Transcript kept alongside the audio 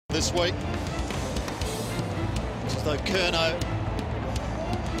this week. It's as though Curnow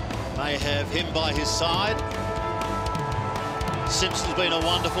may have him by his side. Simpson's been a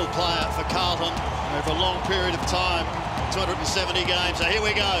wonderful player for Carlton over a long period of time, 270 games. So here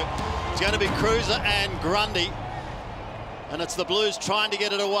we go. It's going to be Cruiser and Grundy. And it's the Blues trying to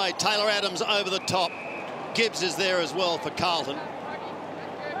get it away. Taylor Adams over the top. Gibbs is there as well for Carlton.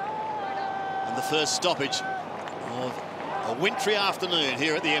 And the first stoppage of a wintry afternoon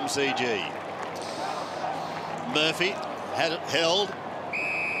here at the MCG. Murphy had it held.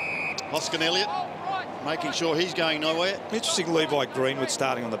 Hoskin Elliott making sure he's going nowhere. Interesting, Levi Greenwood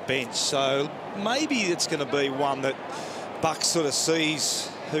starting on the bench. So maybe it's going to be one that Buck sort of sees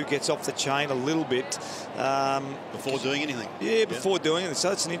who gets off the chain a little bit. Before doing anything. Yeah, before doing it.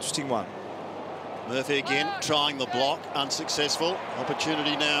 So it's an interesting one. Murphy again trying the block, unsuccessful.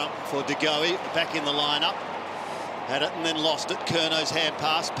 Opportunity now for De Goey back in the lineup. Had it and then lost it. Curnow's hand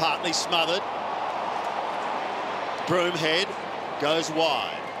pass, partly smothered. Broomhead goes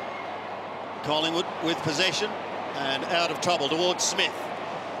wide. Collingwood with possession and out of trouble towards Smith.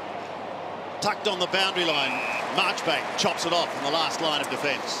 Tucked on the boundary line. Marchbank chops it off in the last line of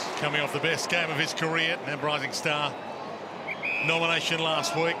defence. Coming off the best game of his career, and Rising Star nomination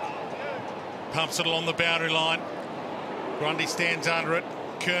last week. Pumps it along the boundary line. Grundy stands under it.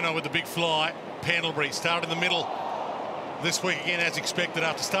 Curnow with the big fly. Pendlebury started in the middle this week again as expected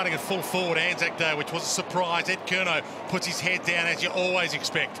after starting at full forward Anzac Day, which was a surprise. Ed Curnow puts his head down as you always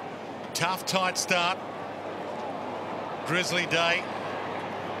expect. Tough, tight start. Drizzly day.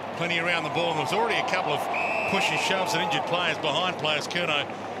 Plenty around the ball, and there was already a couple of push and shoves and injured players behind players. Curnow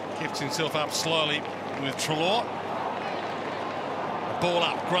gets himself up slowly with Treloar. Ball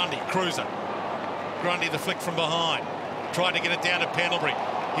up, Grundy, Cruiser. Grundy the flick from behind. Tried to get it down to Pendlebury.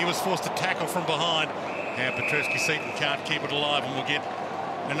 He was forced to tackle from behind. And Petrevski-Seton can't keep it alive, and we'll get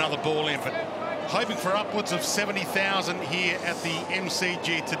another ball in. But hoping for upwards of 70,000 here at the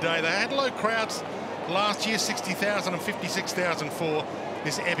MCG today. They had low crowds last year, 60,000 and 56,000 for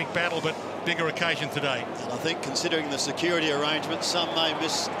this epic battle, but bigger occasion today. And I think considering the security arrangements, some may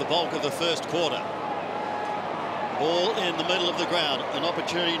miss the bulk of the first quarter. Ball in the middle of the ground. An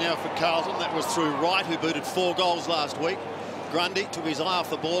opportunity now for Carlton. That was through Wright, who booted 4 goals last week. Grundy took his eye off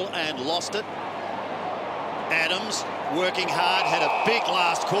the ball and lost it. Adams working hard, had a big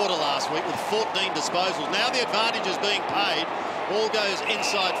last quarter last week with 14 disposals. Now the advantage is being paid. Ball goes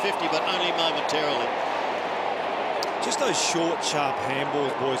inside 50, but only momentarily. Just those short, sharp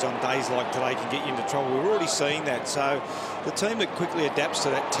handballs, boys, on days like today can get you into trouble. We're already seeing that. So the team that quickly adapts to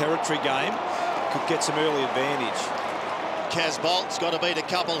that territory game could get some early advantage. Casbolt's got to beat a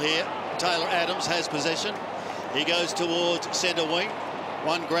couple here. Taylor Adams has possession. He goes towards centre wing.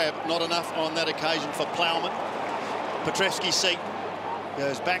 One grab, not enough on that occasion for Plowman. Petrevski-Seton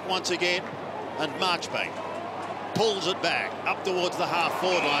goes back once again, and Marchbank pulls it back up towards the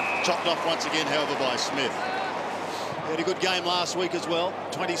half-forward line. Chopped off once again, however, by Smith. He had a good game last week as well.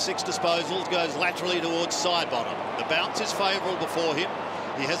 26 disposals, goes laterally towards side bottom. The bounce is favourable before him.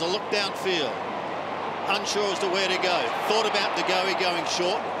 He has a look downfield. Unsure as to where to go. Thought about De Goey going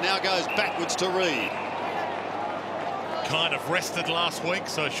short. Now goes backwards to Reid. Kind of rested last week,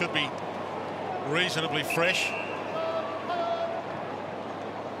 so it should be reasonably fresh.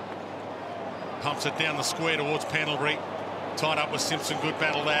 Pumps it down the square towards Pendlebury. Tied up with Simpson. Good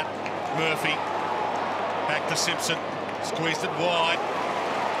battle that. Murphy. Back to Simpson. Squeezed it wide.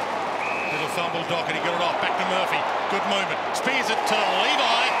 Little fumble, Docherty got it off. Back to Murphy. Good movement. Spears it to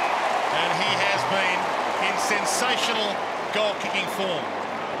Levi. And he has been in sensational goal-kicking form.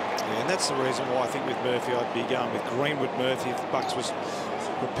 Yeah, and that's the reason why I think with Murphy I'd be going with Greenwood Murphy if Bucks was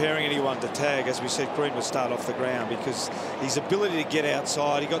preparing anyone to tag. As we said, Greenwood start off the ground because his ability to get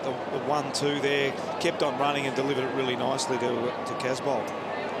outside, he got the 1-2 there, kept on running and delivered it really nicely to Casbolt.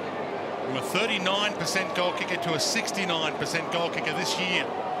 From a 39% goal kicker to a 69% goal kicker this year.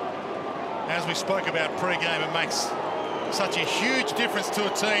 As we spoke about pre-game, it makes such a huge difference to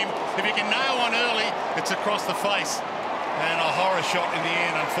a team. If you can nail one early, it's across the face. And a horror shot in the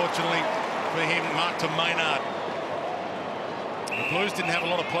end, unfortunately, for him, marked to Maynard. The Blues didn't have a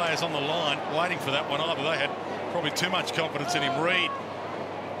lot of players on the line waiting for that one either. They had probably too much confidence in him. Reid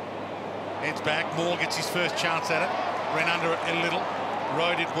heads back. Moore gets his first chance at it. Ran under it a little.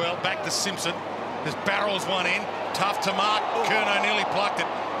 Rode it well. Back to Simpson. There's barrels one in. Tough to mark. Curnow nearly plucked it.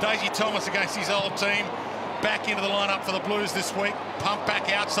 Daisy Thomas against his old team. Back into the lineup for the Blues this week. Pump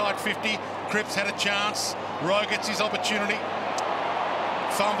back outside 50. Cripps had a chance. Rowe gets his opportunity.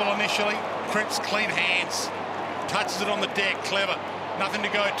 Fumble initially. Cripps clean hands. Touches it on the deck. Clever. Nothing to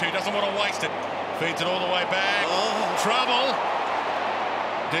go to. Doesn't want to waste it. Feeds it all the way back. Trouble.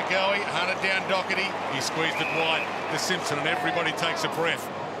 De Goey hunted down Doherty. He squeezed it wide to Simpson, and everybody takes a breath.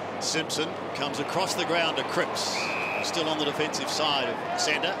 Simpson comes across the ground to Cripps, still on the defensive side of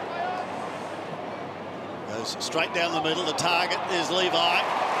centre. Goes straight down the middle. The target is Levi,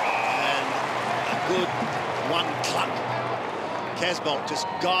 and a good one cluck. Casbolt just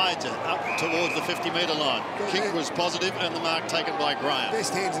guides it up towards the 50-metre line. Kick was positive, and the mark taken by Graham.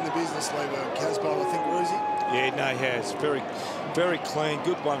 Best hands in the business, Levi. Casbolt, I think, Rosie. Yeah, no, he has. Very, very clean.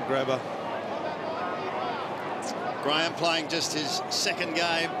 Good one grabber. Graham playing just his second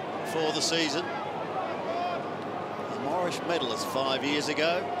game for the season. A Morris medalist 5 years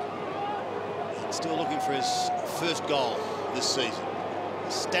ago. And still looking for his first goal this season.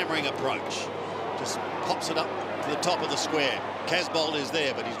 A stammering approach. Just pops it up to the top of the square. Casbolt is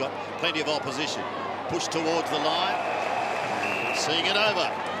there, but he's got plenty of opposition. Push towards the line. And seeing it over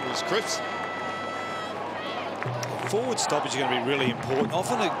was Cripps. Forward stoppage is going to be really important.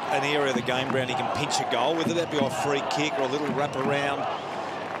 Often an area of the game ground he can pinch a goal, whether that be a free kick or a little wrap around.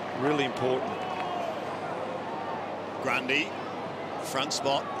 Really important. Grundy, front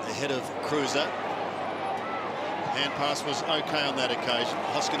spot, ahead of Cruiser. Hand pass was okay on that occasion.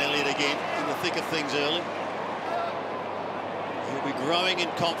 Hoskin Elliott again in the thick of things early. He'll be growing in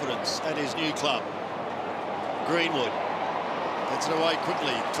confidence at his new club. Greenwood gets it away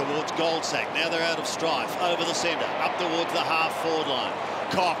quickly towards Goldsack. Now they're out of strife. Over the centre, up towards the half-forward line.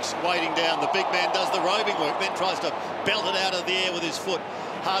 Cox waiting down. The big man does the roving work, then tries to belt it out of the air with his foot.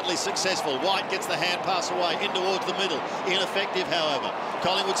 Hardly successful. White gets the hand pass away in towards the middle. Ineffective, however.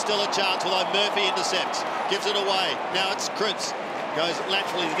 Collingwood still a chance, although Murphy intercepts. Gives it away. Now it's Cripps. Goes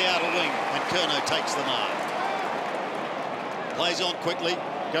laterally to the outer wing, and Curnow takes the mark. Plays on quickly.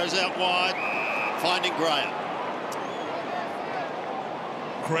 Goes out wide, finding Graham.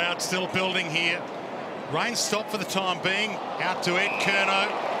 Crowd still building here. Rain stopped for the time being. Out to Ed Curnow.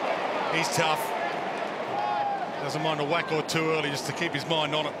 He's tough. Doesn't mind a whack or two early just to keep his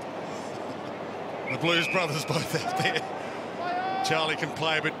mind on it. The Blues brothers both out there. Charlie can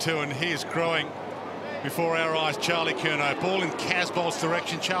play a bit too, and he is growing before our eyes. Charlie Curnow. Ball in Casbolt's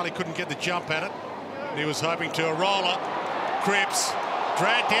direction. Charlie couldn't get the jump at it. And he was hoping to. A roller. Cripps.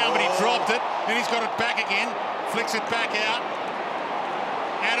 Dragged down, but he dropped it. Then he's got it back again. Flicks it back out.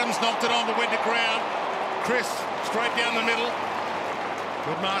 Adams knocked it on but went to ground. Chris straight down the middle.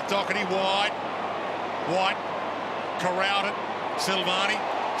 Good mark, Doherty wide. White corralled it. Silvani.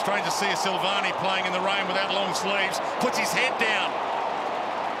 Strange to see a Silvani playing in the rain without long sleeves. Puts his head down.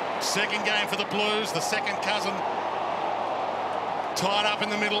 Second game for the Blues. The second cousin tied up in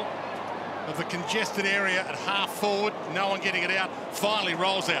the middle of the congested area at half forward. No one getting it out. Finally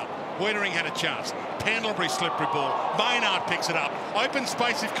rolls out. Wiedering had a chance. Pendlebury slippery ball. Maynard picks it up. Open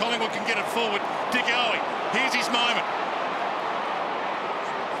space if Collingwood can get it forward. De Goey. Here's his moment.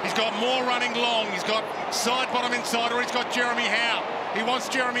 He's got more running long. He's got side bottom inside, or he's got Jeremy Howe. He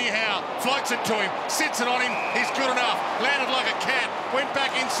wants Jeremy Howe. Floats it to him. Sits it on him. He's good enough. Landed like a cat. Went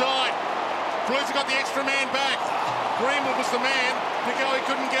back inside. Blues have got the extra man back. Greenwood was the man. De Goey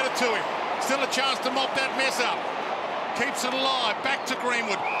couldn't get it to him. Still a chance to mop that mess up. Keeps it alive. Back to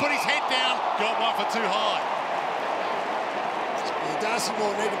Greenwood. Put his head down. Got one for too high. Darcy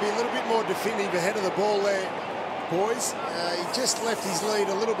will need to be a little bit more definitive ahead of the ball there, boys. He just left his lead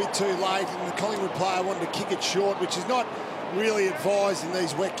a little bit too late, and the Collingwood player wanted to kick it short, which is not really advised in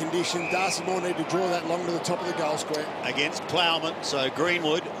these wet conditions. Darcy Moore need to draw that long to the top of the goal square. Against Plowman, so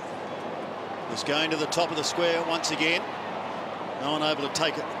Greenwood was going to the top of the square once again. No one able to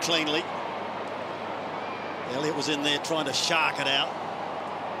take it cleanly. Elliott was in there trying to shark it out.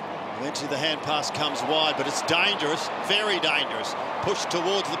 Eventually the hand pass comes wide, but it's dangerous, very dangerous. Pushed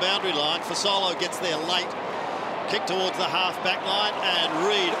towards the boundary line. Fasolo gets there late. Kick towards the half-back line, and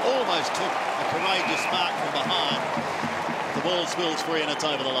Reid almost took a courageous mark from behind. The ball spills free, and it's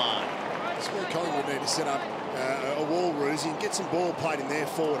over the line. That's where Collingwood need to set up a wall, Roosie, and get some ball played in their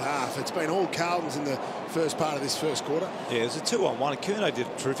forward half. It's been all Carlton's in the first part of this first quarter. Yeah, it was a 2-on-1. Curnow did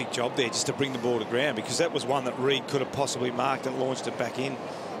a terrific job there just to bring the ball to ground, because that was one that Reid could have possibly marked and launched it back in.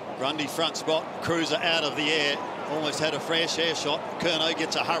 Grundy front spot, Cruiser out of the air, almost had a fresh air shot. Curnow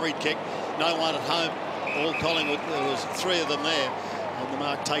gets a hurried kick, no one at home. All Collingwood, there was three of them there, and the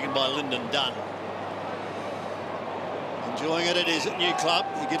mark taken by Lyndon Dunn. Enjoying it at his new club.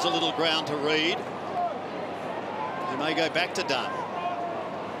 He gives a little ground to Reid. He may go back to Dunn.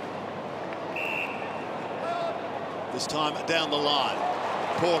 This time down the line.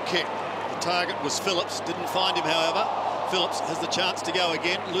 Poor kick. The target was Phillips. Didn't find him, however. Phillips has the chance to go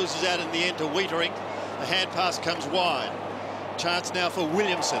again. Loses out in the end to Wiedering. The hand pass comes wide. Chance now for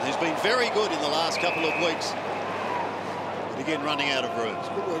Williamson, who's been very good in the last couple of weeks. But begin running out of room. It's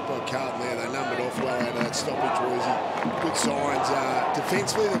good work by Carlton there. They numbered off well out of that stoppage, Rosie. Good signs.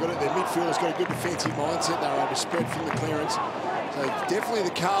 Defensively, their midfielders got a good defensive mindset. They were able to spread from the clearance. So definitely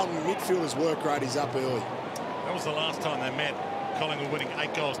the Carlton midfielders' work rate is up early. That was the last time they met. Collingwood winning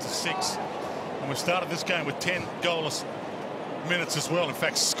 8 goals to 6. And we started this game with 10 goalless minutes as well. In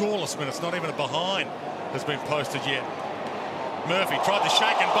fact, scoreless minutes. Not even a behind has been posted yet. Murphy tried to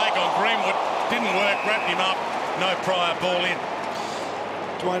shake and bake on Greenwood. Didn't work. Wrapped him up. No prior, ball in.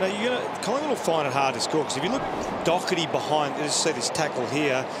 Dwayne, Collingwood will find it hard to score because if you look Doherty behind, you see this tackle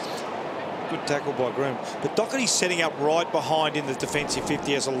here. Good tackle by Groom. But Doherty's setting up right behind in the defensive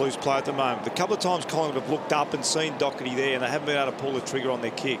 50 as a loose player at the moment. A couple of times Collingwood have looked up and seen Doherty there and they haven't been able to pull the trigger on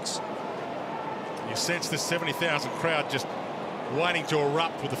their kicks. You sense this 70,000 crowd just waiting to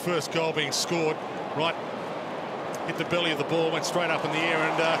erupt with the first goal being scored. Right, hit the belly of the ball, went straight up in the air,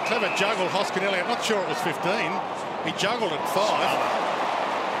 and clever juggle, Hoskinelli. I'm not sure it was 15. He juggled at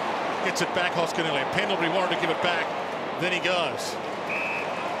 5. Gets it back, Hoskinelli. Pendlebury wanted to give it back. Then he goes.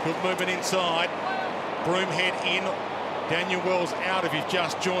 Good movement inside. Broomhead in. Daniel Wells out if you've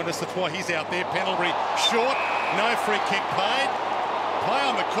just joined us. That's why he's out there. Pendlebury short. No free kick paid. Play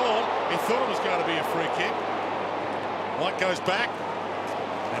on the call. He thought it was going to be a free kick. White goes back.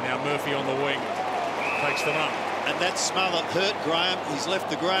 And now Murphy on the wing. Takes them up. And that smother hurt Graham. He's left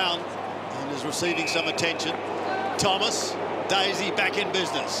the ground and is receiving some attention. Thomas, Daisy back in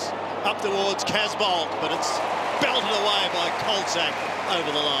business. Up towards Casbolt, but it's belted away by Goldsack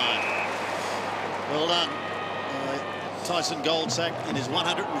over the line. Well done. Tyson Goldsack in his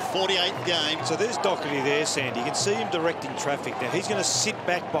 148th game. So there's Doherty there, Sandy. You can see him directing traffic. Now he's going to sit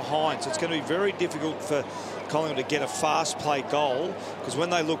back behind, so it's going to be very difficult for Collingwood to get a fast play goal because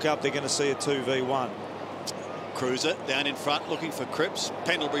when they look up, they're going to see a 2v1. Cruiser down in front looking for Cripps.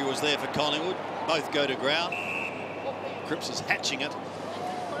 Pendlebury was there for Collingwood. Both go to ground. Cripps is hatching it.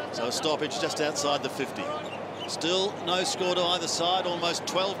 So a stoppage just outside the 50. Still no score to either side. Almost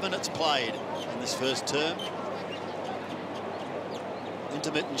 12 minutes played in this first term.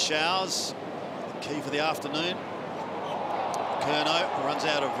 Intermittent showers, the key for the afternoon. Curnow runs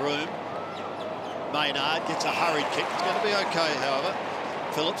out of room. Maynard gets a hurried kick. It's going to be okay, however.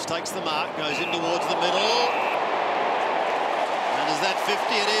 Phillips takes the mark, goes in towards the middle. And is that 50?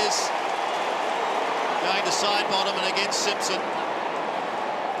 It is. Going to side bottom and against Simpson.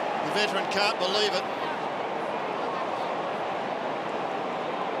 The veteran can't believe it.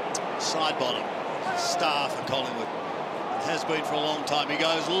 Side bottom. Star for Collingwood. It has been for a long time. He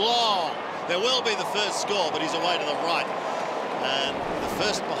goes long. There will be the first score, but he's away to the right. And the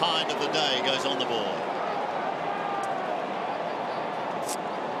first behind of the day goes on the board.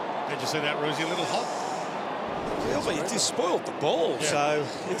 Did you see that, Rosie? A little hop? Well, he just spoiled the ball. Yeah. So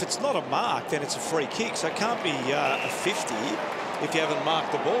if it's not a mark, then it's a free kick. So it can't be a 50 if you haven't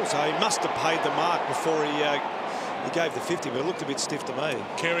marked the ball. So he must have paid the mark before he gave the 50, but it looked a bit stiff to me.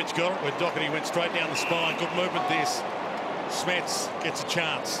 Kerridge got it when Doherty went straight down the spine. Good movement this. Smets gets a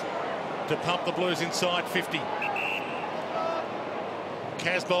chance to pump the Blues inside 50.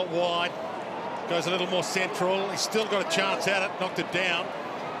 Casbolt wide. Goes a little more central. He's still got a chance at it. Knocked it down.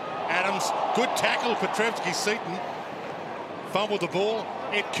 Adams, good tackle. Petrevski-Seton fumbled the ball.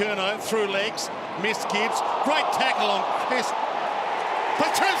 Ed Curnow through legs. Missed Gibbs. Great tackle on Chris.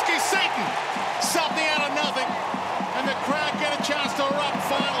 Petrevski-Seton. Something out of nothing. And the crowd get a chance to erupt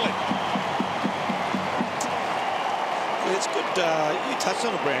finally. It's good. You touched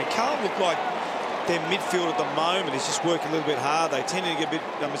on it, Brandon. Carlton look like their midfield at the moment is just working a little bit hard. They tend to get a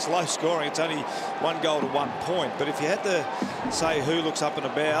bit, it's low scoring. It's only 1 goal to 1 point. But if you had to say who looks up and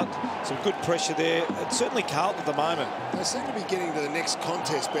about, some good pressure there. It's certainly Carlton at the moment. They seem to be getting to the next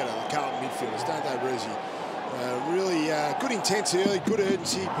contest better, the Carlton midfielders, don't they, Rosie? Really good intensity early, good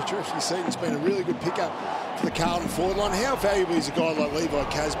urgency. Petrevski-Seton's been a really good pickup for the Carlton forward line. How valuable is a guy like Levi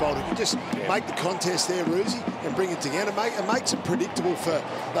Casbolt who can just make the contest there, Rosie, and bring it together? It makes it predictable for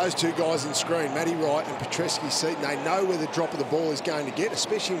those two guys in screen, Matty Wright and Petrevski-Seton. They know where the drop of the ball is going to get,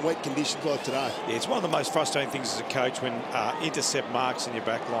 especially in wet conditions like today. Yeah, it's one of the most frustrating things as a coach when intercept marks in your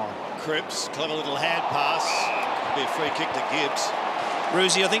back line. Cripps, clever little hand pass. Could be a free kick to Gibbs.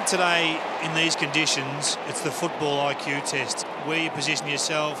 Rosie, I think today, in these conditions, it's the football IQ test. Where you position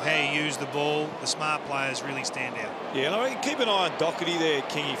yourself, how you use the ball, the smart players really stand out. Yeah, and I keep an eye on Doherty there,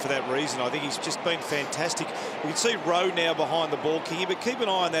 Kingy, for that reason. I think he's just been fantastic. We can see Rowe now behind the ball, Kingy, but keep an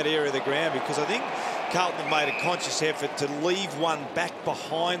eye on that area of the ground because I think Carlton have made a conscious effort to leave one back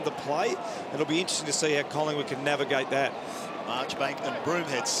behind the play. It'll be interesting to see how Collingwood can navigate that. Marchbank and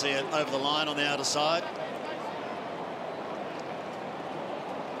Broomhead see it over the line on the outer side.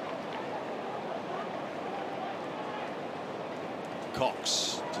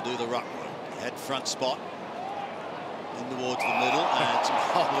 Cox to do the ruck work. Had front spot in towards the middle, and some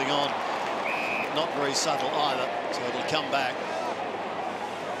hobbling on. Not very subtle either, so it'll come back.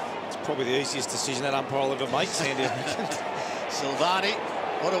 It's probably the easiest decision that umpire will ever make, Sandy. Silvani,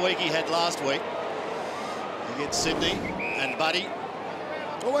 what a week he had last week against Sydney, and Buddy.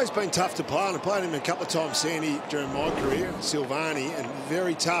 Always been tough to play, and I played him a couple of times, Sandy, during my career, Silvani, and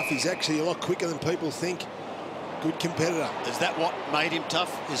very tough. He's actually a lot quicker than people think. Good competitor. Is that what made him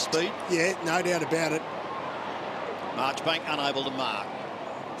tough, his speed? Yeah, no doubt about it. Marchbank unable to mark.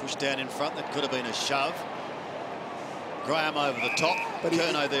 Pushed down in front, that could have been a shove. Graham over the top, but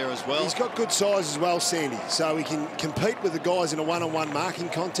Curnow there as well. He's got good size as well, Sandy, so he can compete with the guys in a one-on-one marking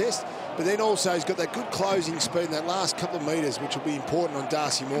contest, but then also he's got that good closing speed in that last couple of metres, which will be important on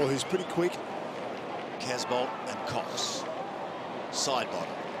Darcy Moore, who's pretty quick. Casbolt and Cox. Side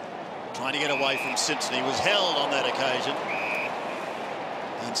bottom. Trying to get away from Simpson. He was held on that occasion.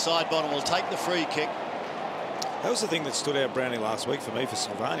 And side bottom will take the free kick. That was the thing that stood out, Brownie, last week for me for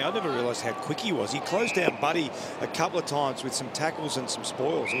Silvani. I never realised how quick he was. He closed down Buddy a couple of times with some tackles and some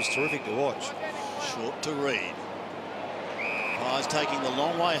spoils. It was terrific to watch. Short to Reid. Pies taking the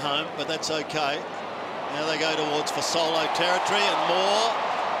long way home, but that's okay. Now they go towards Fasolo territory, and Moore.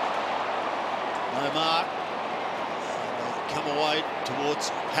 No mark. They come away towards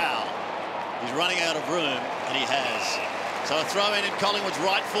Howe. He's running out of room, and he has. So a throw in Collingwood's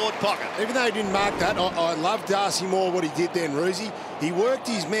right forward pocket. Even though he didn't mark that, I love Darcy Moore, what he did then, Roosie. He worked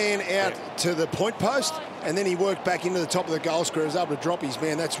his man out to the point post, and then he worked back into the top of the goal square. He was able to drop his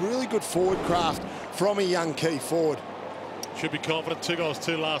man. That's really good forward craft from a young key forward. Should be confident. 2 goals,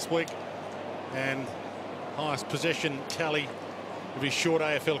 2 last week. And highest possession tally of his short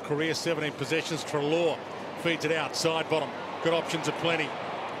AFL career, 17 possessions. Treloar feeds it out, side bottom. Good options are plenty.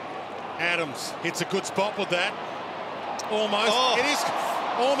 Adams hits a good spot with that. Almost. Oh. It is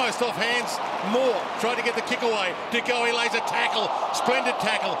almost off hands. Moore tried to get the kick away. De Goey lays a tackle. Splendid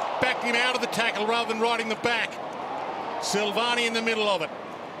tackle. Backed him out of the tackle rather than riding the back. Silvani in the middle of it.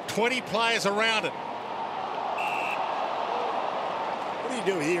 20 players around it. What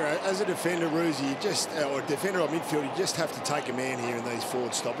do you do here as a defender, Roosie? You just, or defender or midfield, you just have to take a man here in these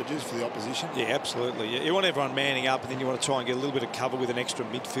forward stoppages for the opposition. Yeah, absolutely. Yeah, you want everyone manning up, and then you want to try and get a little bit of cover with an extra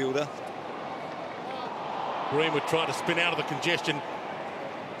midfielder. Greenwood tried to spin out of the congestion,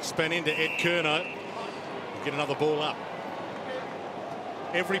 spin into Ed Curnow, get another ball up.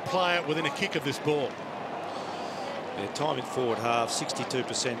 Every player within a kick of this ball. Yeah, time in forward half,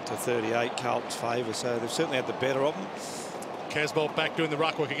 62% to 38, Carlton's favour, so they've certainly had the better of them. Casbolt back doing the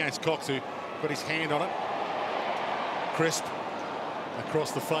ruck work against Cox, who got his hand on it. Crisp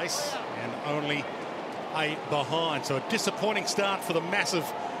across the face, and only 8 behind. So a disappointing start for the massive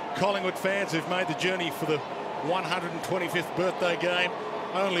Collingwood fans who've made the journey for the 125th birthday game.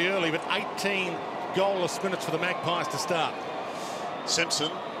 Only early, but 18 goalless minutes for the Magpies to start. Simpson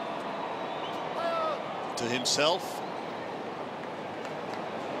to himself.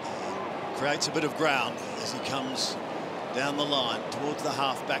 Creates a bit of ground as he comes down the line towards the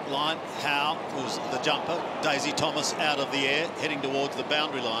half-back line. Howe was the jumper. Daisy Thomas out of the air, heading towards the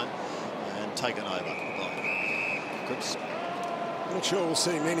boundary line and taken over by Cripps. I'm not sure we'll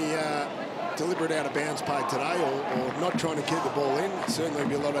see many deliberate out-of-bounds paid today, or not trying to keep the ball in. Certainly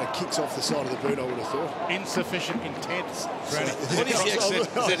be a lot of kicks off the side of the boot, I would have thought. Insufficient intent. What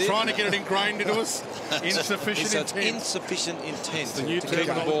is the trying to get it ingrained into us? Insufficient intent. Insufficient intent the new to keep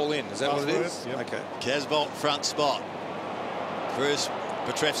the ball in. Is that what it is? Yep. Okay. Casbolt front spot. First,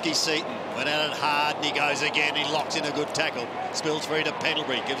 Petrevski-Seton went at it hard, and he goes again. He locks in a good tackle. Spills free to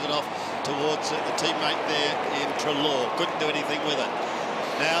Pendlebury. Gives it off towards a teammate there in Treloar. Couldn't do anything with it.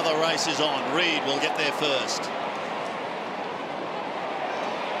 Now the race is on. Reid will get there first.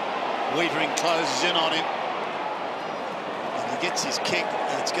 Wiedering closes in on him. And he gets his kick,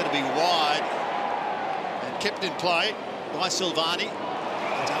 and it's going to be wide. And kept in play by Silvani.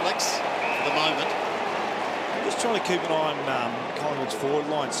 And Alex for the moment. I'm just trying to keep an eye on Collingwood's forward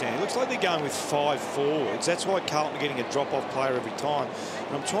line, Sandy. It looks like they're going with 5 forwards. That's why Carlton are getting a drop-off player every time.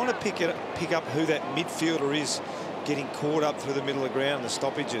 And I'm trying to pick up who that midfielder is getting caught up through the middle of the ground in the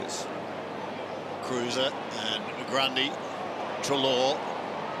stoppages. Cruiser and Grundy. Treloar.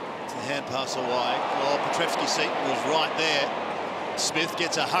 The hand pass away. Well, Petrevski-Seton was right there. Smith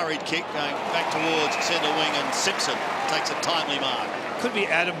gets a hurried kick going back towards centre wing, and Simpson takes a timely mark. Could be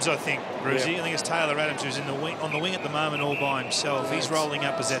Adams, I think, Brucey. Yeah. I think it's Taylor Adams who's in the wing, on the wing at the moment all by himself. He's rolling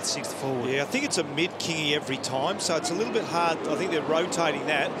up as that 6th forward. Yeah, I think it's a mid-kingy every time, so it's a little bit hard. I think they're rotating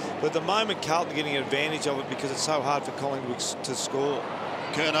that. But at the moment, Carlton are getting an advantage of it because it's so hard for Collingwood to score.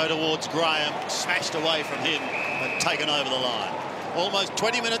 Curnow towards Graham, smashed away from him, but taken over the line. Almost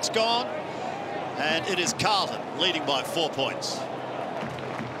 20 minutes gone, and it is Carlton leading by 4 points.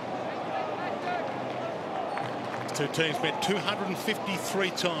 Two teams met 253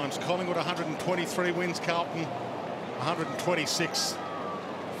 times. Collingwood 123 wins, Carlton 126.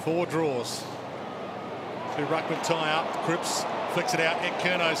 4 draws. 2 ruckman tie up. Cripps flicks it out. Ed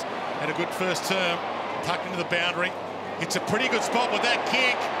Kerno's had a good first term. Tucked into the boundary. It's a pretty good spot with that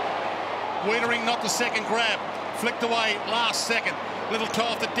kick. Wienering not the second grab. Flicked away last second. Little toe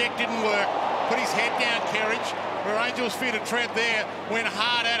off the deck didn't work. Put his head down, Kerridge. Where Angel's feet a tread there. Went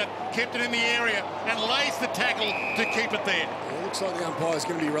hard at it. Kept it in the area. And lays the tackle to keep it there. Yeah, it looks like the umpire's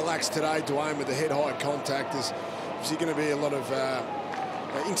going to be relaxed today, Dwayne, with the head-high contact. There's obviously going to be a lot of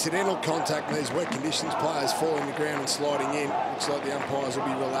incidental contact in these wet conditions. Players falling to the ground and sliding in. Looks like the umpires will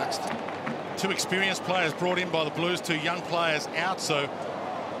be relaxed. 2 experienced players brought in by the Blues, 2 young players out, so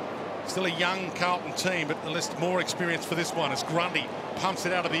still a young Carlton team, but at least more experience for this one as Grundy pumps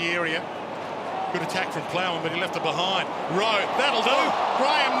it out of the area. Good attack from Plowman, but he left it behind. Rowe, that'll do.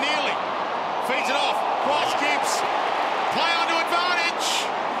 Graham nearly feeds it off. Bryce Gibbs, play on to advantage.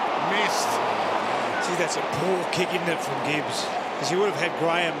 Missed. See, that's a poor kick, isn't it, from Gibbs? Because you would have had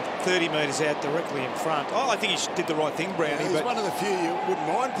Graham 30 metres out directly in front. Oh, I think he did the right thing, Brownie. He's one of the few you wouldn't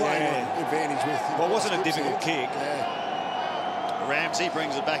mind playing on advantage with. Well, it wasn't a difficult kick. Yeah. Ramsey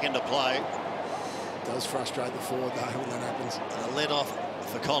brings it back into play. It does frustrate the forward, though, when that happens. Let off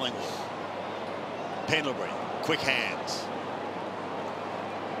for Collingwood. Pendlebury, quick hands.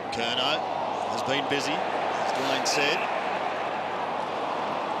 Kerno has been busy, as Dwayne said.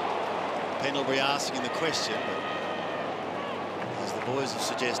 Pendlebury asking the question, but as the boys have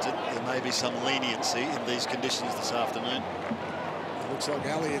suggested, there may be some leniency in these conditions this afternoon. It looks like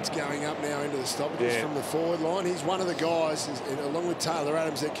Elliott's going up now into the stoppages from the forward line. He's one of the guys, along with Taylor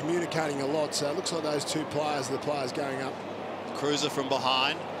Adams, they're communicating a lot. So it looks like those 2 players are the players going up. Cruiser from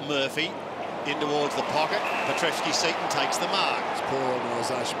behind, Murphy in towards the pocket. Petrevski-Seton takes the mark. It's poor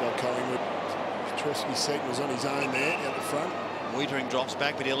organisation by Collingwood. Petrevski-Seton was on his own there at the front. Wietering drops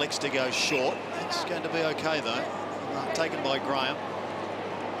back, but he elects to go short. It's going to be okay, though. Taken by Graham.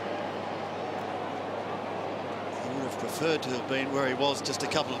 He would have preferred to have been where he was just a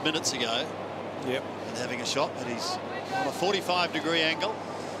couple of minutes ago. Yep. And having a shot, but he's on a 45-degree angle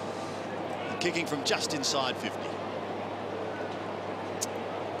and kicking from just inside 50.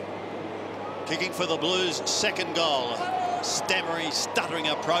 Kicking for the Blues' second goal. Stammery, stuttering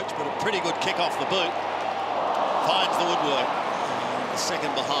approach, but a pretty good kick off the boot. Finds the woodwork. And the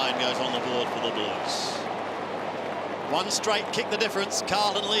second behind goes on the board for the Blues. 1 straight kick the difference.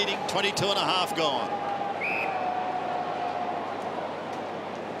 Carlton leading, 22 and a half gone.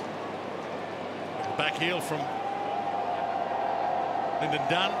 Back heel from Lyndon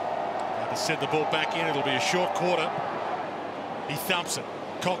Dunn. To send the ball back in, it'll be a short quarter. He thumps it.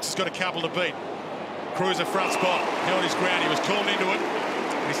 Cox has got a couple to beat. Cruiser front spot, held his ground. He was called into it,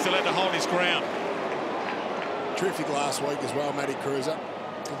 and he still had to hold his ground. Terrific last week as well, Matty Cruiser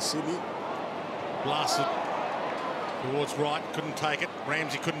in Sydney. Blasted towards right, couldn't take it.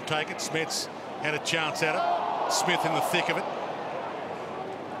 Ramsey couldn't take it. Smets had a chance at it. Smith in the thick of it.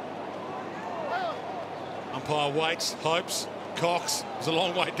 Umpire waits, hopes. Cox is a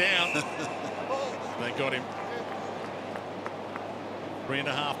long way down. They got him.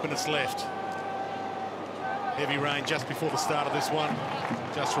 3.5 minutes left. Heavy rain just before the start of this one.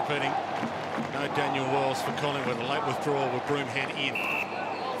 Just repeating, no Daniel Wells for Collingwood. A late withdrawal with Broomhead in.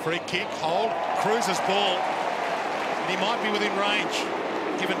 Free kick, hold, Cruiser's ball. And he might be within range,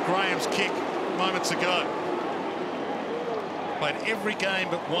 given Graham's kick moments ago. Played every game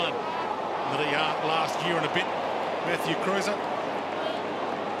but one in the last year and a bit. Matthew Cruiser.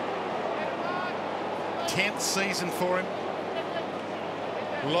 10th season for him.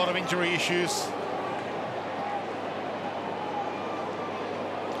 A lot of injury issues.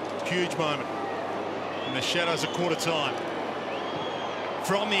 Huge moment in the shadows of quarter time.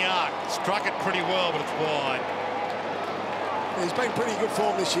 From the arc, struck it pretty well, but it's wide. He's been pretty good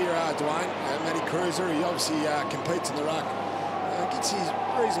form this year, Dwayne. Matty Cruiser, he obviously competes in the ruck. Gets his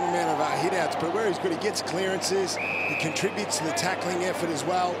reasonable amount of hit-outs, but where he's good, he gets clearances. He contributes to the tackling effort as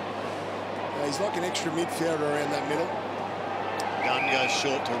well. He's like an extra midfielder around that middle. Gunn goes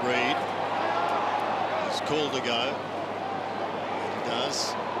short to Reid. He's called to go. He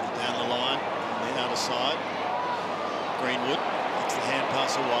does. Down the line, on the outer side. Greenwood gets the hand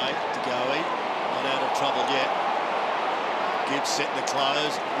pass away to Goey. Not out of trouble yet. Gibbs setting the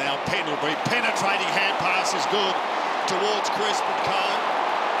close. Now Pendlebury, penetrating hand pass is good towards Crisp and Cone.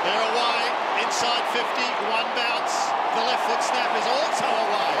 They're away, inside 50, 1 bounce. The left foot snap is also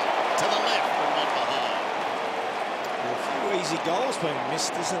away to the left and not behind. A few easy goals being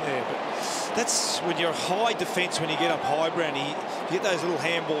missed, isn't there? But that's when you're high defence, when you get up high, Brownie, you get those little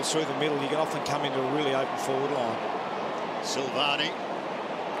handballs through the middle, you can often come into a really open forward line. Silvani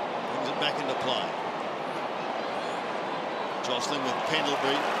brings it back into play. Jostling with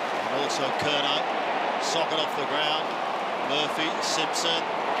Pendlebury and also Curnow. Socket off the ground. Murphy, Simpson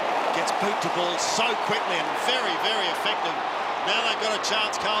gets boot to ball so quickly and very, very effective. Now they've got a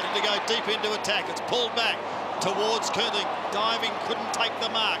chance, Carlton, to go deep into attack. It's pulled back towards Curling. Diving, couldn't take the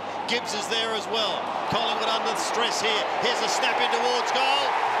mark. Gibbs is there as well. Collingwood under stress here. Here's a snap in towards goal,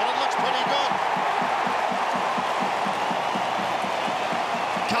 and it looks pretty good.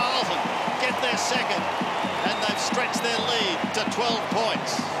 Carlton get their second, and they've stretched their lead to 12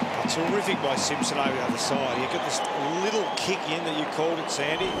 points. Terrific by Simpson over the other side. He got this little kick in that you called it,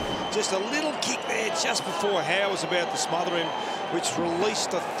 Sandy. Just a little kick there just before Howe was about to smother him, which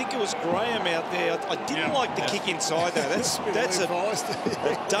released, I think it was Graham out there. I didn't like the kick inside though. That's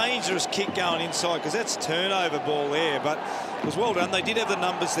a dangerous kick going inside, because that's turnover ball there. But it was well done. They did have the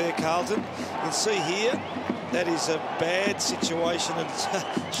numbers there, Carlton. You can see here, that is a bad situation, and it's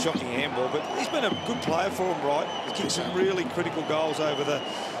a shocking handball. But he's been a good player for him, right? He's kicked some really critical goals over the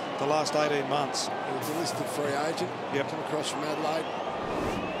last 18 months. He was a listed free agent. Yep. Come across from Adelaide.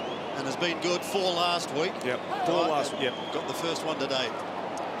 And has been good 4 last week. Yep. 4 last week. Yep. Got the first one today.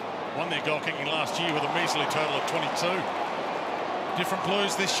 Won their goal kicking last year with a measly total of 22. Different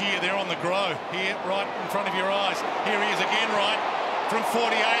Blues this year. They're on the grow. Here, right in front of your eyes. Here he is again, right from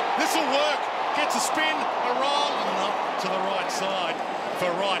 48. This will work. Gets a spin, a roll, and up to the right side for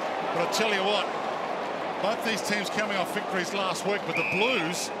right. But I tell you what, both these teams coming off victories last week, but the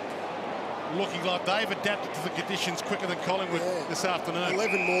Blues looking like they've adapted to the conditions quicker than Collingwood this afternoon.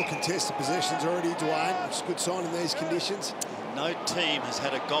 11 more contested possessions already, Dwayne, which is a good sign in these conditions. No team has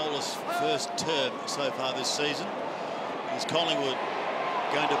had a goalless first term so far this season. Is Collingwood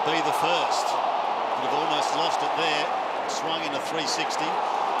going to be the first? They've almost lost it there. Swung in a 360.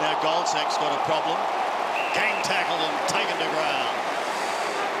 Now Goldsack's got a problem. Gang tackled and taken to ground.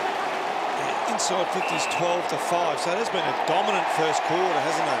 Inside 50's 12-5, so there's been a dominant first quarter,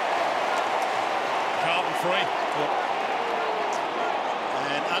 hasn't it? Carlton free. Yep.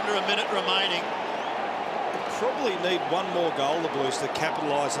 And under a minute remaining. Probably need one more goal, the Blues, to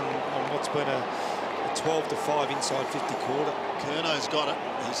capitalise on what's been a 12-5 inside 50 quarter. Curnow's got it.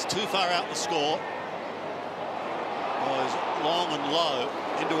 He's too far out the score. Goes long and low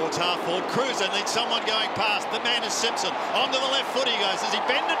in towards half forward. Cruiser needs someone going past. The man is Simpson. Onto the left foot he goes. Has he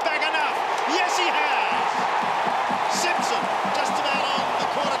bent it back enough? Yes, he has! Simpson just about on the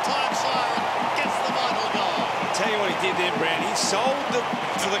quarter-time siren. Gets the vital goal. I'll tell you what he did then, Brand. He sold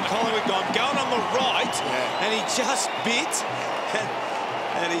to the Collingwood guy. I'm going on the right, and he just bit.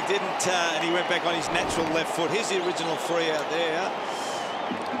 And he didn't, and he went back on his natural left foot. Here's the original free out there.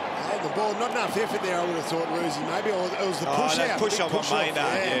 The ball, not enough effort there, I would have thought, Roosie, maybe, or it was the push out. Push off on Maynard,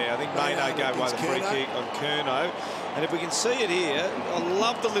 I think Maynard gave away the free kick on Curnow. And if we can see it here, I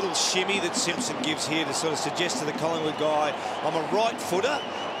love the little shimmy that Simpson gives here to sort of suggest to the Collingwood guy, I'm a right footer.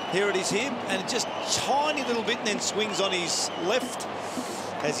 Here it is him, and just tiny little bit, and then swings on his left,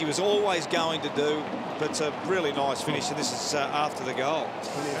 as he was always going to do. But it's a really nice finish, and this is after the goal.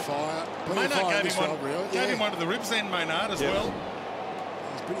 Plenty of fire. Maynard gave him one to the ribs then, Maynard, as well.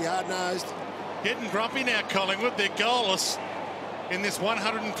 Pretty hard-nosed. Getting grumpy now, Collingwood. They're goalless in this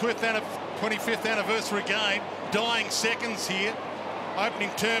 125th anniversary game. Dying seconds here.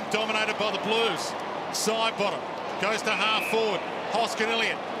 Opening term dominated by the Blues. Side bottom. Goes to half forward. Hoskin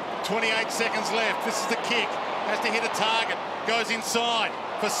Elliott. 28 seconds left. This is the kick. Has to hit a target. Goes inside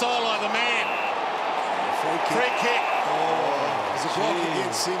for Solo, the man. Free kick. There's a block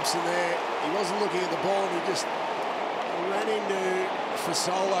against Simpson there. He wasn't looking at the ball, and he just ran into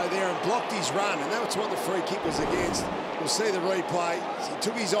Fasolo there and blocked his run, and that's what the free kick was against. We'll see the replay. He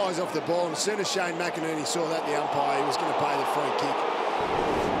took his eyes off the ball, and as soon as Shane McInerney saw that, the umpire, he was going to pay the free kick.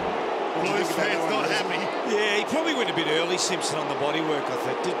 Blues fans not happy. Yeah, he probably went a bit early, Simpson, on the bodywork, I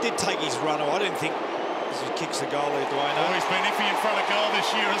think. Did take his run. I didn't think he kicks the goal there, Dwayne. Oh, he's been iffy in front of goal this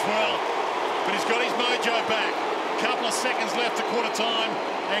year as well. But he's got his mojo back. Couple of seconds left to quarter time,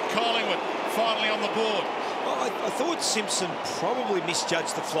 and Collingwood finally on the board. I thought Simpson probably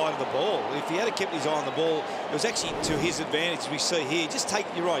misjudged the flight of the ball. If he had kept his eye on the ball, it was actually to his advantage. We see here,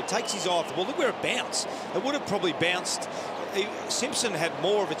 you're right, takes his eye off the ball. Look where it bounced. It would have probably bounced. Simpson had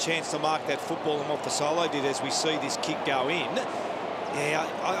more of a chance to mark that football than what Fasolo did, as we see this kick go in. Yeah,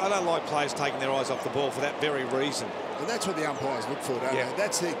 I don't like players taking their eyes off the ball for that very reason. And that's what the umpires look for, don't they?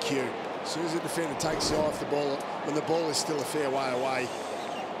 That's their cue. As soon as the defender takes his eye off the ball, when the ball is still a fair way away,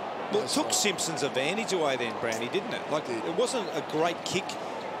 Well, it took Simpson's advantage away then, Brandy, didn't it? Like, it wasn't a great kick.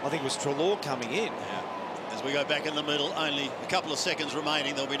 I think it was Treloar coming in. Yeah. As we go back in the middle, only a couple of seconds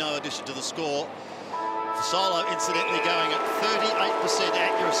remaining. There'll be no addition to the score. Solo, incidentally, going at 38%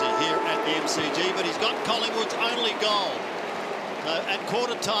 accuracy here at the MCG, but he's got Collingwood's only goal. At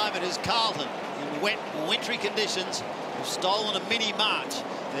quarter time, it is Carlton in wet, wintry conditions have stolen a mini march.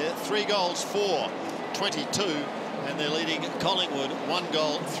 They're 3 goals for 22, and they're leading Collingwood 1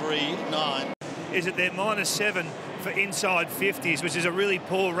 goal, 3-9. Is that they're -7 for inside 50s, which is a really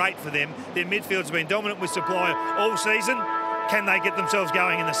poor rate for them. Their midfield's been dominant with supply all season. Can they get themselves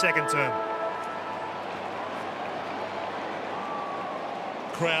going in the second term?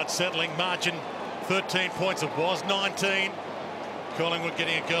 Crowd settling, margin 13 points. It was 19. Collingwood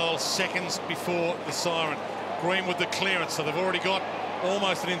getting a goal seconds before the siren. Green with the clearance, so they've already got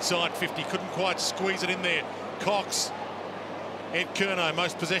almost an inside 50. Couldn't quite squeeze it in there. Cox, Ed Curnow,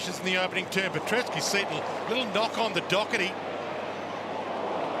 most possessions in the opening term. Petrescu's Seton, little knock on the Doherty.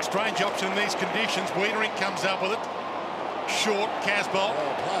 Strange option in these conditions. Wiedering comes up with it. Short, Casbolt.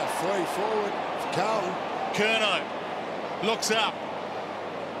 Oh, player 3 forward for Carlton. Curnow looks up.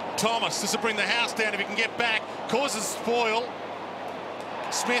 Thomas, this will bring the house down if he can get back. Causes spoil.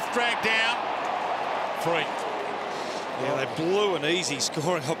 Smith dragged down. Free. Yeah, they blew an easy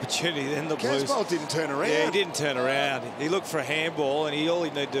scoring opportunity. Then the Blues. Casbolt didn't turn around. Yeah, he didn't turn around. He looked for a handball, and all he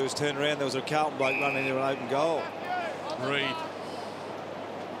needed to do was turn around. There was a Carlton bloke running into an open goal. Reed.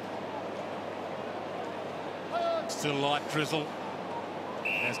 Still light drizzle.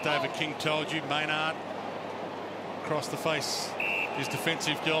 As David King told you, Maynard across the face. His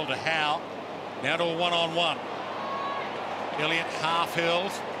defensive goal to Howe. Now to a one-on-one. Elliott half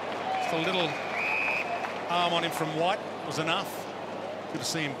held. Just a little arm on him from White was enough. Good to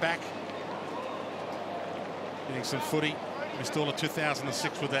see him back. Getting some footy. Missed all of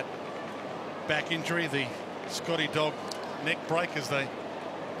 2006 with that back injury. The Scotty Dog neck break, as they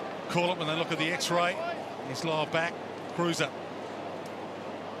call it when they look at the X-ray. His lower back. Cruiser.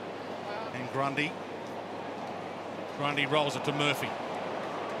 And Grundy. Grundy rolls it to Murphy.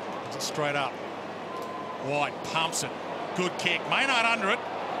 Puts it straight up. White pumps it. Good kick. Maynard under it.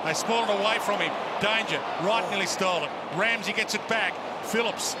 They spoiled it away from him. Danger. Wright nearly stole it. Ramsey gets it back.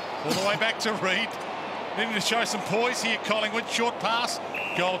 Phillips all the way back to Reed. Needing to show some poise here, Collingwood. Short pass.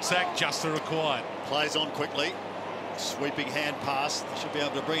 Gold sack just the required. Plays on quickly. Sweeping hand pass. They should be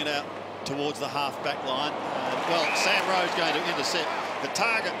able to bring it out towards the half-back line. Well, Sam Rowe's going to intercept. The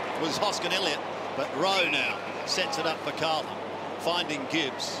target was Hoskin Elliott, but Rowe now sets it up for Carlton. Finding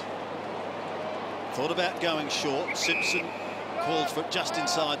Gibbs. Thought about going short. Simpson calls for it just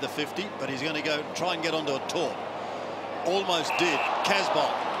inside the 50, but he's going to go try and get onto a talk. Almost did.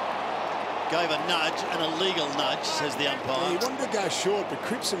 Casbolt gave a nudge, an illegal nudge, says the umpire. Yeah, he wanted to go short, but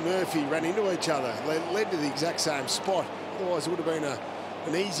Cripps and Murphy ran into each other. They led to the exact same spot. Otherwise, it would have been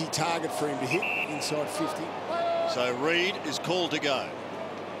an easy target for him to hit inside 50. So Reed is called to go.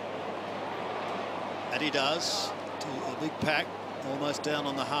 And he does. To a big pack, almost down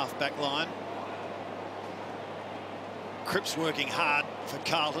on the half-back line. Cripps working hard for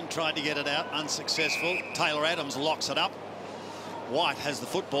Carlton, trying to get it out, unsuccessful. Taylor Adams locks it up. White has the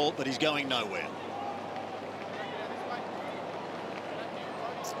football, but he's going nowhere.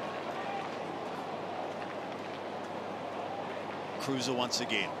 Cruiser once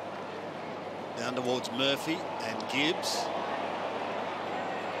again. Down towards Murphy and Gibbs.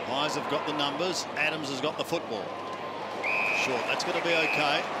 Pies have got the numbers. Adams has got the football. Short. That's going to be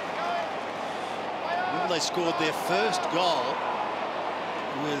okay. Remember, they scored their first goal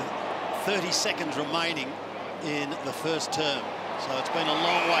with 30 seconds remaining in the first term. So it's been a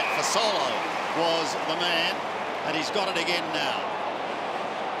long wait. For Solo was the man, and he's got it again now.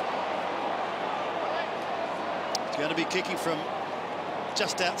 He's going to be kicking from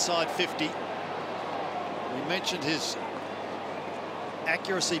just outside 50. We mentioned his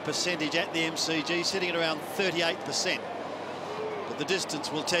accuracy percentage at the MCG, sitting at around 38%. But the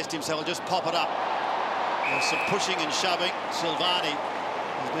distance will test him, so he'll just pop it up. There's some pushing and shoving. Silvani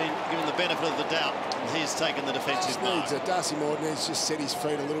has been given the benefit of the doubt, and he's taken the defensive mark. Darcy Morton has just set his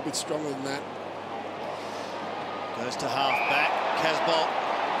feet a little bit stronger than that. Goes to half-back. Casbolt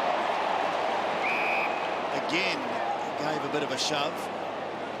again gave a bit of a shove.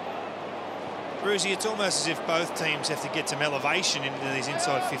 Brucey, it's almost as if both teams have to get some elevation into these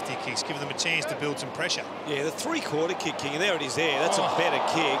inside 50 kicks, give them a chance to build some pressure. Yeah, the three-quarter kick, King, and there it is there. That's a better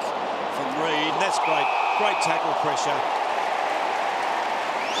kick from Reed. And that's great. Great tackle pressure.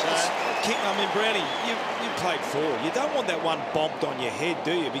 So kick, I mean, Brownie, you played forward. You don't want that one bombed on your head,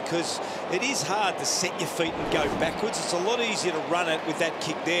 do you? Because it is hard to set your feet and go backwards. It's a lot easier to run it with that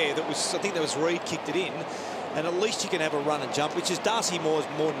kick there. I think that was Reid kicked it in. And at least you can have a run and jump, which is Darcy Moore's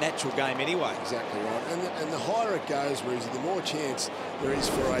more natural game anyway. Exactly right. And the higher it goes, Reezy, the more chance there is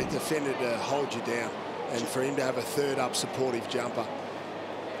for a defender to hold you down and for him to have a third up supportive jumper.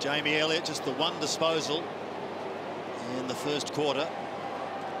 Jamie Elliott, just the one disposal in the first quarter.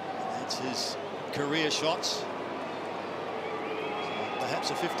 That's his career shots. Perhaps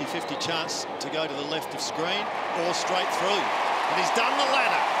a 50-50 chance to go to the left of screen or straight through. And he's done the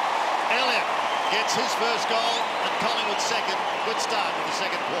latter. Elliott gets his first goal and Collingwood second. Good start to the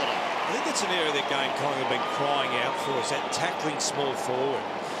second quarter. I think that's an area that Collingwood have been crying out for, is that tackling small forward.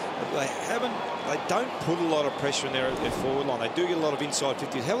 They don't put a lot of pressure in their forward line. They do get a lot of inside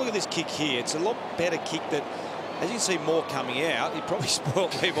 50s. Have a look at this kick here. It's a lot better kick that, as you can see Moore coming out, he probably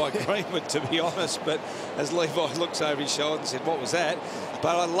spoiled Levi Greenwood, to be honest. But as Levi looks over his shoulder and said, what was that?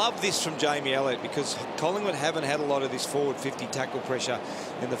 But I love this from Jamie Elliott, because Collingwood haven't had a lot of this forward 50 tackle pressure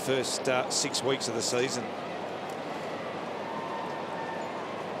in the first 6 weeks of the season.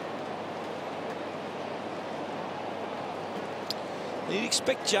 You'd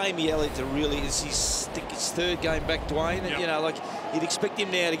expect Jamie Elliott to really, it's his third game back, Dwayne. Yep. You know, like, you'd expect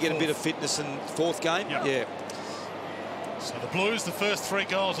him now to get a bit of fitness in fourth game. Yep. Yeah. So the Blues, the first 3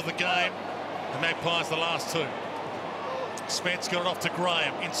 goals of the game. The Magpies, the last 2. Spence got it off to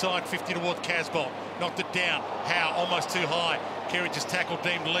Graham. Inside 50 towards Casbolt. Knocked it down. Howe almost too high. Kerry just tackled,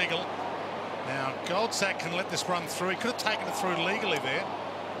 deemed legal. Now, Goldsack can let this run through. He could have taken it through legally there.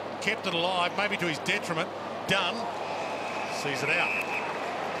 Kept it alive, maybe to his detriment. Dunn sees it out.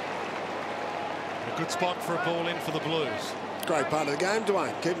 A good spot for a ball in for the Blues. Great part of the game,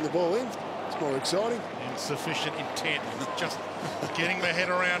 Dwayne. Keeping the ball in. It's more exciting. Insufficient intent. Just getting my head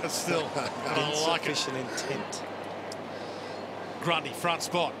around it still. I like it. Insufficient intent. Grundy, front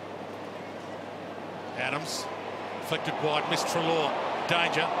spot. Adams, flicked wide, missed Treloar.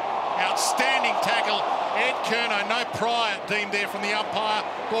 Danger. Outstanding tackle. Ed Curnow, no prior deemed there from the umpire.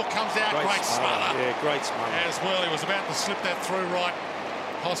 Ball comes out, great smother. Yeah, great smother. As well, he was about to slip that through right.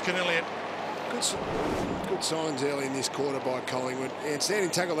 Hoskin Elliott. Good signs early in this quarter by Collingwood. And standing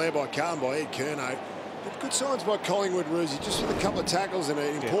tackle there by Carlton by Ed Curnow. But good signs by Collingwood, Rosie, just with a couple of tackles and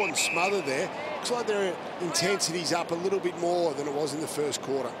an important smother there. Looks like their intensity's up a little bit more than it was in the first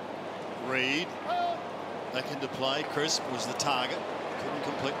quarter. Reid back into play. Crisp was the target. Couldn't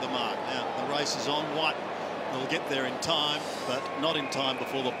complete the mark. Now the race is on. White will get there in time, but not in time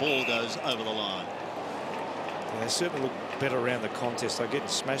before the ball goes over the line. Yeah, they certainly look better around the contest. They get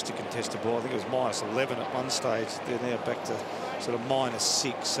smashed to contest the ball. I think it was -11 at one stage. They're now back to sort of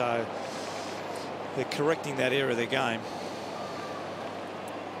 -6. So they're correcting that area of their game.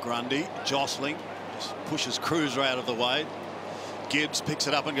 Grundy jostling, just pushes Cruiser out of the way. Gibbs picks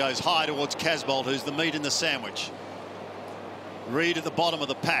it up and goes high towards Casbolt, who's the meat in the sandwich. Reid at the bottom of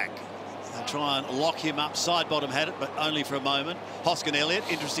the pack. They try and lock him up. Side bottom had it, but only for a moment. Hoskin Elliott,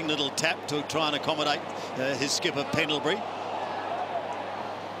 interesting little tap to try and accommodate his skipper Pendlebury.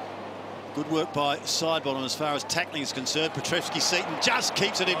 Good work by side bottom as far as tackling is concerned. Petrevski-Seton just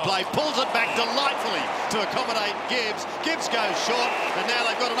keeps it in play, pulls it back delightfully to accommodate Gibbs. Gibbs goes short, and now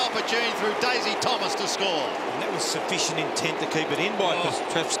they've got an opportunity through Daisy Thomas to score. And that was sufficient intent to keep it in by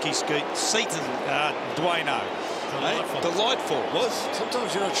Petrevski-Seton, Dwayne. Delightful it was.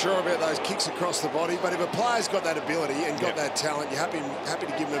 Sometimes you're not sure about those kicks across the body, but if a player's got that ability and got that talent, you're happy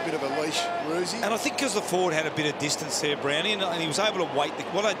to give him a bit of a leash, Roosie. And I think because the forward had a bit of distance there, Brownie, and he was able to wait.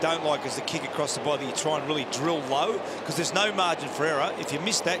 What I don't like is the kick across the body. You try and really drill low because there's no margin for error. If you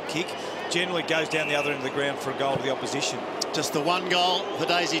miss that kick, generally goes down the other end of the ground for a goal to the opposition. Just the one goal for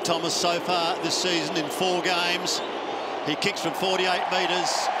Daisy Thomas so far this season in 4 games. He kicks from 48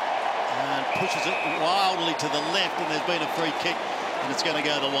 metres. And pushes it wildly to the left, and there's been a free kick, and it's going to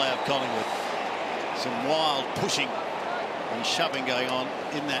go the way of Collingwood. Some wild pushing and shoving going on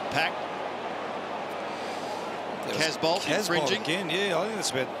in that pack. Casbolt infringing again. Yeah, I think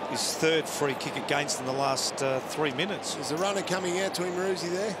that's about his 3rd free kick against in the last 3 minutes. There's a runner coming out to him, Roosie,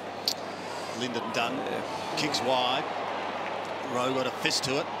 there. Lyndon Dunn kicks wide. Rowe got a fist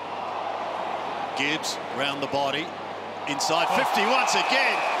to it. Gibbs round the body. Inside 50 once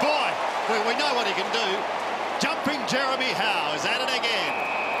again. Boy, we know what he can do. Jumping Jeremy Howe is at it again.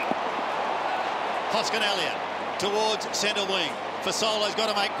 Hoskin Elliott towards centre wing. Fasolo's got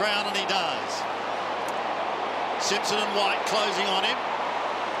to make ground, and he does. Simpson and White closing on him.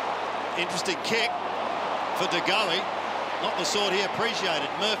 Interesting kick for De Goey. Not the sort he appreciated.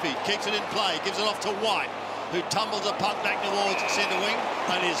 Murphy kicks it in play, gives it off to White. who tumbles a puck back towards centre wing,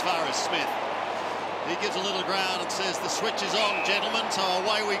 only as far as Smith. He gives a little ground and says, the switch is on, gentlemen, so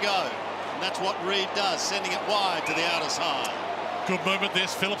away we go. And that's what Reid does, sending it wide to the outer side. Good movement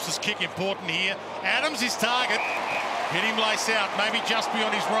this. Phillips' kick important here. Adams his target. Hit him lace out, maybe just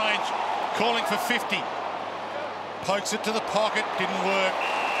beyond his range. Calling for 50. Pokes it to the pocket, didn't work.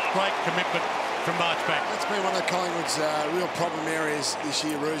 Great commitment from Marchbank. That's been one of Collingwood's real problem areas this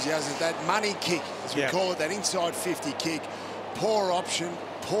year, Roosie, hasn't it? That money kick, as we call it, that inside 50 kick. Poor option,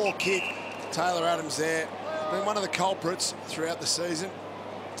 poor kick. Taylor Adams there. Been one of the culprits throughout the season.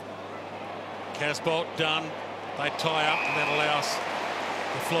 Casbolt done. They tie up and that allows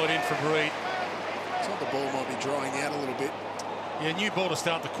the float in from Reid. Thought the ball might be drying out a little bit. Yeah, new ball to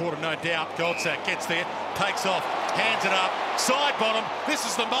start the quarter, no doubt. Goldsack gets there, takes off, hands it up, side bottom. This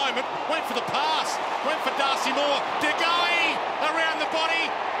is the moment. Went for the pass, went for Darcy Moore. DeGoey around the body.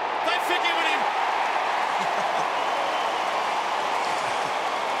 They've forgiven him.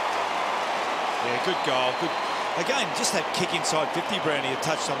 Yeah, good goal. Good. Again, just that kick inside 50, Brownie, you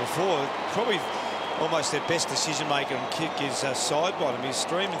touched on before. Probably almost their best decision-maker on kick is side bottom. He's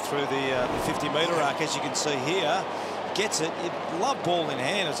streaming through the 50-metre arc, as you can see here. Gets it. You love ball in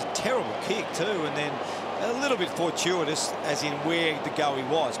hand. It's a terrible kick too, and then a little bit fortuitous, as in where the goal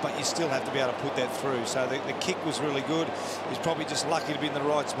was, but you still have to be able to put that through. So the kick was really good. He's probably just lucky to be in the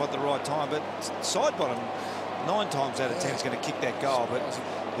right spot at the right time. But side bottom, 9 times out of 10 is going to kick that goal. But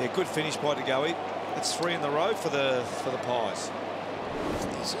yeah, good finish by DeGoey. That's 3 in the row for the Pies.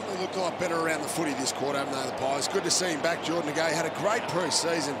 He certainly looked a lot better around the footy this quarter, haven't they, the Pies? Good to see him back. Jordan DeGoey had a great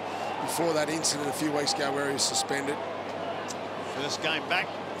pre-season before that incident a few weeks ago where he was suspended. First game back,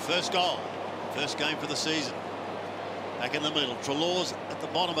 first goal. First game for the season. Back in the middle. Treloar's at the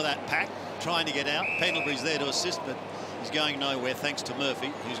bottom of that pack, trying to get out. Pendlebury's there to assist, but he's going nowhere thanks to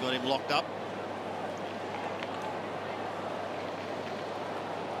Murphy, who's got him locked up.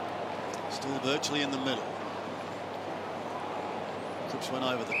 Still virtually in the middle. Cripps went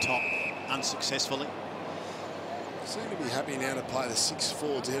over the top unsuccessfully. Seem to be happy now to play the 6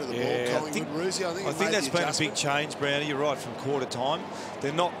 forwards ahead of the ball. Collingwood, Roosie, I think that's been a big change, Brownie. You're right, from quarter time.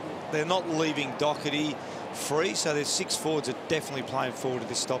 They're not leaving Doherty free, so their 6 forwards are definitely playing forward to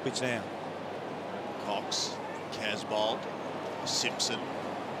this stoppage now. Cox, Casbolt, Simpson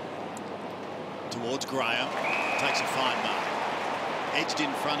towards Graham, takes a fine mark. Edged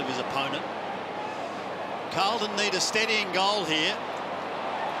in front of his opponent. Carlton need a steadying goal here.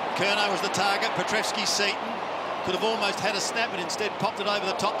 Curnow was the target. Petrevski-Seton could have almost had a snap, but instead popped it over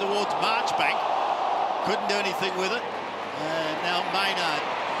the top towards Marchbank. Couldn't do anything with it. And now Maynard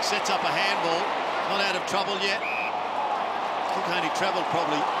sets up a handball. Not out of trouble yet. I think only travelled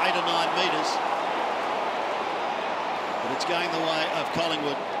probably 8 or 9 metres. But it's going the way of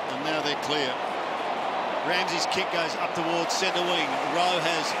Collingwood, and now they're clear. Ramsey's kick goes up towards centre wing. Rowe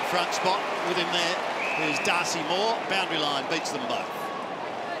has front spot with him there. There's Darcy Moore. Boundary line beats them both.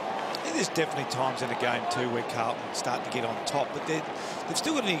 There's definitely times in the game too where Carlton start to get on top, but they've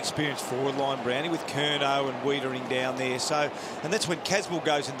still got an experienced forward line, Brownie, with Curnow and Wiedering down there. So, and that's when Casbolt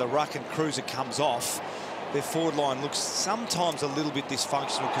goes in the ruck and Cruiser comes off. Their forward line looks sometimes a little bit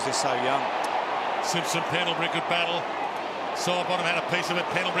dysfunctional because they're so young. Simpson, Pendlebury, good battle. Side bottom had a piece of it.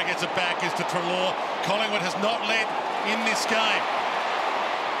 Pendlebury gets it back, is to Treloar. Collingwood has not led in this game.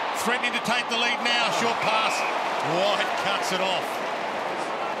 Threatening to take the lead now. Short pass. White cuts it off.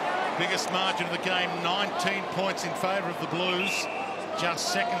 Biggest margin of the game, 19 points in favour of the Blues,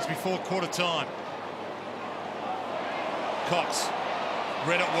 just seconds before quarter time. Cox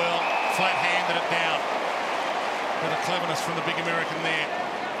read it well, flat-handed it down. Bit of cleverness from the big American there.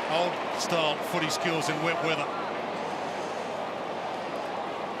 Old-style footy skills in wet weather.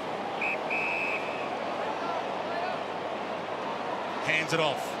 Hands it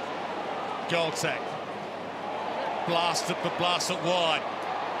off. Goldsack. Blasts it, but blasts it wide.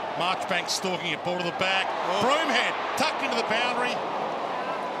 Marchbank stalking it, ball to the back. Broomhead tucked into the boundary.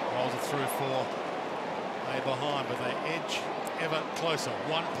 Rolls it through for a behind, but they edge ever closer.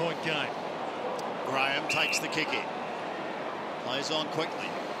 1-point game. Graham takes the kick in. Plays on quickly.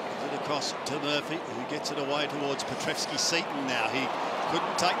 Gives it across to Murphy, who gets it away towards Petrevski-Seton now. He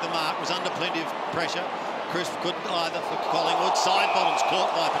couldn't take the mark, was under plenty of pressure. Crisp couldn't either for Collingwood. Side bottom's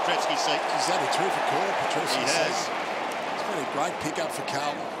caught by Petrevski-Seton. He's had a terrific call, Petrevski-Seton. He has. It's been a great pickup for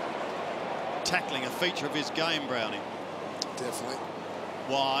Carlton. Tackling, a feature of his game, Brownie. Definitely.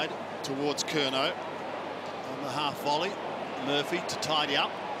 Wide towards Curnow. On the half volley, Murphy to tidy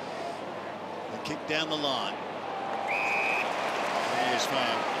up. The kick down the line. Here's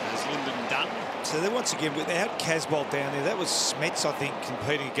as Lyndon Dunn. So then once again, without Casbolt down there, that was Smets, I think,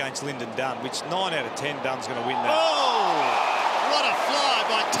 competing against Lyndon Dunn, which 9 out of 10 Dunn's going to win that. Oh, what a fly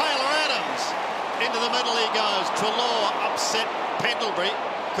by Taylor Adams. Into the middle he goes. Treloar upset Pendlebury.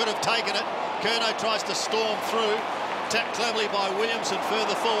 Could have taken it. Curnow tries to storm through. Tapped cleverly by Williamson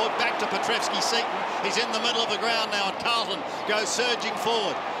further forward. Back to Petrevski-Seton. He's in the middle of the ground now, and Carlton goes surging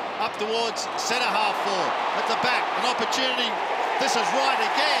forward. Up towards centre half forward. At the back, an opportunity. This is right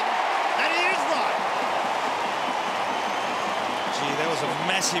again. And he is right. Gee, that was a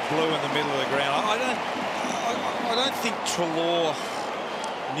massive blue in the middle of the ground. I don't think Treloar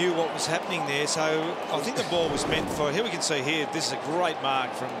knew what was happening there, so I think the ball was meant for. Here we can see here, this is a great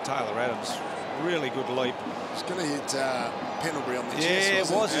mark from Taylor Adams. Really good leap. It's going to hit Pendlebury on the chest. Yeah,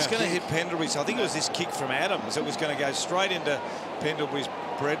 it was. It's going to hit hit Pendlebury. So I think it was this kick from Adams. It was going to go straight into Pendlebury's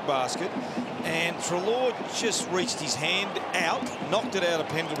breadbasket. And Treloar just reached his hand out, knocked it out of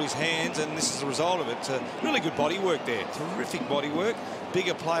Pendlebury's hands, and this is the result of it. Really good body work there. Terrific body work.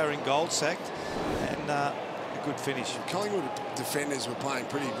 Bigger player in goal sacked. And a good finish. Collingwood defenders were playing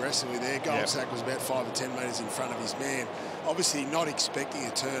pretty aggressively there. Goal sack was about 5 or 10 metres in front of his man. Obviously not expecting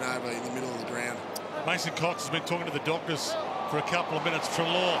a turnover in the middle of the ground. Mason Cox has been talking to the doctors for a couple of minutes.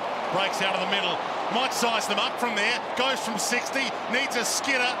 Treloar breaks out of the middle. Might size them up from there. Goes from 60. Needs a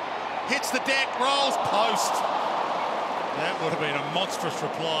skidder. Hits the deck. Rolls post. That would have been a monstrous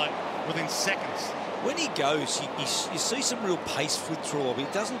reply within seconds. When he goes, you see some real pace with Treloar, but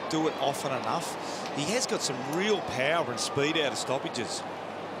he doesn't do it often enough. He has got some real power and speed out of stoppages.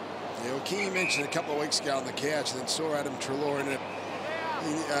 Yeah, well, Kingy mentioned a couple of weeks ago on the couch, and then saw Adam Treloar in it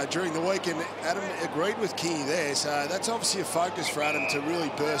during the week, and Adam agreed with Kingy there. So that's obviously a focus for Adam to really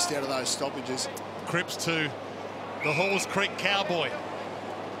burst out of those stoppages. Cripps to the Halls Creek Cowboy.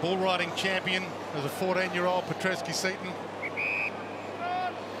 Bull riding champion as a 14-year-old, Petrevski-Seton.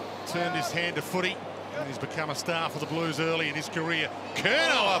 Turned his hand to footy, and he's become a star for the Blues early in his career.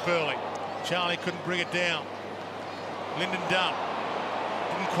 Curnow up early. Charlie couldn't bring it down. Lyndon Dunn.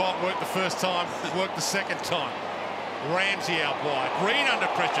 Didn't quite work the first time, worked the second time. Ramsey out wide. Green under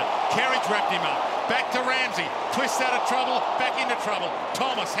pressure. Kerridge wrapped him up. Back to Ramsey. Twists out of trouble. Back into trouble.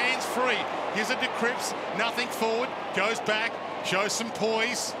 Thomas, hands free. Here's it to Cripps. Nothing forward. Goes back. Shows some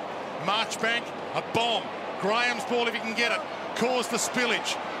poise. Marchbank. A bomb. Graham's ball if he can get it. Caused the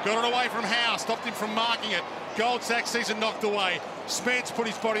spillage. Got it away from Howe. Stopped him from marking it. Goldsack sees it knocked away. Smeds put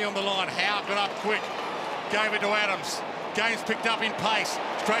his body on the line. Howe got up quick. Gave it to Adams. Game's picked up in pace.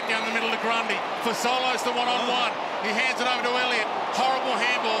 Straight down the middle to Grundy. Fasolo's the one-on-one. He hands it over to Elliott. Horrible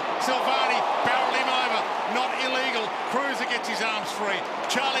handball. Silvani barreled him over. Not illegal. Cruiser gets his arms free.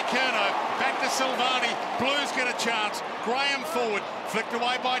 Charlie Curnow back to Silvani. Blues get a chance. Graham forward. Flicked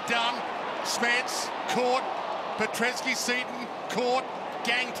away by Dunn. Smets caught. Petrevski-Seton caught.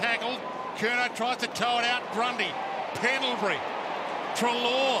 Gang tackled. Curnow tries to tow it out. Grundy. Pendlebury.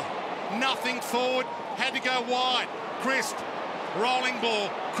 Treloar. Nothing forward. Had to go wide. Crisp. Rolling ball.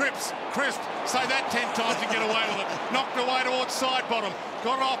 Cripps. Crisp. Say that 10 times and get away with it. Knocked away towards side bottom.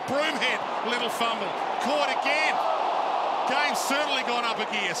 Got it off Broomhead. Little fumble. Caught again. Game's certainly gone up a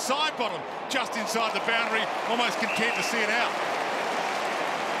gear. Side bottom. Just inside the boundary. Almost content to see it out.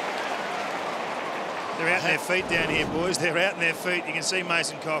 They're out on their feet down here, boys. They're out on their feet. You can see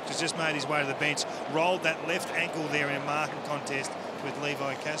Mason Cox has just made his way to the bench. Rolled that left ankle there in a marking contest with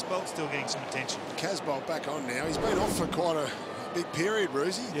Levi Casbolt, still getting some attention. Casbolt back on now. He's been off for quite a big period,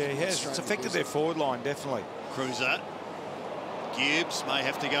 Brucey. Yeah, he has. It's affected their forward line, definitely. Cruiser. Gibbs may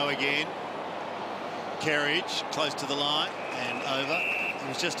have to go again. Kerridge close to the line and over. It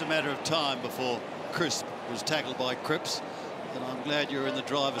was just a matter of time before Crisp was tackled by Cripps. And I'm glad you're in the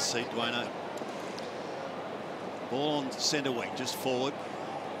driver's seat, Dwayno. Ball on centre wing, just forward.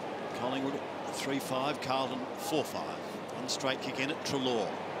 Collingwood 3-5, Carlton 4-5. One straight kick in at Treloar.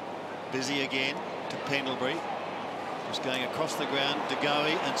 Busy again to Pendlebury. Just going across the ground. De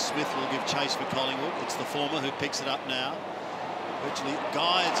Goey and Smith will give chase for Collingwood. It's the former who picks it up now. Virtually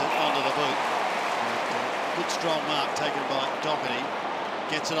guides it onto the boot. Good strong mark taken by Doherty.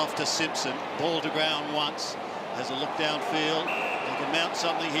 Gets it off to Simpson. Ball to ground once. Has a look downfield. They can mount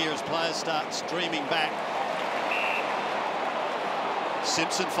something here as players start streaming back.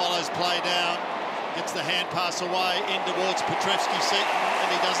 Simpson follows play down. Gets the hand pass away in towards Petrevski-Seton, and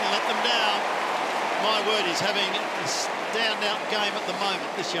he doesn't let them down. My word, he's having a standout game at the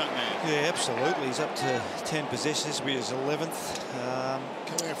moment, this young man. Yeah, absolutely. He's up to 10 possessions. This will be his 11th.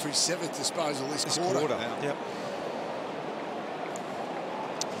 Coming out for his 7th disposal this quarter. Yep.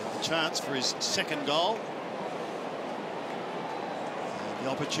 A chance for his second goal. And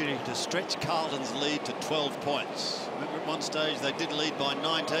the opportunity to stretch Carlton's lead to 12 points. Remember at one stage they did lead by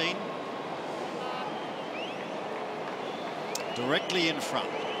 19. directly in front.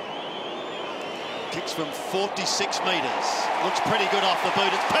 Kicks from 46 metres. Looks pretty good off the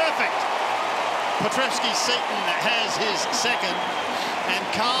boot. It's perfect. Petrevski-Seton has his second, and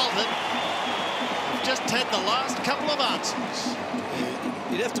Carlton have just had the last couple of answers.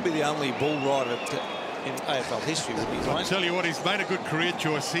 You'd have to be the only bull rider in AFL history, wouldn't you, Dwayne? I'll tell you what, he's made a good career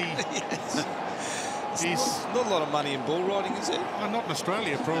choice. Yes. He's not a lot of money in bull riding, is there? Well, not in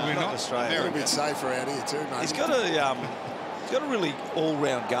Australia, probably not. not. In Australia. A little bit safer out here too, mate. He's got a really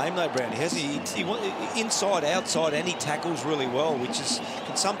all-round game, though, Brownie, hasn't he? Inside, outside, and he tackles really well, which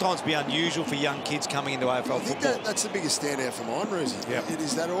can sometimes be unusual for young kids coming into AFL football. I think that's the biggest standout for mine, Rosie. Yep. It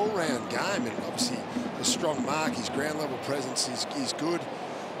is that all-round game, and obviously a strong mark. His ground-level presence is good.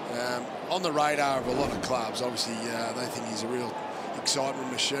 On the radar of a lot of clubs, obviously, they think he's a real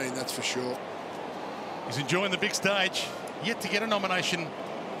excitement machine, that's for sure. He's enjoying the big stage. Yet to get a nomination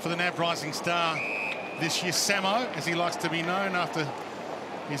for the NAB Rising Star this year. Samo, as he likes to be known after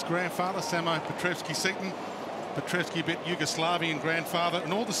his grandfather, Samo Petrevski-Seton. Petrevski, a bit Yugoslavian grandfather,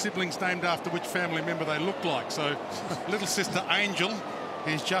 and all the siblings named after which family member they look like. So little sister Angel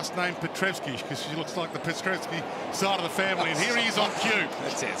is just named Petrevski because she looks like the Petrevski side of the family. And here he is on cue.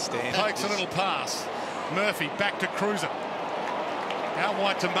 That's outstanding. Takes a little pass. Murphy back to Cruiser. Out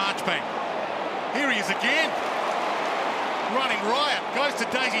wide to Marchbank. Here he is again. Running riot. Goes to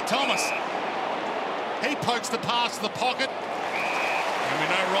Daisy Thomas. He pokes the pass to the pocket. And we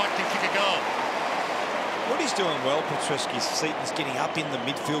know Wright can kick a goal. What he's doing well, Petrevski-Seton's getting up in the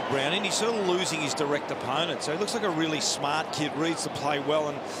midfield, Brown, and he's sort of losing his direct opponent. So he looks like a really smart kid, reads the play well,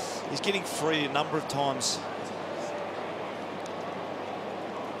 and he's getting free a number of times.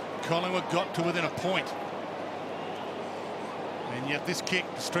 Collingwood got to within a point. And yet this kick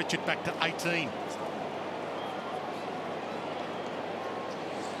to stretch it back to 18.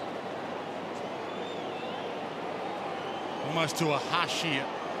 Almost to a hush here.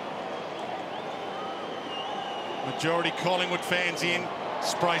 Majority Collingwood fans in.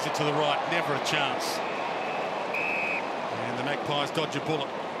 Sprays it to the right. Never a chance. And the Magpies dodge a bullet.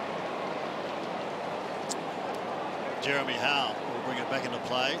 Jeremy Howe will bring it back into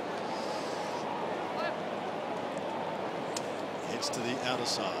play. Heads to the outer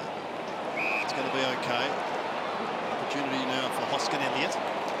side. It's going to be okay. Opportunity now for Hoskin Elliott.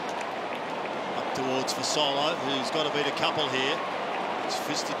 Up towards Fasolo, who's got to beat a couple here. It's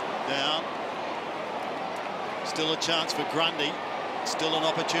fisted down. Still a chance for Grundy. Still an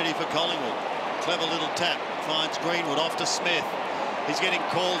opportunity for Collingwood. Clever little tap. Finds Greenwood off to Smith. He's getting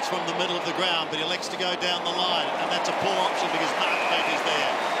calls from the middle of the ground, but he elects to go down the line. And that's a poor option because Marchbank is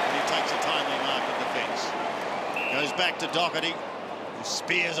there. And he takes a timely mark in defence. Goes back to Doherty, who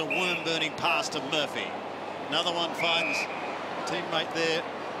spears a worm-burning pass to Murphy. Another one finds a teammate there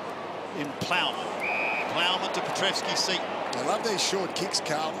in Plowman. Plowman to Petrevski-Seton. I love these short kicks,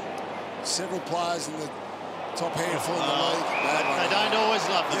 Carlton. Several players in the top handful in the league. They don't always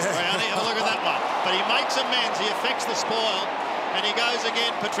love them, Brownie. Have a look at that one. But he makes amends. He affects the spoil. And he goes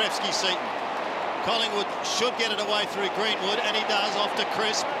again, Petrevski-Seton. Collingwood should get it away through Greenwood, and he does, off to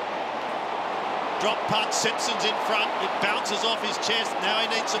Crisp. Drop punt, Simpson's in front. It bounces off his chest. Now he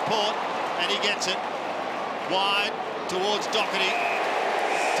needs support, and he gets it. Wide towards Doherty.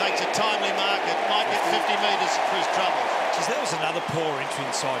 Takes a timely mark. It might get 50 metres for his trouble. Geez, that was another poor entry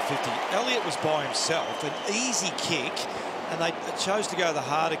inside 50. Elliott was by himself, an easy kick, and they chose to go the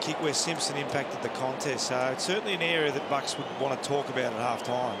harder kick where Simpson impacted the contest. So it's certainly an area that Bucks would want to talk about at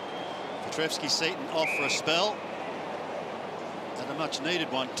half-time. Petrevski-Seton off for a spell. And a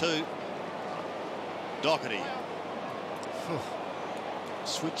much-needed one too. Doherty.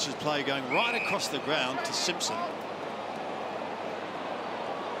 Switches play going right across the ground to Simpson.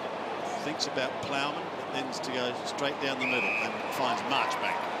 Thinks about Plowman, but then to go straight down the middle and finds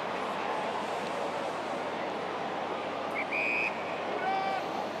Marchbank.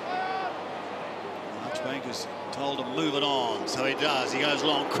 Marchbank is told to move it on, so he does. He goes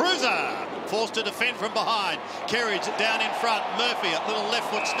long. Cruiser forced to defend from behind. Kerridge down in front. Murphy, a little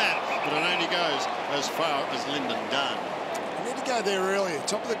left foot snap, but it only goes as far as Lyndon Dunn. They need to go there earlier.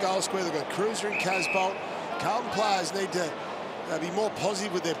 Top of the goal square, they've got Cruiser and Casbolt. Carlton players need to be more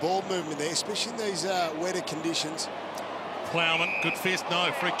positive with their ball movement there, especially in these wetter conditions. Plowman, good fist, no,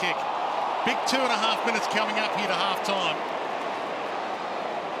 free kick. Big 2.5 minutes coming up here to half-time.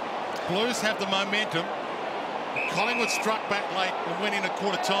 Blues have the momentum. Collingwood struck back late and went in at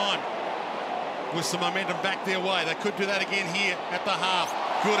quarter time with some momentum back their way. They could do that again here at the half.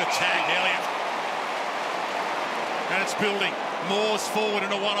 Good attack, Elliott. And it's building. Moore's forward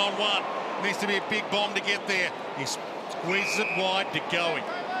in a one-on-one. Needs to be a big bomb to get there. He squeezes it wide to going.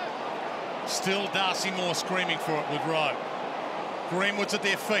 Still Darcy Moore screaming for it with Rowe. Greenwood's at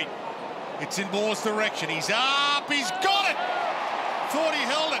their feet. It's in Moore's direction. He's up. He's got it. Thought he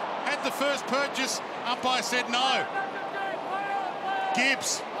held it. Had the first purchase. Umpire said no.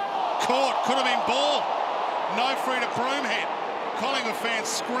 Gibbs caught. Could have been ball. No free to Broomhead. Collingwood fans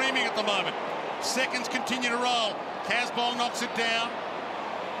screaming at the moment. Seconds continue to roll. Casbolt knocks it down.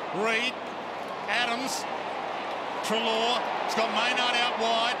 Reid. Adams. Treloar. He's got Maynard out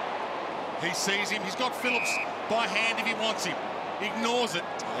wide. He sees him. He's got Phillips by hand if he wants him. Ignores it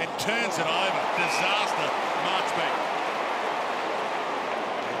and turns it over. Disaster. Marchbank.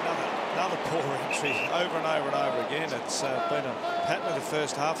 Another poor entry over and over and over again. It's been a pattern of the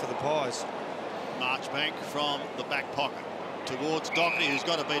first half of the Pies. Marchbank from the back pocket towards Doherty, who's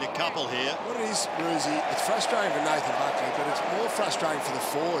got to beat a couple here. What it is, Ruzi, it's frustrating for Nathan Buckley, but it's more frustrating for the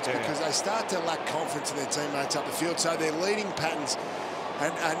forwards because they start to lack confidence in their teammates up the field. So their leading patterns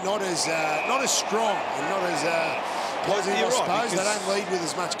are not as strong and not as positive, I suppose. They don't lead with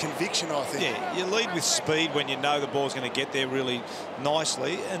as much conviction, I think. Yeah, you lead with speed when you know the ball's going to get there really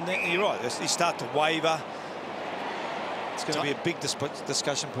nicely, and then you're right, you start to waver. It's going to be a big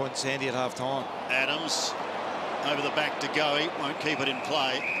discussion point, Sandy, at half-time. Adams over the back to Goey, won't keep it in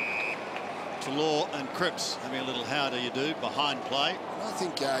play. Treloar and Cripps having a little how do you do behind play. I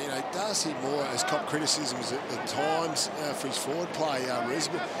think you know, Darcy Moore has copped criticisms at times for his forward play.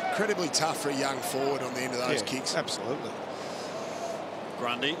 Incredibly tough for a young forward on the end of those kicks. Absolutely.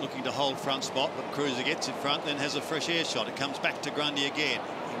 Grundy looking to hold front spot, but Cruiser gets in front, then has a fresh air shot. It comes back to Grundy again.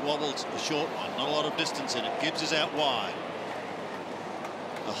 He wobbles a short one, not a lot of distance in it. Gibbs is out wide.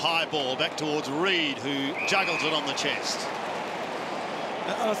 A high ball back towards Reid, who juggles it on the chest.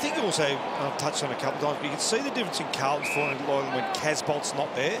 I think also, I've touched on it a couple of times, but you can see the difference in Carlton's form when Casbolt's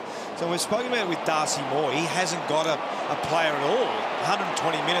not there. So we've spoken about it with Darcy Moore. He hasn't got a player at all. 120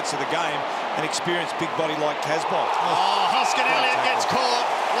 minutes of the game, an experienced big body like Casbolt. Oh, Hoskin Elliott gets caught.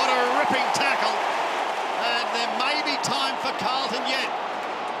 What a ripping tackle. And there may be time for Carlton yet.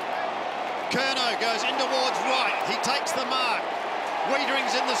 Curnow goes in towards right. He takes the mark.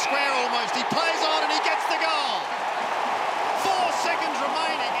 Wiedering's in the square almost. He plays on and he gets the goal. 4 seconds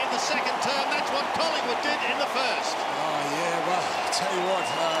remaining in the second term. That's what Collingwood did in the first. Oh, yeah, well, I'll tell you what,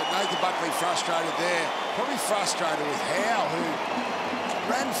 Nathan Buckley frustrated there. Probably frustrated with Howe, who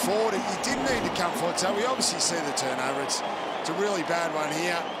ran forward. He didn't need to come forward, so we obviously see the turnover. It's a really bad one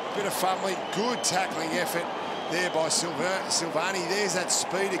here. Bit of fumbling, good tackling effort there by Silvani. There's that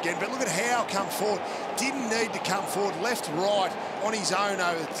speed again. But look at Howe come forward. Didn't need to come forward. Left, right, on his own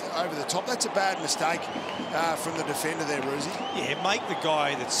over the top. That's a bad mistake from the defender there, Ruzi. Yeah, make the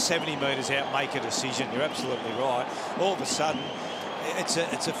guy that's 70 metres out make a decision. You're absolutely right. All of a sudden, it's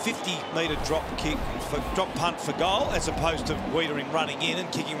a 50-metre drop punt for goal, as opposed to Wiedering running in and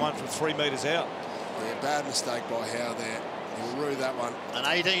kicking one from 3 metres out. Yeah, bad mistake by Howe there. He'll rue that one. An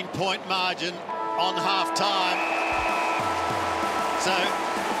 18-point margin on half-time. So,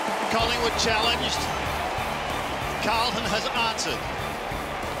 Collingwood challenged. Carlton has answered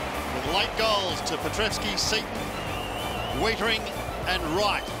with late goals to Petrevski, Seaton, Wiedering and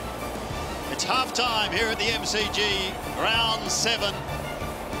Wright. It's half-time here at the MCG, round 7.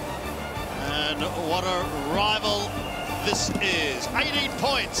 And what a rival this is. 18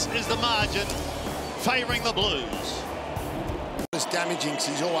 points is the margin, favouring the Blues. It's damaging because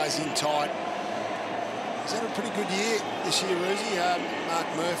he's always in tight. He's had a pretty good year this year, Ruzi, Mark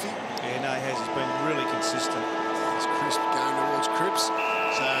Murphy. Yeah, no, he has. He's been really consistent. It's Crisp going towards Cripps.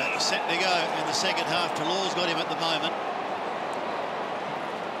 So set to go in the second half. Treloar's got him at the moment.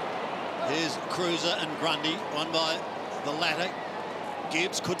 Here's Cruiser and Grundy, won by the latter.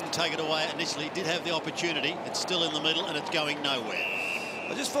 Gibbs couldn't take it away initially, did have the opportunity. It's still in the middle and it's going nowhere.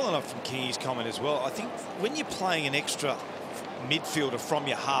 Just following up from Kingy's comment as well, I think when you're playing an extra midfielder from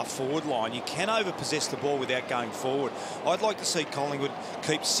your half-forward line, you can overpossess the ball without going forward. I'd like to see Collingwood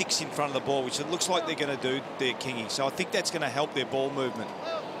keep 6 in front of the ball, which it looks like they're going to do there, Kingy. So I think that's going to help their ball movement.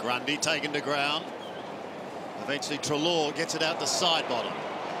 Grundy taken to ground. Eventually Treloar gets it out the side bottom.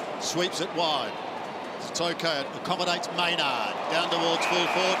 Sweeps it wide. Toko accommodates Maynard. Down towards full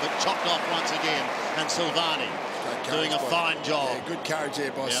forward, but chopped off once again. And Silvani doing a fine job. Yeah, good courage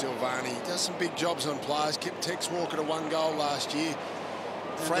there by Silvani. He does some big jobs on players. Kept Tex Walker to 1 goal last year.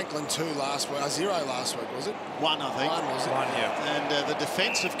 Franklin 2 last week. 0 last week, was it? 1, I think. 1, was it? 1, yeah. And the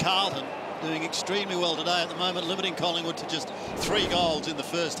defence of Carlton doing extremely well today at the moment, limiting Collingwood to just 3 goals in the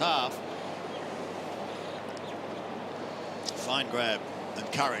first half. Fine grab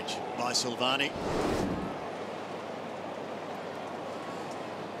and courage by Silvani.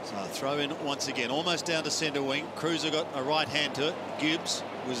 So throw in once again, almost down to centre wing. Cruiser got a right hand to it. Gibbs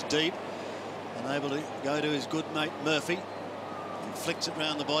was deep, unable to go to his good mate Murphy. Flicks it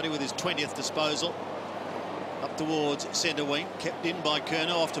round the body with his 20th disposal. Up towards centre wing, kept in by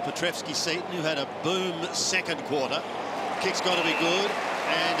Curnow, off to Petrevski-Seton, who had a boom second quarter. Kick's got to be good,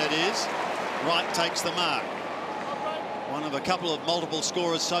 and it is. Wright takes the mark. One of a couple of multiple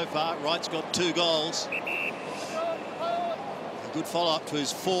scorers so far. Wright's got 2 goals. A good follow-up to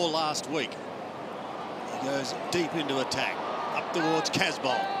his 4 last week. He goes deep into attack. Up towards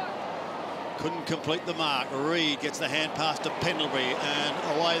Casbolt. Couldn't complete the mark. Reid gets the hand pass to Pendlebury, and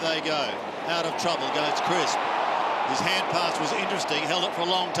away they go. Out of trouble goes Crisp. His hand pass was interesting, held it for a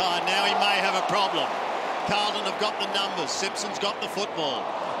long time. Now he may have a problem. Carlton have got the numbers. Simpson's got the football.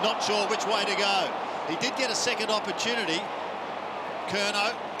 Not sure which way to go. He did get a second opportunity.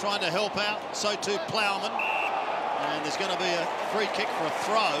 Curnow trying to help out. So too Plowman. And there's going to be a free kick for a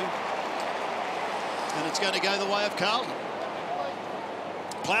throw. And it's going to go the way of Carlton.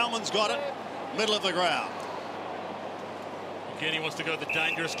 Plowman's got it. Middle of the ground. Again, he wants to go the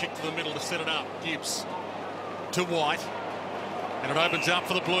dangerous kick to the middle to set it up. Gibbs to White. And it opens up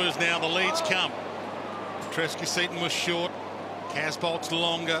for the Blues now. The leads come. Petrevski-Seton was short. Casbolt's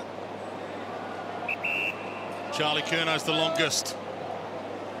longer. Charlie Curnow's the longest.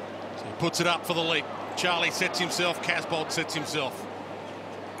 So he puts it up for the leap. Charlie sets himself. Casbolt sets himself.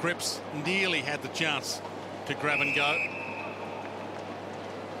 Cripps nearly had the chance to grab and go.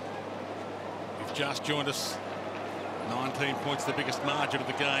 You've just joined us. 19 points, the biggest margin of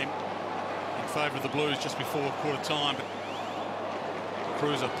the game in favour of the Blues just before quarter time. But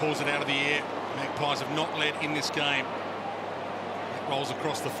Cruiser pulls it out of the air. Magpies have not led in this game. It rolls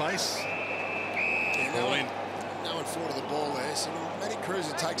across the face. Yeah, no one thought of the ball there. So Matty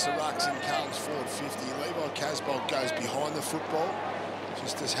Cruiser takes the rucks in Carlton's forward 50. Levi Casbolt goes behind the football.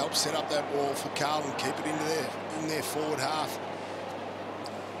 Just to help set up that ball for Carlton, keep it in their forward half.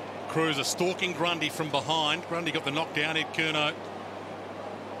 Cruiser stalking Grundy from behind. Grundy got the knockdown, hit Curnow.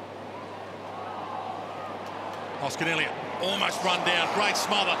 Oscar Elliott almost run down. Great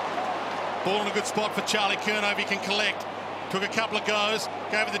smother. Ball in a good spot for Charlie Curnow. He can collect. Took a couple of goes.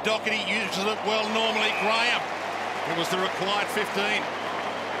 Gave it the Doherty. Uses it well normally. Graham. It was the required 15.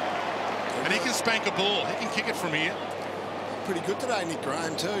 And he can spank a ball. He can kick it from here. Pretty good today, Nick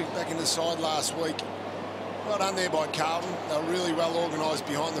Graham, too. Back in the side last week. Well done there by Carlton. They were really well organised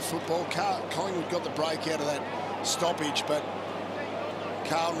behind the football. Collingwood got the break out of that stoppage, but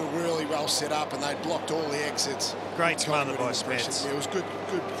Carlton were really well set up and they blocked all the exits. Great smother by Spence. Yeah, it was good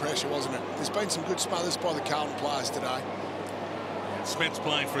pressure, wasn't it? There's been some good smothers by the Carlton players today. Yeah, Spence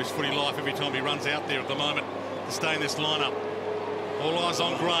playing for his footy life every time he runs out there at the moment to stay in this lineup. All eyes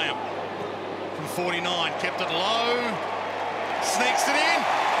on Graham. From 49, kept it low. Sneaks it in.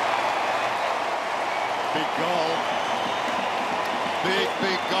 Big goal.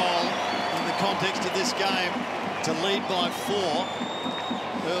 Big goal in the context of this game to lead by 4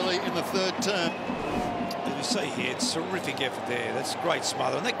 early in the third term. As you see here, it's terrific effort there. That's great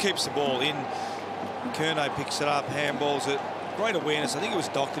smother, and that keeps the ball in. Curnow picks it up, handballs it. Great awareness. I think it was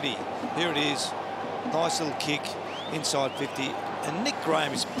Doherty. Here it is. Nice little kick inside 50. And Nick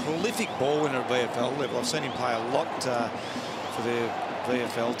Graham is a prolific ball winner at VFL level. I've seen him play a lot for the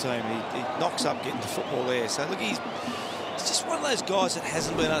VFL team. He knocks up getting the football there. So look, he's just one of those guys that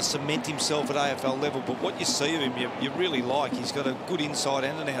hasn't been able to cement himself at AFL level, but what you see of him, you really like. He's got a good inside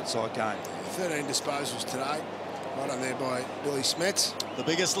and an outside game. 13 disposals today. Right on there by Billy Smets. The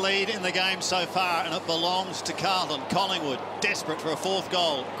biggest lead in the game so far, and it belongs to Carlton. Collingwood desperate for a 4th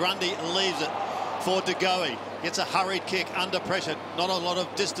goal. Grundy leaves it for De Goey. Gets a hurried kick under pressure. Not a lot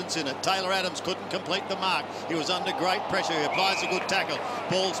of distance in it. Taylor Adams couldn't complete the mark. He was under great pressure. He applies a good tackle.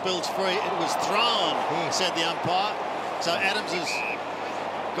 Ball spills free. It was thrown, said the umpire. So Adams has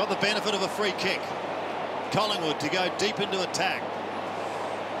got the benefit of a free kick. Collingwood to go deep into attack.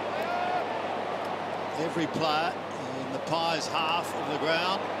 Every player in the Pies half of the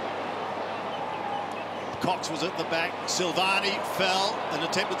ground. Cox was at the back. Silvani fell and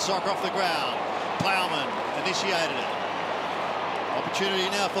attempted soccer off the ground. Plowman initiated it. Opportunity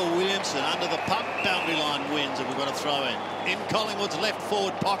now for Williamson under the pump. Boundary line wins, and we've got a throw in Collingwood's left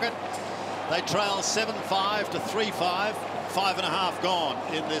forward pocket. They trail 7-5 to 3-5. 5.5 gone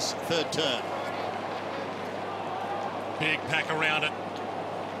in this third term. Big pack around it.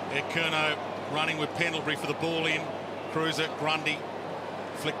 Ed Curnow running with Pendlebury for the ball in. Cruiser, Grundy,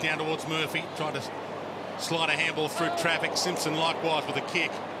 flick down towards Murphy, trying to slide a handball through traffic. Simpson likewise with a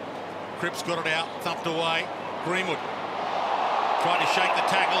kick. Cripps got it out, thumped away. Greenwood tried to shake the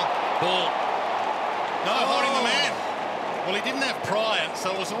tackle. Ball. No, holding the man. Well, he didn't have prior,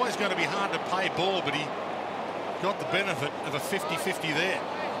 so it was always going to be hard to pay ball, but he got the benefit of a 50-50 there.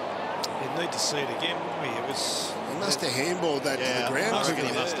 You need to see it again, wouldn't we? It was... He must have handballed that to the ground. I reckon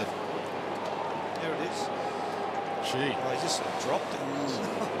he must have. There it is. Gee. Oh, he just dropped it.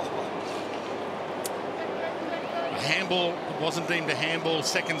 A handball wasn't deemed a handball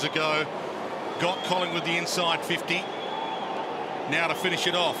seconds ago. Got Collingwood the inside 50. Now to finish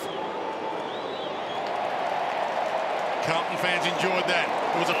it off. Carlton fans enjoyed that.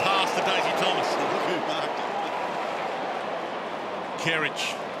 It was a pass to Daisy Thomas.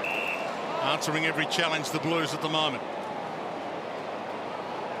 Kerridge answering every challenge the Blues at the moment.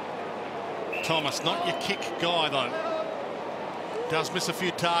 Thomas, not your kick guy though. Does miss a few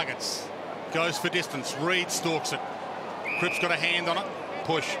targets. Goes for distance. Reed stalks it. Cripps got a hand on it.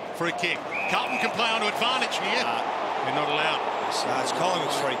 Push. Free kick. Carlton can play on to advantage here. They're not allowed. It's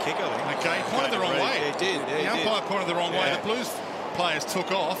Collingwood's free kick, I think. Okay, he pointed the wrong way. Yeah, he did. Yeah, the umpire pointed the wrong way. The Blues players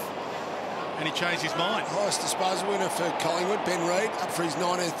took off and he changed his mind. Highest disposal winner for Collingwood, Ben Reid, up for his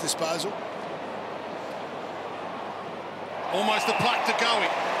 19th disposal. Almost a pluck to Goey.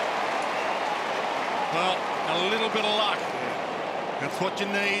 Well, a little bit of luck. That's what you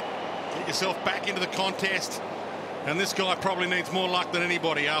need. Get yourself back into the contest. And this guy probably needs more luck than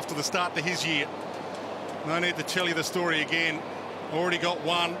anybody after the start to his year. No need to tell you the story again. Already got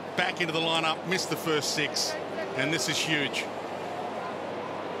one, back into the lineup, missed the first 6. And this is huge.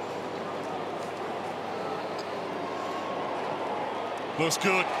 Looks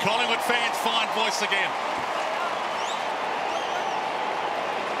good. Collingwood fans find voice again.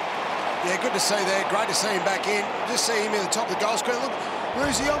 Yeah, good to see there. Great to see him back in. Just see him at the top of the goal square. Look,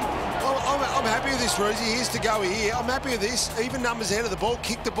 Roosie, I'm happy with this, Roosie. Here's to go here. I'm happy with this. Even numbers ahead of the ball.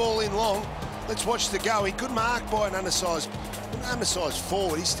 Kick the ball in long. Let's watch the go. Good mark by an undersized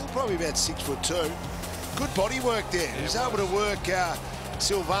forward. He's still probably about 6'2". Good body work there. He was able to work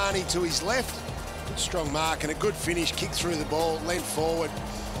Silvani to his left. Good strong mark and a good finish. Kick through the ball, leant forward.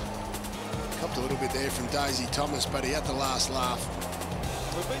 Copped a little bit there from Daisy Thomas, but he had the last laugh.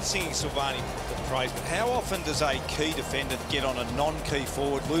 We've been singing Silvani the praise, but how often does a key defender get on a non-key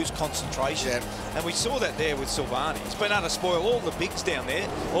forward, lose concentration? Yeah. And we saw that there with Silvani. He's been able to spoil all the bigs down there.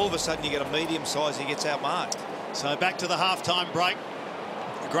 All of a sudden you get a medium size, he gets outmarked. So back to the half-time break.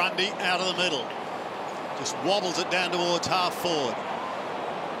 Grundy out of the middle. Just wobbles it down towards half forward.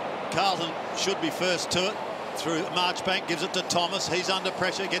 Carlton should be first to it. Through Marchbank, gives it to Thomas. He's under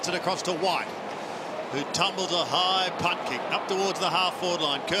pressure, gets it across to White, who tumbles a high punt kick up towards the half-forward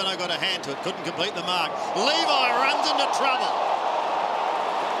line. Curnow got a hand to it, couldn't complete the mark. Levi runs into trouble.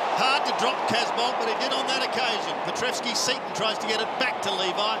 Hard to drop Casbolt, but he did on that occasion. Petrevski-Seton tries to get it back to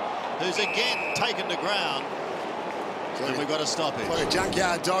Levi, who's again taken to ground. And we've got to stop it. Like a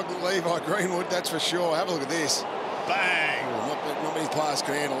junkyard dog, Levi Greenwood, that's for sure. Have a look at this. Bang! Oh, not many players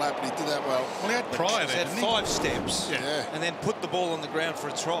can handle that, but he did that well. Well, he had prior there, He had 5 steps Yeah. and then put the ball on the ground for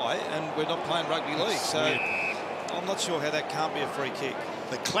a try, and we're not playing rugby league. So I'm not sure how that can't be a free kick.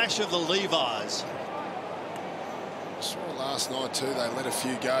 The clash of the Levis. I saw last night too, they let a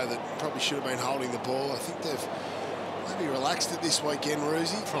few go that probably should have been holding the ball. I think they've maybe relaxed it this weekend,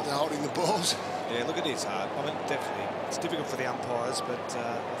 Roosie. They're holding the balls. Yeah, look, it is hard. I mean, definitely. It's difficult for the umpires, but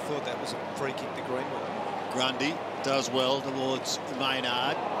I thought that was a free kick to Greenwood. Grundy does well towards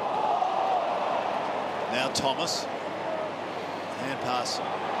Maynard. Now Thomas. Hand pass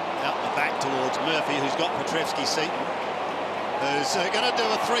out the back towards Murphy, who's got Petrevski-Seton, who's going to do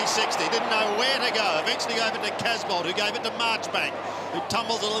a 360. Didn't know where to go. Eventually gave it to Casbolt, who gave it to Marchbank, who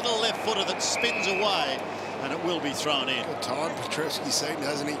tumbles a little left footer that spins away, and it will be thrown in. Good time, Petrevski-Seton,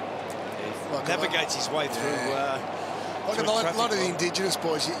 hasn't he? He navigates his way through. Like a lot of the Indigenous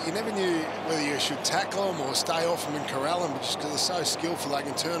boys, you never knew whether you should tackle them or stay off them and corral them, just because they're so skillful, they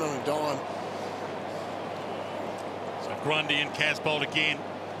can turn on a dime. So Grundy and Casbolt again.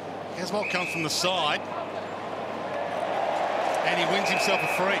 Casbolt comes from the side and he wins himself a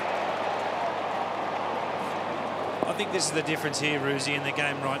free. I think this is the difference here, Roosie, in the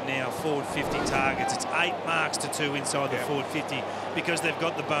game right now. Forward 50 targets. It's 8 marks to 2 inside the forward 50 because they've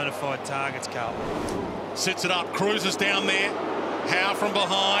got the bona fide targets, Carlton. Sits it up, cruises down there. Howe from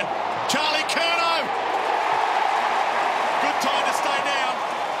behind. Charlie Curnow! Good time to stay down.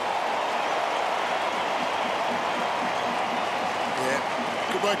 Yeah,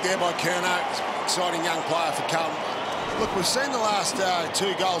 good work there by Curnow. Exciting young player for Carlton. Look, we've seen the last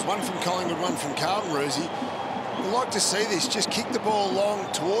 2 goals, one from Collingwood, one from Carlton, Roosie. We'd like to see this. Just kick the ball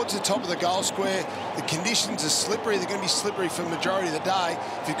along towards the top of the goal square. The conditions are slippery. They're going to be slippery for the majority of the day.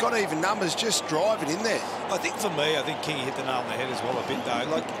 If you've got even numbers, just drive it in there. I think for me, I think Kingy hit the nail on the head as well a bit, though.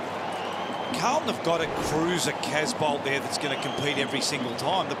 Like, Carlton have got a cruiser Casbolt there that's going to compete every single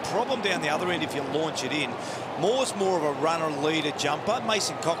time. The problem down the other end, if you launch it in, Moore's more of a runner, leader, jumper.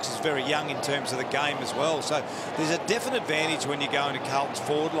 Mason Cox is very young in terms of the game as well. So there's a definite advantage when you go into Carlton's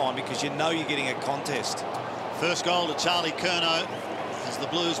forward line because you know you're getting a contest. First goal to Charlie Curnow as the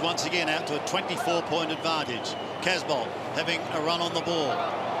Blues once again out to a 24-point advantage. Casbolt having a run on the ball.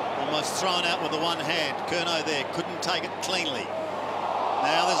 Almost thrown out with the one hand. Curnow there couldn't take it cleanly.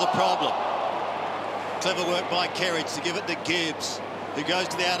 Now there's a problem. Clever work by Kerridge to give it to Gibbs, who goes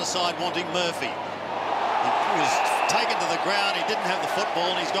to the outer side wanting Murphy. He was taken to the ground. He didn't have the football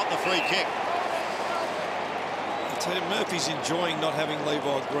and he's got the free kick. I tell you, Murphy's enjoying not having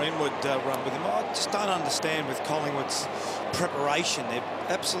Levi Greenwood run with him. I just don't understand with Collingwood's preparation. They've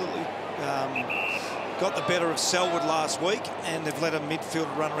absolutely got the better of Selwood last week and they've let a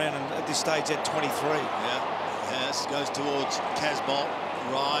midfielder run around and at this stage at 23. Yeah, yes, goes towards Casbolt.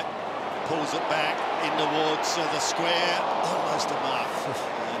 Right, pulls it back in towards the square, almost a mark.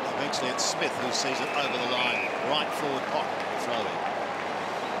 And eventually it's Smith who sees it over the line. Right forward pocket throw in.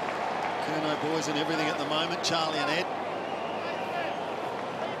 Curnow boys and everything at the moment, Charlie and Ed.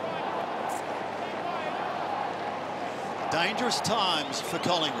 Dangerous times for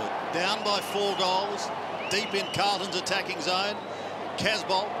Collingwood. Down by 4 goals, deep in Carlton's attacking zone.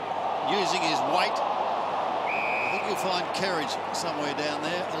 Casbolt using his weight. I think you'll find Kerridge somewhere down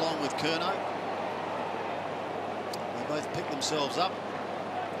there, along with Curnow. They both pick themselves up,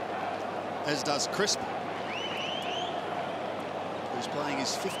 as does Crisp, who's playing his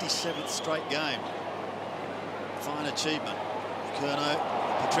 57th straight game. Fine achievement. Curnow,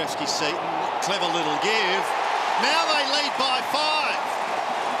 Petrevski-Seton, clever little give. Now they lead by 5.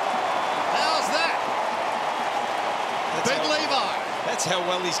 How's that? Big Levi. That's how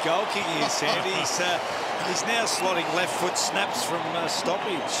well his goal kicking is, Sandy. He's now slotting left foot snaps from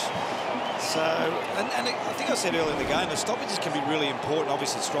stoppage. So, and I think I said earlier in the game, the stoppages can be really important.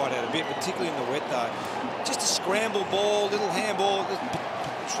 Obviously, it's dried out a bit, particularly in the wet, though. Just a scramble ball, little handball.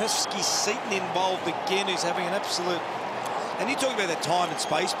 Petrevski-Seton involved again, who's having an absolute... And you're talking about that time and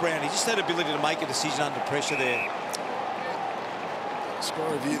space, Brown. He just had the ability to make a decision under pressure there.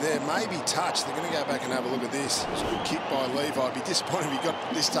 Score review there, maybe touch. They're going to go back and have a look at this. It's a good kick by Levi. I'd be disappointed if he got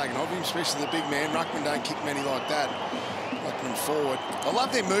this taken off him, especially the big man. Ruckman don't kick many like that. Ruckman forward. I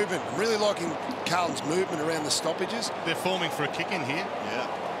love their movement. I'm really liking Carlton's movement around the stoppages. They're forming for a kick in here.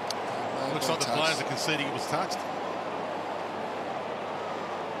 Yeah. Looks like the players are conceding it was touched.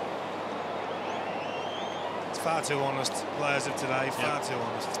 It's far too honest. Players of today, far too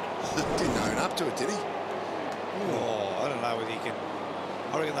honest. Didn't own up to it, did he? Oh, I don't know whether he can...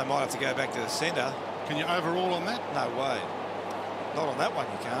 I reckon they might have to go back to the centre. Can you overrule on that? No way. Not on that one,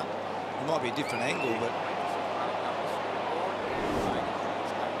 you can't. It might be a different angle, but...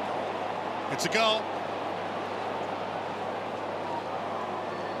 It's a goal.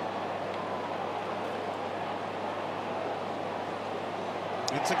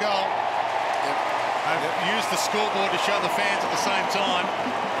 It's a goal. They've used the scoreboard to show the fans at the same time.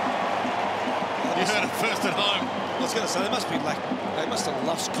 You heard it first at home. I was going to say, they must have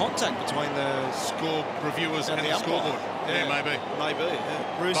lost contact between the Score reviewers and the scoreboard. Yeah, maybe. Maybe,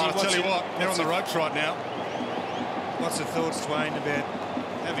 yeah. Brucey, But I'll tell you what, they're on the ropes right now. What's the thoughts, Twain, about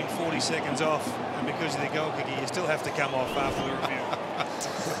having 40 seconds off, and because of the goal kicker, you still have to come off after the review?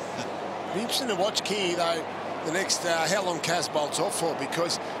 It'll be interesting to watch Kingy, though, the next, how long Casbolt's off for,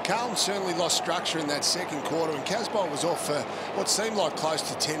 because Carlton certainly lost structure in that second quarter, and Casbolt was off for what seemed like close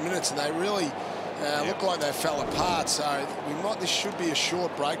to 10 minutes, and they really looked like they fell apart. So this should be a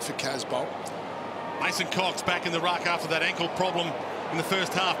short break for Casbolt. Mason Cox back in the ruck after that ankle problem in the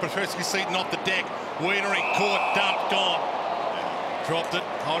first half. Petrevski-Seton off the deck. Wiedering caught, dumped, gone. Dropped it,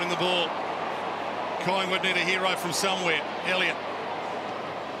 holding the ball. Collingwood need a hero from somewhere. Elliott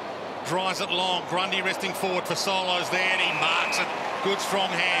drives it long. Grundy resting forward for Solos there, and he marks it. Good strong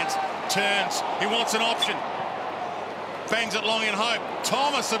hands. Turns. He wants an option. Bangs it long in hope.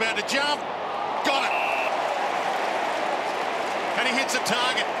 Thomas about to jump. Got it. And he hits a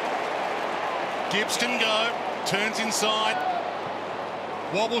target. Gibbs can go. Turns inside.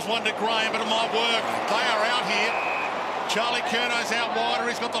 Wobbles one to Graham, but it might work. They are out here. Charlie Curnow's out wider.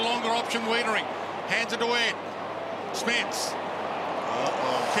 He's got the longer option, Wiedering. Hands it to Ed. Spence.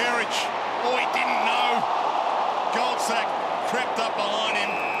 Kerridge. Oh, he didn't know. Goldsack crept up behind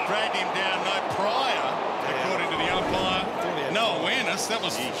him, dragged him down. No prior, according to the umpire. No awareness. That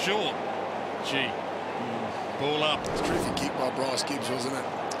was short. Gee. Ball up. It's a terrific kick by Bryce Gibbs, wasn't it?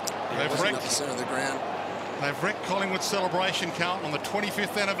 They've wrecked at the centre of the ground. They've wrecked Collingwood's celebration, Carlton, on the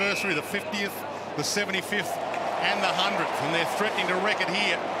 25th anniversary, the 50th, the 75th, and the 100th, and they're threatening to wreck it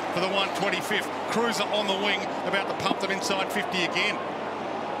here. for the 125th. Cruiser on the wing, about to pump them inside 50 again.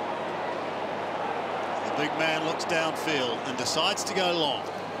 The big man looks downfield and decides to go long.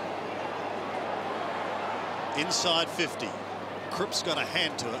 Inside 50. Cripps got a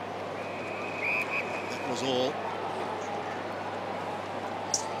hand to it. That was all.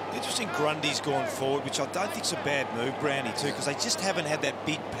 Interesting, Grundy's gone forward, which I don't think's a bad move, Brownie, too, because they just haven't had that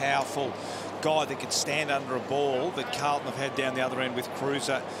big, powerful guy that can stand under a ball that Carlton have had down the other end with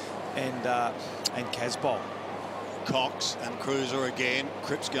Cruiser and Casbolt. Cox and Cruiser again.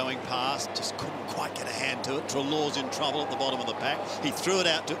 Cripps going past, just couldn't quite get a hand to it. Trelaw's in trouble at the bottom of the pack. He threw it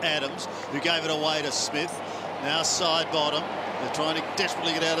out to Adams, who gave it away to Smith. Now side bottom. They're trying to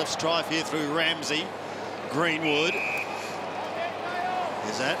desperately get out of strife here through Ramsey. Greenwood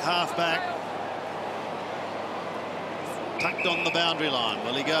is at half-back. Tucked on the boundary line.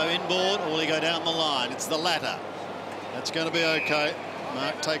 Will he go inboard or will he go down the line? It's the latter. That's going to be okay.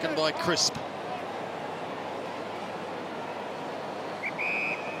 Mark taken by Crisp.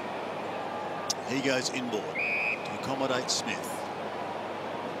 He goes inboard to accommodate Smith.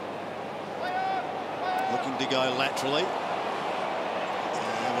 Looking to go laterally.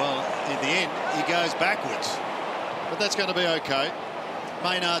 Well, in the end, he goes backwards. But that's going to be okay.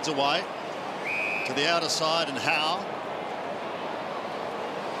 Maynard's away to the outer side, and Howe.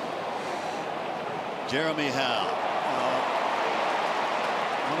 Jeremy Howe.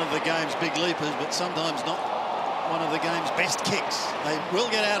 One of the game's big leapers, but sometimes not one of the game's best kicks. They will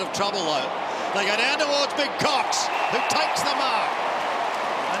get out of trouble, though. They go down towards Big Cox, who takes the mark.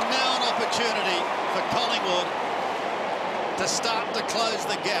 And now an opportunity for Collingwood to start to close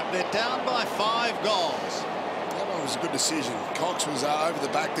the gap. They're down by 5 goals. That one was a good decision. Cox was over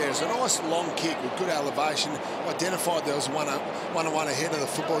the back there. It was a nice long kick with good elevation. Identified there was one-on-one ahead of the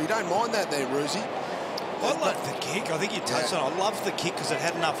football. You don't mind that there, Roosie? I love the kick. I think you touched on it. I love the kick because it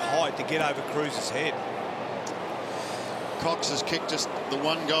had enough height to get over Cruiser's head. Cox has kicked just the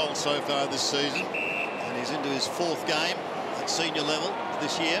 1 goal so far this season, and he's into his 4th game at senior level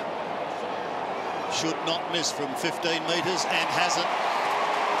this year. Should not miss from 15 metres and hasn't.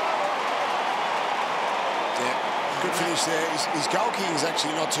 Yeah, good finish there. His goal kicking is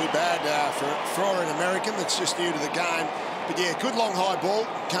actually not too bad for an American that's just new to the game. But yeah, good long high ball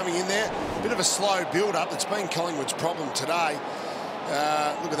coming in there. Bit of a slow build-up. That's been Collingwood's problem today.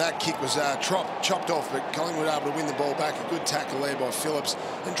 Look at that kick was chopped off, but Collingwood able to win the ball back. A good tackle there by Phillips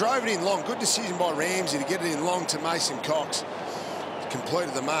and drove it in long. Good decision by Ramsey to get it in long to Mason Cox.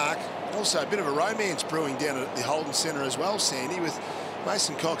 Completed the mark. Also a bit of a romance brewing down at the Holden Centre as well, Sandy, with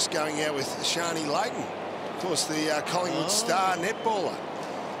Mason Cox going out with Shani Layton, of course the Collingwood star netballer.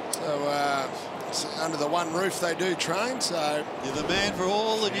 So under the one roof they do train. So you're the man for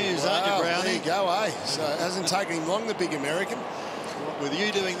all the news, aren't you, Brownie? There you go, eh? So it hasn't taken him long, the big American. With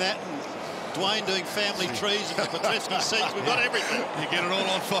you doing that and Dwayne doing family trees and the Petrescu seats, we've got everything. You get it all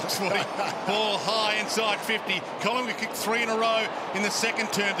on Fox Footy. Ball high inside 50. Collingwood kicked 3 in a row in the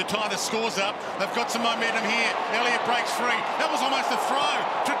second term to tie the scores up. They've got some momentum here. Elliott breaks free. That was almost a throw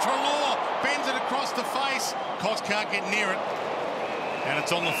to Trelaw. Bends it across the face. Cox can't get near it. And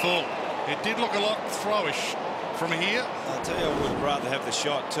it's on the full. It did look a lot throwish from here. I'll tell you, I would rather have the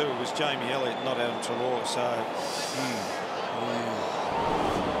shot too. It was Jamie Elliott, not Adam Trelaw. So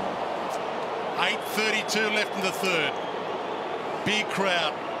 8:32 left in the third. Big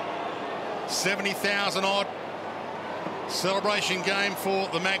crowd. 70,000 odd. Celebration game for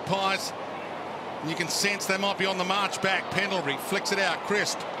the Magpies. And you can sense they might be on the march back. Pendlebury flicks it out.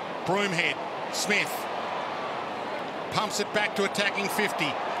 Christ. Broomhead. Smith. Pumps it back to attacking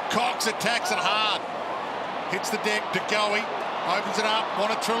 50. Cox attacks it hard. Hits the deck to Goey. Opens it up.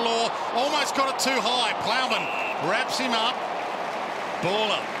 Wanted Trelaw. Almost got it too high. Plowman wraps him up.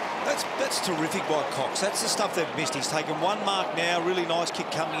 Baller. That's terrific by Cox. That's the stuff they've missed. He's taken 1 mark now. Really nice kick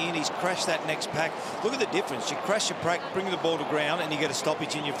coming in. He's crashed that next pack. Look at the difference. You crash your pack, bring the ball to ground, and you get a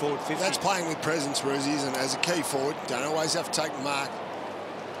stoppage in your forward 50. That's playing with presence, Roosie, and as a key forward, don't always have to take the mark.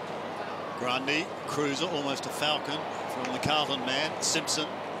 Grundy, Cruiser, almost a falcon from the Carlton man. Simpson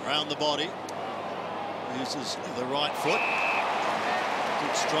around the body. Uses the right foot.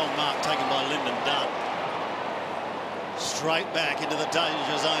 Good strong mark taken by Lyndon Dunn. Straight back into the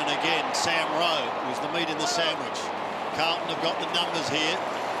danger zone again. Sam Rowe was the meat in the sandwich. Carlton have got the numbers here.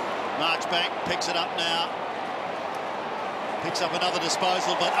 Marchbank picks it up now. Picks up another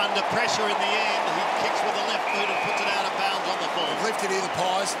disposal, but under pressure in the end. He kicks with the left foot and puts it out of bounds on the ball. They've lifted here, the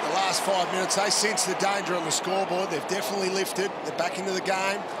Pies, the last 5 minutes. They sense the danger on the scoreboard. They've definitely lifted. They're back into the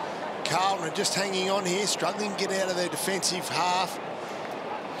game. Carlton are just hanging on here, struggling to get out of their defensive half.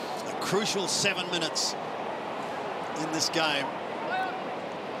 A crucial 7 minutes in this game.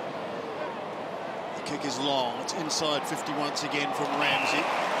 kick is long. It's inside 50 once again from Ramsey.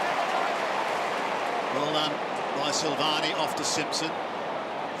 Well done by Silvani, off to Simpson.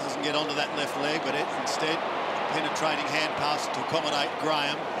 Doesn't get onto that left leg, but instead penetrating hand pass to accommodate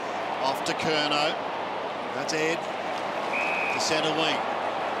Graham. Off to Curnow. That's Ed. To centre wing.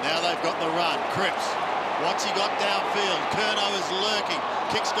 Now they've got the run. Cripps. What's he got downfield? Curnow is lurking.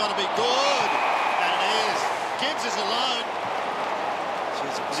 Kick's got to be good. And it is. Gibbs is alone.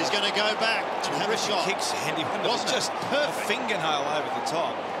 Jeez, he's going to go back and have a shot. Kicks, Andy. Wasn't just perfect. A fingernail over the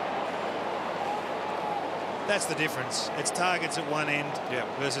top. That's the difference. It's targets at one end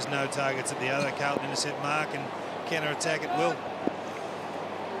versus no targets at the other. Carlton intercept mark and counter-attack at will.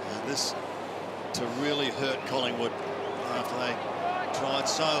 And this to really hurt Collingwood after they tried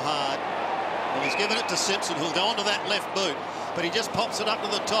so hard. Well, he's given it to Simpson, who'll go onto that left boot, but he just pops it up to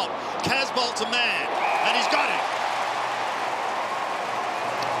the top. Casbolt's a man, and he's got it.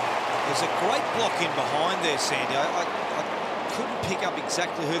 There's a great block in behind there, Sandy. I couldn't pick up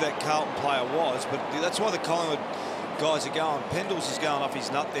exactly who that Carlton player was, but that's why the Collingwood guys are going. Pendles is going off his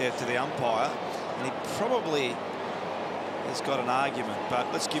nut there to the umpire, and he probably has got an argument,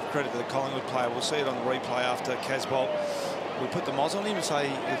 but let's give credit to the Collingwood player. We'll see it on the replay after Casbolt. We put the moz on him and say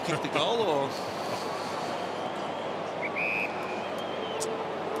he kicked the goal, or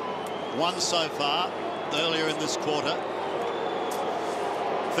one so far earlier in this quarter.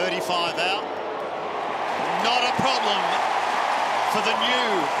 35 out. Not a problem for the new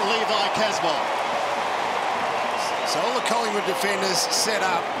Levi Casbolt. So all the Collingwood defenders set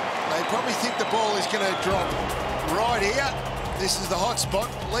up. They probably think the ball is going to drop right here. This is the hot spot.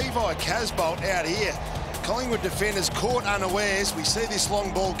 Levi Casbolt out here. Collingwood defenders caught unawares. We see this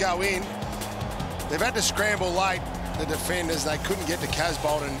long ball go in. They've had to scramble late, the defenders. They couldn't get to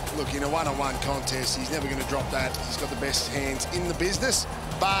Casbolt, and look, in a one-on-one contest, he's never going to drop that. He's got the best hands in the business,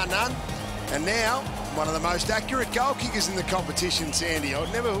 bar none. And now, one of the most accurate goal kickers in the competition, Sandy.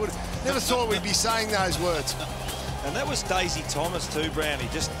 I never thought we'd be saying those words. And that was Daisy Thomas too, Brownie,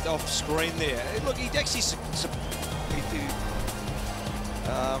 just off screen there. Look, he actually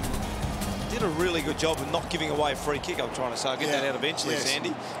did a really good job of not giving away a free kick. I'm trying to say, I'll get that out eventually, yes.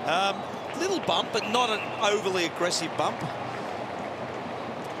 Sandy. Little bump, but not an overly aggressive bump.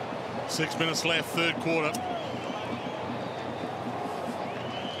 6 minutes left, third quarter.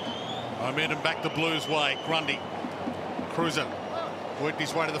 Momentum back the Blues' way. Grundy. Cruiser worked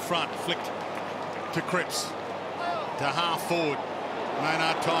his way to the front. Flicked to Cripps. To half forward.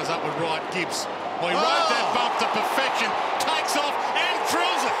 Maynard ties up with right. Gibbs. Well, he rode that bump to perfection. Takes off and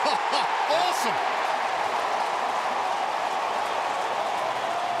drills it. Awesome.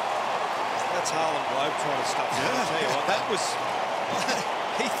 That's Harlan Globetrotter stuff. I'll tell you what, that was...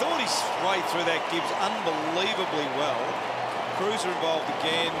 he thought his way through that Gibbs unbelievably well. Cruiser involved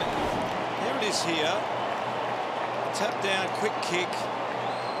again. Here it is here. Tap down, quick kick.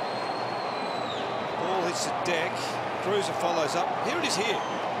 Ball hits the deck. Cruiser follows up. Here it is here.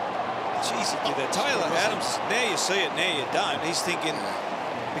 Jeez, he did that. Taylor Adams, now you see it, now you don't. He's thinking,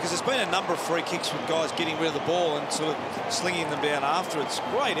 because there's been a number of free kicks with guys getting rid of the ball and sort of slinging them down afterwards.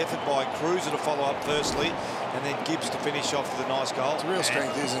 Great effort by Cruiser to follow up firstly, and then Gibbs to finish off with a nice goal. It's a real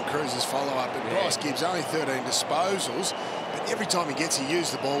strength, isn't Cruiser's follow-up. But Bryce Gibbs, only 13 disposals, but every time he gets, he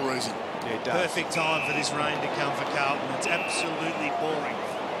used the ball, Roosy. Yeah, he does. Perfect time for this rain to come for Carlton. It's absolutely pouring.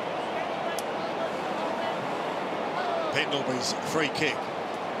 Pendlebury's free kick.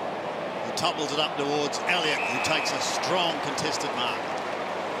 He tumbles it up towards Elliott, who takes a strong contested mark.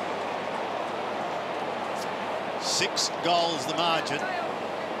 6 goals the margin.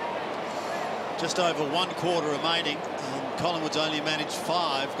 Just over 1 quarter remaining, and Collingwood's only managed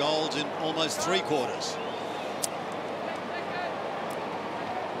 5 goals in almost 3 quarters.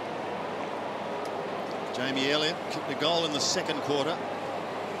 Jamie Elliott kicked a goal in the second quarter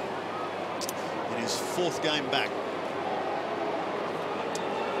in his 4th game back.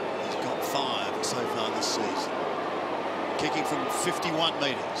 He's got 5 so far this season. Kicking from 51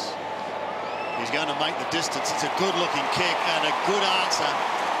 metres. He's going to make the distance. It's a good-looking kick and a good answer.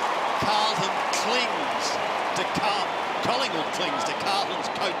 Carlton clings to Collingwood clings to Carlton's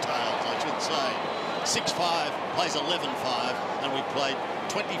coattails, I should say. 6-5, plays 11-5, and we played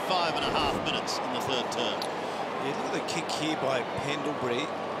 25 and a half minutes in the third term. Yeah, look at the kick here by Pendlebury.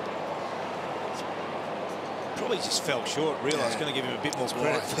 Probably just fell short, really. I was going to give him a bit more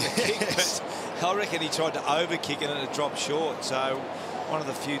credit for the kick, but I reckon he tried to over-kick it and it dropped short. So one of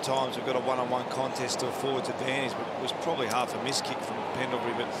the few times we've got a one-on-one contest to a forward's advantage, but it was probably half a miss kick from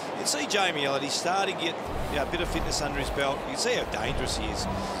Pendlebury. But you can see Jamie Elliott, he's starting to get a bit of fitness under his belt. You can see how dangerous he is.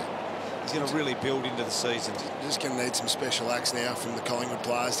 He's going to really build into the season. Just going to need some special acts now from the Collingwood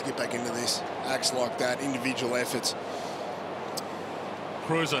players to get back into this. Acts like that, individual efforts.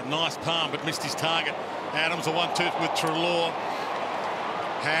 Cruiser, nice palm, but missed his target. Adams a 1-2 with Treloar.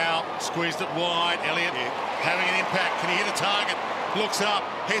 Howe squeezed it wide. Elliott having an impact. Can he hit a target? Looks up,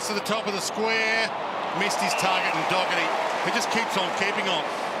 heads to the top of the square. Missed his target, and Doherty, he just keeps on keeping on.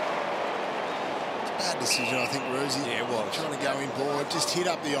 Bad decision, I think, Rosie. Yeah, it was. Trying to go in board, just hit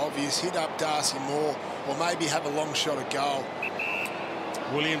up the obvious, hit up Darcy Moore, or maybe have a long shot at goal.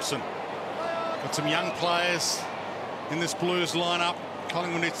 Williamson. Got some young players in this Blues lineup.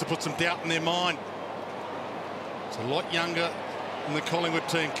 Collingwood needs to put some doubt in their mind. It's a lot younger than the Collingwood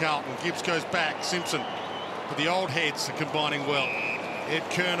team, Carlton. Gibbs goes back, Simpson. But the old heads are combining well. Ed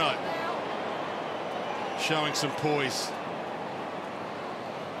Curnow showing some poise.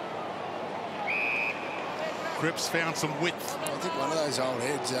 Cripps found some width. I think one of those old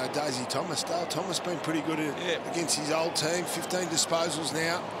heads, Daisy Thomas. Dale Thomas been pretty good against his old team. 15 disposals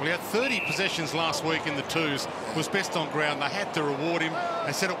now. Well, he had 30 possessions last week in the twos. Was best on ground. They had to reward him.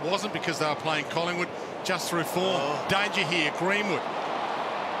 They said it wasn't because they were playing Collingwood, just through form. Danger here, Greenwood.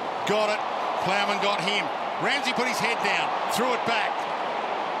 Got it. Plowman got him. Ramsey put his head down, threw it back.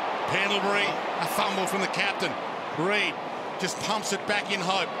 Pendlebury, a fumble from the captain. Reid just pumps it back in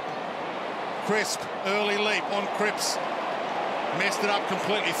hope. Crisp, early leap on Cripps. Messed it up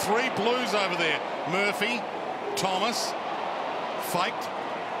completely. 3 Blues over there. Murphy, Thomas, faked.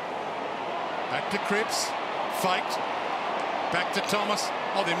 Back to Cripps, faked. Back to Thomas.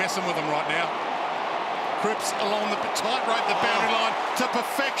 Oh, they're messing with him right now. Cripps along the tightrope, the boundary line to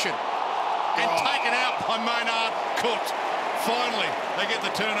perfection. And taken out by Maynard. Cooked. Finally, they get the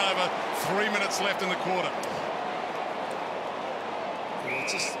turnover. 3 minutes left in the quarter.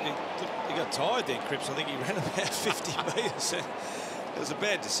 He got tired then, Cripps. I think he ran about 50 metres. It was a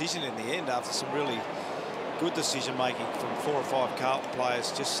bad decision in the end after some really good decision making from 4 or 5 Carlton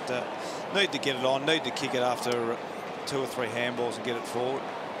players. Just need to get it on, need to kick it after 2 or 3 handballs and get it forward.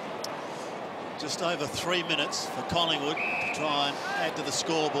 Just over 3 minutes for Collingwood to try and add to the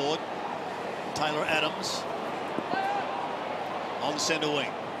scoreboard. Taylor Adams on centre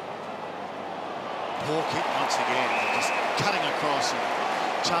wing. Poor kick once again, just cutting across.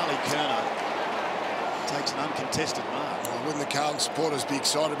 Charlie Curnow takes an uncontested mark. Well, wouldn't the Carlton supporters be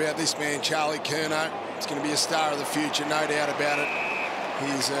excited about this man, Charlie Curnow? It's going to be a star of the future, no doubt about it.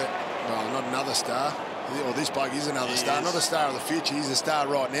 He's well, not another star. Or this bloke is another star. Not a star of the future, he's a star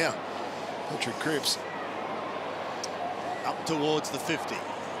right now. Patrick Cripps. Up towards the 50.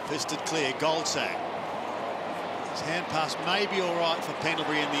 Fisted clear, Goldsack. His hand pass may be all right for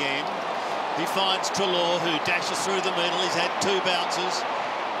Pendlebury in the end. He finds Treloar, who dashes through the middle. He's had 2 bounces.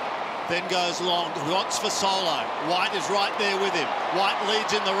 Then goes long, wants for solo. White is right there with him. White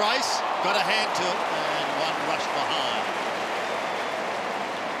leads in the race, got a hand to it, and one rushed behind.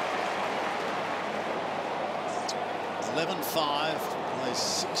 11-5, plays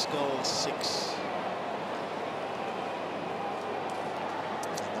 6 goals, 6.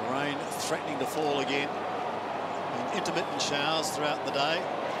 And the rain threatening to fall again. And intermittent showers throughout the day.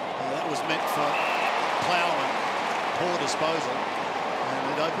 That was meant for Plowman. Poor disposal.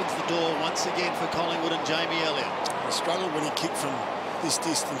 And it opens the door once again for Collingwood and Jamie Elliott. He struggled when he kicked from this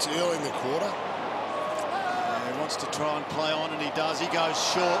distance early in the quarter. He wants to try and play on, and he does. He goes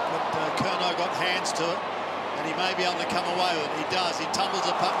short, but Curnow got hands to it, and he may be able to come away with it. He does. He tumbles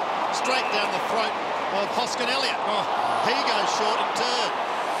it up straight down the throat of Hoskin Elliott. He goes short in turn.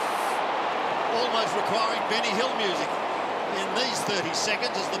 Almost requiring Benny Hill music in these 30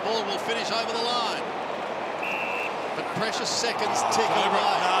 seconds as the ball will finish over the line. But precious seconds tick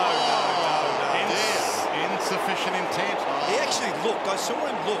away. No. Insufficient intent. He actually looked. I saw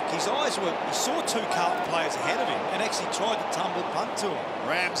him look. His eyes were. He saw 2 Carlton players ahead of him and actually tried to tumble punt to him.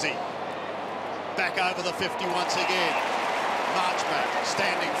 Ramsey back over the 50 once again. Marchbank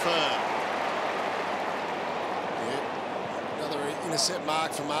standing firm. Another intercept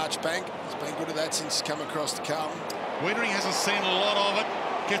mark for Marchbank. He's been good at that since he's come across to Carlton. Weitering hasn't seen a lot of it.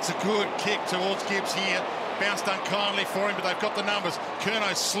 Gets a good kick towards Gibbs here. Bounced unkindly for him, but they've got the numbers.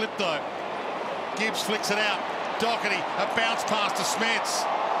 Curnow slipped though. Gibbs flicks it out. Doherty, a bounce pass to Smets.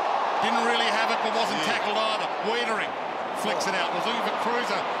 Didn't really have it, but wasn't tackled either. Weitering flicks it out. Was looking for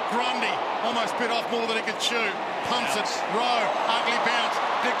Cruiser. Grundy almost bit off more than he could chew. Pumps it. Rowe, ugly bounce.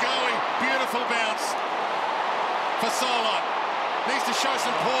 De Goey, beautiful bounce. For Solite. Needs to show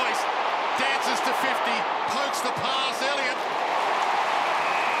some poise. Dances to 50. Pokes the pass. Elliott.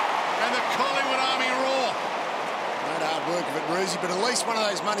 And the Collingwood army roar. No doubt hard work of it, Roosie, but at least one of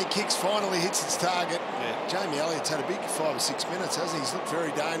those money kicks finally hits its target. Yeah. Jamie Elliott's had a big 5 or 6 minutes, hasn't he? He's looked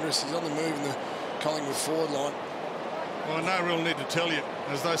very dangerous. He's on the move in the Collingwood forward line. Well, no real need to tell you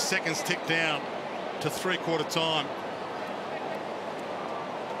as those seconds tick down to three-quarter time.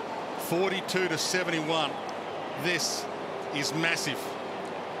 42 to 71. This is massive.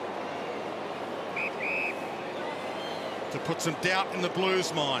 To put some doubt in the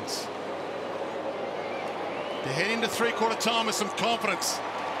Blues' minds. To head into three-quarter time with some confidence.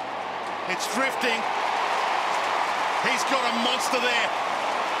 It's drifting. He's got a monster there.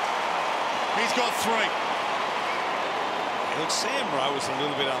 He's got 3. Look, Sam Rowe was a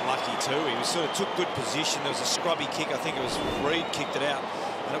little bit unlucky too. He was sort of took good position. There was a scrubby kick. I think it was Reed kicked it out.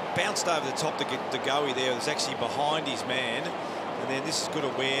 And it bounced over the top to get the goey there. It was actually behind his man. And then this is good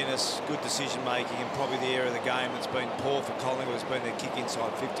awareness, good decision-making, and probably the area of the game that's been poor for Collingwood has been their kick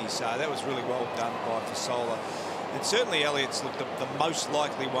inside 50. So that was really well done by Fasola. And certainly Elliott's looked the most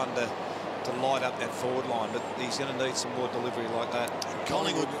likely one to light up that forward line, but he's going to need some more delivery like that.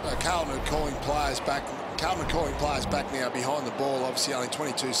 Collingwood, Carlton are calling players back. Carlton are calling players back now behind the ball. Obviously, only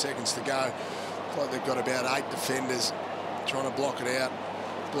 22 seconds to go. Looks like they've got about 8 defenders trying to block it out.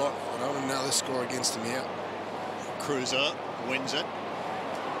 Block. I don't want another score against him here. Cruiser wins it.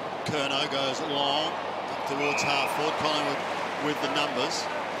 Curnow goes long towards half forward. Collingwood with the numbers.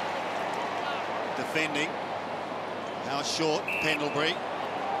 Defending. How short Pendlebury.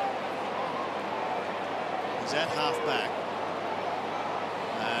 He's at half back.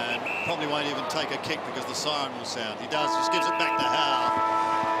 And probably won't even take a kick because the siren will sound. He does, just gives it back to Howe.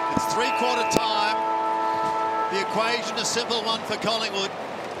 It's three-quarter time. The equation, a simple one for Collingwood.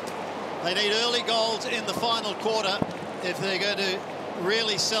 They need early goals in the final quarter if they're going to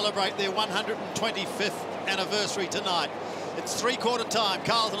really celebrate their 125th anniversary tonight. It's three-quarter time.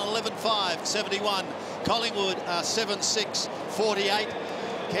 Carlton 11-5, 71. Collingwood 7-6, 48.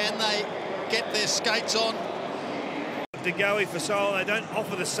 Can they get their skates on? To Goey for Sol, they don't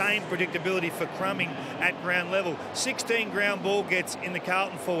offer the same predictability for crumbing at ground level. 16 ground ball gets in the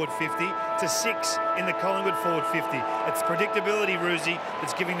Carlton forward 50 to 6 in the Collingwood forward 50. It's predictability, Roosie,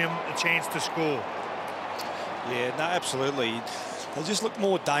 that's giving them a chance to score. Yeah, no, absolutely. They just look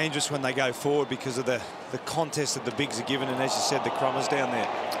more dangerous when they go forward because of the contest that the bigs are given, and as you said, the crummers down there.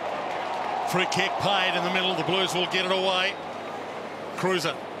 Free kick paid in the middle. The Blues will get it away.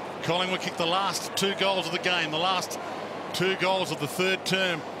 Cruiser. Collingwood kicked the last 2 goals of the game, the last 2 goals of the third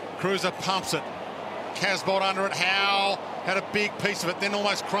term. Cruiser pumps it. Casbolt under it. Howe had a big piece of it, then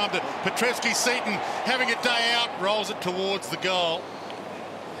almost crumbed it. Petrevski-Seton having a day out, rolls it towards the goal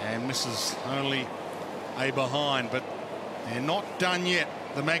and misses only a behind, but they're not done yet.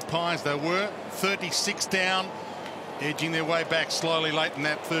 The Magpies, they were 36 down, edging their way back slowly late in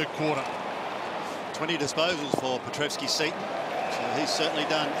that third quarter. 20 disposals for Petrevski-Seton, so he's certainly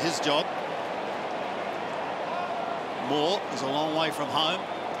done his job. Moore is a long way from home.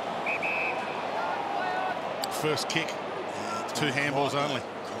 First kick, 2 handballs only.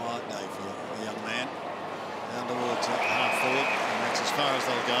 Quiet day for the young man. Down towards half forward, and that's as far as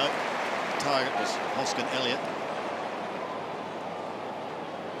they'll go. The target was Hoskin-Elliott.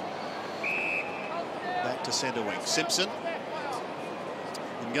 Back to centre wing. Simpson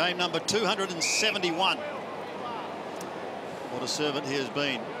in game number 271. What a servant he has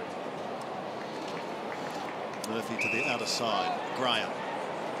been. Murphy to the outer side. Graham.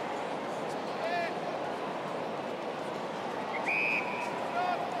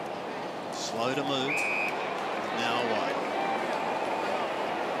 Slow to move. Now away.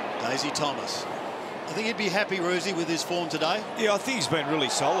 Daisy Thomas. I think he'd be happy, Roosie, with his form today. Yeah, I think he's been really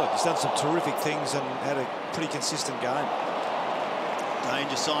solid. He's done some terrific things and had a pretty consistent game.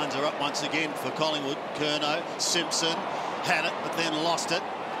 Danger signs are up once again for Collingwood. Curnow, Simpson had it, but then lost it.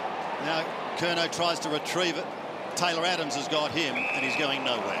 Now Curnow tries to retrieve it. Taylor Adams has got him, and he's going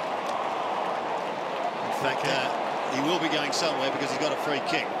nowhere. In fact, he will be going somewhere because he's got a free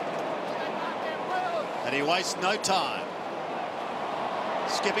kick. And he wastes no time.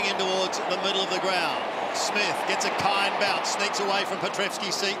 Skipping in towards the middle of the ground. Smith gets a kind bounce, sneaks away from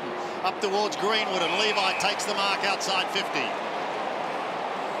Petrevski-Seton. Up towards Greenwood, and Levi takes the mark outside 50.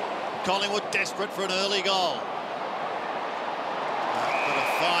 Collingwood desperate for an early goal. But a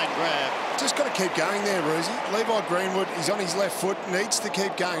fine grab. Just got to keep going there, Roosie. Levi Greenwood, he's on his left foot, needs to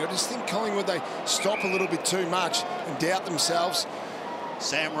keep going. I just think Collingwood, they stop a little bit too much and doubt themselves.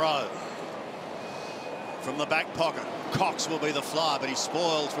 Sam Rowe from the back pocket. Cox will be the flyer, but he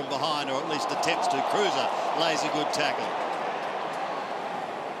spoils from behind, or at least attempts to. Cruiser lays a good tackle.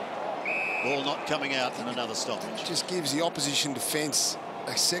 Ball not coming out, and another stoppage. Just gives the opposition defence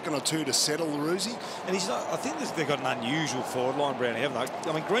a second or two to settle the Roosie. And he's not, I think they've got an unusual forward line, Brownie, haven't they?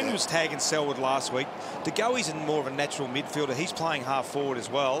 I mean, Greenwood was tagging Selwood last week. De Goey's in more of a natural midfielder. He's playing half forward as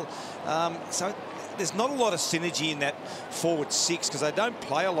well. So there's not a lot of synergy in that forward six because they don't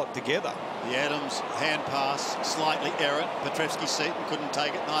play a lot together. The Adams hand pass, slightly errant. Petrevski-Seton couldn't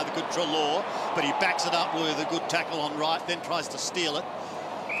take it, neither could Treloar, but he backs it up with a good tackle on right, then tries to steal it.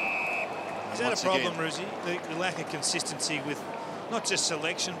 Is that a problem, Roosie? The lack of consistency with not just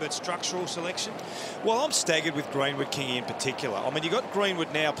selection, but structural selection? Well, I'm staggered with Greenwood, Kingy, in particular. I mean, you got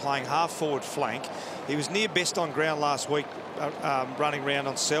Greenwood now playing half-forward flank. He was near best on ground last week, running around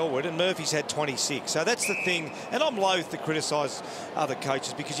on Selwood, and Murphy's had 26. So that's the thing. And I'm loath to criticise other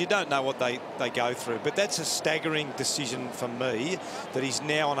coaches because you don't know what they go through. But that's a staggering decision for me that he's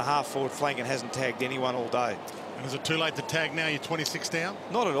now on a half-forward flank and hasn't tagged anyone all day. And is it too late to tag now? You're 26 down?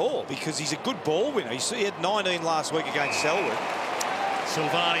 Not at all, because he's a good ball winner. He had 19 last week against Selwood.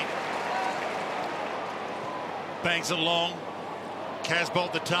 Silvani bangs it long.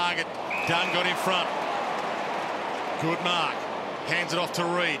 Casbolt the target. Dunn got in front. Good mark. Hands it off to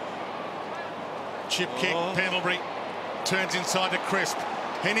Reid. Chip kick. Pendlebury turns inside to Crisp.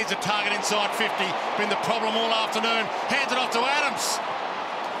 He needs a target inside 50. Been the problem all afternoon. Hands it off to Adams.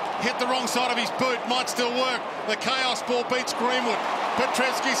 Hit the wrong side of his boot. Might still work. The chaos ball beats Greenwood.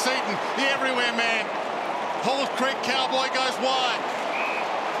 Petrevski-Seton, the everywhere man. Halls Creek Cowboy goes wide.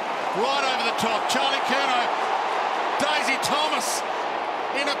 Right over the top. Charlie Curnow. Daisy Thomas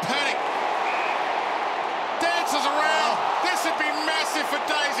in a panic. Dances around. This would be massive for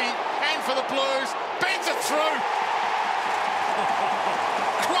Daisy and for the Blues. Bends it through.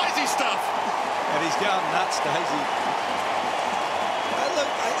 Crazy stuff. And he's going nuts, Daisy. Look,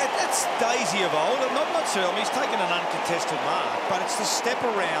 that's Daisy of old. I'm not sure. I mean, he's taken an uncontested mark, but it's the step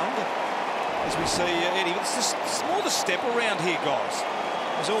around, as we see Eddie. It's more the step around here, guys.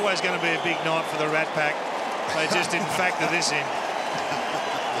 It was always going to be a big night for the Rat Pack. They just didn't factor this in.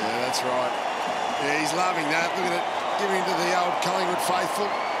 Yeah, that's right. Yeah, he's loving that. Look at it. Giving to the old Collingwood faithful.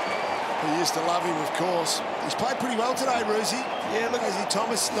 We used to love him, of course. He's played pretty well today, Roosie. Yeah, look, Daisy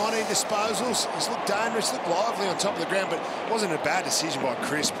Thomas, 19 disposals. He's looked dangerous, looked lively on top of the ground, but it wasn't a bad decision by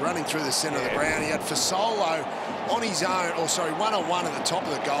Crisp, running through the centre of the ground. He had Fasolo on his own, or sorry, one-on-one at the top of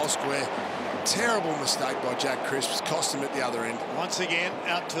the goal square. Terrible mistake by Jack Crisp. Cost him at the other end. Once again,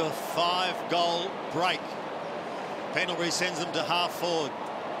 out to a 5-goal break. Pendlebury sends them to half forward.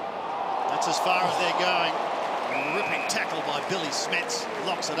 That's as far as they're going. A ripping tackle by Billy Smets.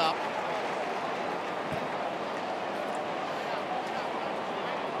 Locks it up.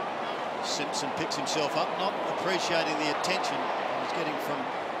 Simpson picks himself up, not appreciating the attention he's getting from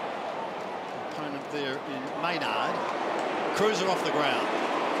the opponent there in Maynard. Cruiser off the ground.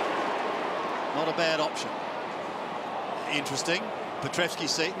 Not a bad option. Interesting.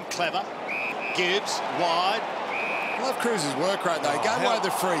 Petrevski-Seton, clever. Gibbs, wide. I love Cruiser's work rate, though. He gave away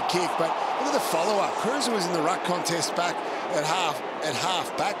the free kick, but look at the follow-up. Cruiser was in the ruck contest back at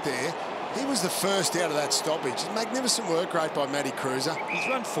half back there. He was the first out of that stoppage. Magnificent work rate by Matty Cruiser. He's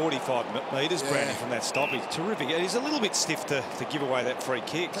run 45 metres, Brandy, from that stoppage. Terrific. He's a little bit stiff to give away that free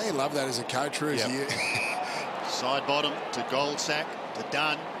kick. They love that as a coach, Roosie. Yep. Side bottom to Goldsack, to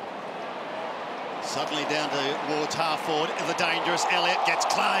Dunn. Suddenly down towards half forward. The dangerous Elliott gets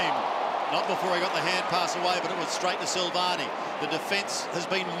claimed. Not before he got the hand pass away, but it was straight to Silvani. The defence has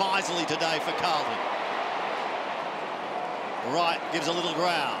been miserly today for Carlton. Wright gives a little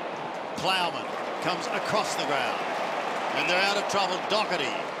ground. Plowman comes across the ground. And they're out of trouble. Doherty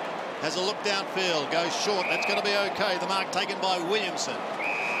has a look downfield, goes short. That's going to be okay. The mark taken by Williamson.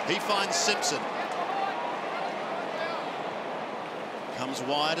 He finds Simpson. Comes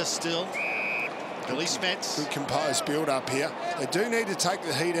wider still. Billy Smets. Good composed build-up here. They do need to take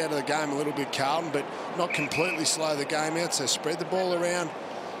the heat out of the game a little bit, Carlton, but not completely slow the game out, so spread the ball around.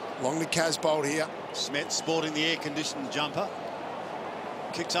 Long to Casbolt here. Smets sporting the air-conditioned jumper.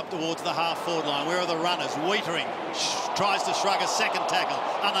 Kicks up towards the half-forward line. Where are the runners? Wietering tries to shrug a second tackle.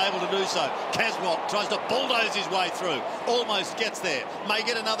 Unable to do so. Casbolt tries to bulldoze his way through. Almost gets there. May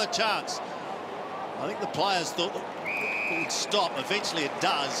get another chance. I think the players thought it would stop. Eventually it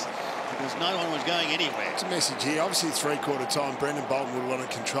does, because no one was going anywhere. It's a message here. Obviously, three-quarter time, Brendan Bolton would want to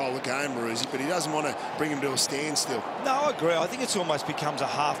control the game, Roosie, but he doesn't want to bring him to a standstill. No, I agree. I think it almost becomes a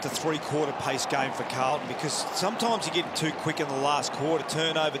half to three-quarter pace game for Carlton, because sometimes you get too quick in the last quarter.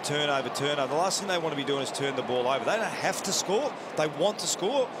 Turnover, turnover, turnover. The last thing they want to be doing is turn the ball over. They don't have to score. They want to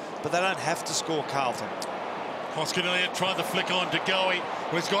score, but they don't have to score, Carlton. Hoskin Elliott tried the flick on to Goey,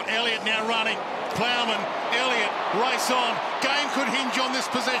 who's got Elliott now running. Plowman, Elliott, race on. Game could hinge on this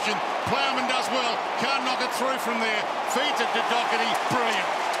possession. Plowman does well, can't knock it through from there. Feeds it to Doherty, brilliant.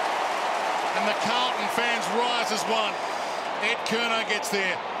 And the Carlton fans rise as one. Ed Curnow gets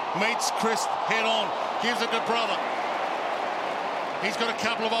there, meets Crisp head on, gives it to Brother. He's got a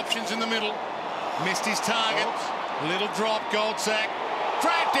couple of options in the middle. Missed his target. Little drop, Goldsack.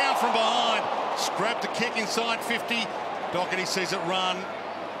 Dragged down from behind. Scrapped the kick inside 50. Doherty sees it run.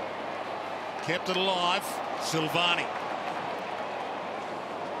 Kept it alive. Silvani.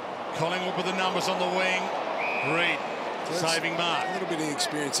 Collingwood with the numbers on the wing. Reid. Saving mark. A little bit of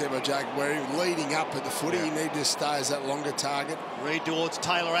experience there by Jacob, where he leading up at the footy. Yeah. He needed to stay as that longer target. Reid towards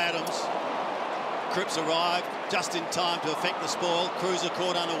Taylor Adams. Cripps arrived just in time to affect the spoil. Cruiser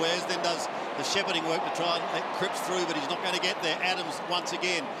caught unawares, then does the shepherding work to try and let Cripps through, but he's not going to get there. Adams once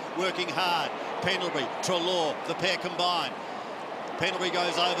again working hard. Pendlebury, Treloar, the pair combined. Pendlebury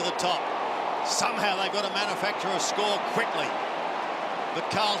goes over the top. Somehow they've got to manufacture a score quickly. But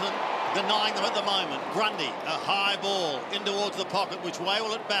Carlton denying them at the moment. Grundy, a high ball in towards the pocket. Which way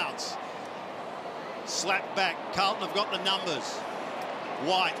will it bounce? Slapped back. Carlton have got the numbers.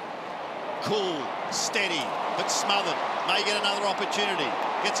 White, cool, steady, but smothered. May get another opportunity.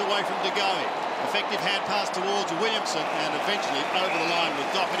 Gets away from De Goey. Effective hand pass towards Williamson, and eventually over the line with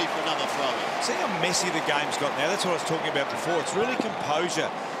Doherty for another throw. See how messy the game's got now? That's what I was talking about before. It's really composure.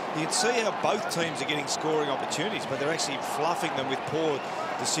 You can see how both teams are getting scoring opportunities, but they're actually fluffing them with poor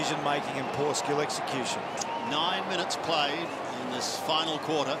decision-making and poor skill execution. 9 minutes played in this final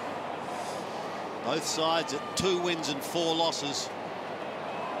quarter. Both sides at 2 wins and 4 losses.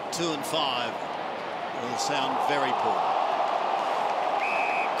 2 and 5 will sound very poor.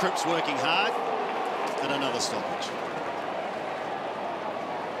 Cripps working hard, and another stoppage.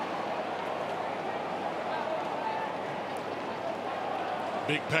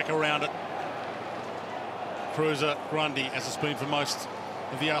 Big pack around it. Cruiser, Grundy, as it's been for most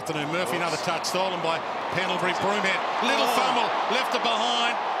of the afternoon. Murphy, another touch stolen by Pendlebury. Broomhead, little fumble, left it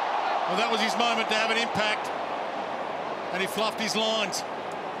behind. Well, that was his moment to have an impact, and he fluffed his lines.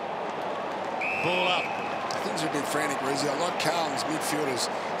 Ball up. Things are a bit frantic, Rizzy. I like Carlton's midfielders'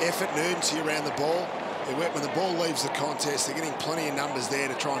 effort and urgency around the ball. When the ball leaves the contest, they're getting plenty of numbers there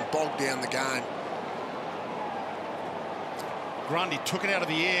to try and bog down the game. Grundy took it out of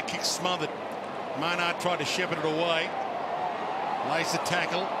the air, kick smothered. Maynard tried to shepherd it away. Lays the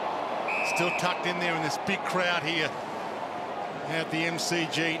tackle. Still tucked in there in this big crowd here at the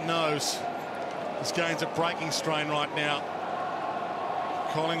MCG. Knows this game's at breaking strain right now.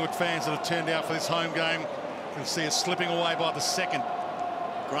 Collingwood fans that have turned out for this home game can see us slipping away by the second.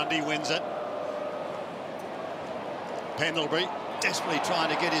 Grundy wins it. Pendlebury desperately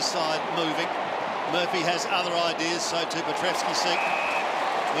trying to get his side moving. Murphy has other ideas, so too Petrevski.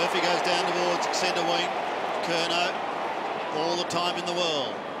 Murphy goes down towards centre wing. Curnow, all the time in the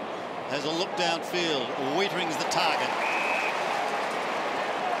world, has a look downfield. Wheatering's the target.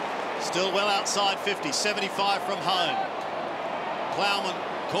 Still well outside 50, 75 from home. Plowman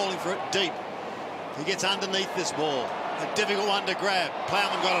calling for it deep. He gets underneath this ball. A difficult one to grab.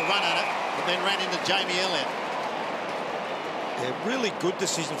 Plowman got a run at it, but then ran into Jamie Elliott. Yeah, really good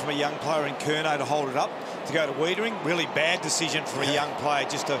decision from a young player in Curnow to hold it up, to go to Wheatering. Really bad decision for a young player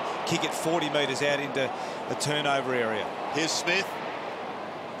just to kick it 40 metres out into the turnover area. Here's Smith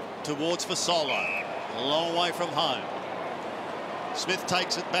towards Fasolo. A long way from home. Smith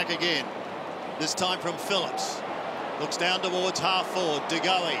takes it back again. This time from Phillips. Looks down towards half forward. De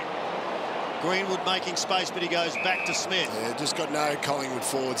Goey. Greenwood making space, but he goes back to Smith. Yeah, just got no Collingwood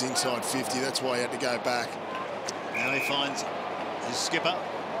forwards inside 50. That's why he had to go back. Now he finds his skipper,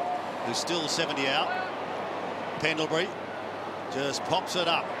 who's still 70 out. Pendlebury just pops it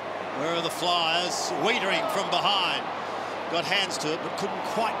up. Where are the Flyers? Wheatering from behind. Got hands to it, but couldn't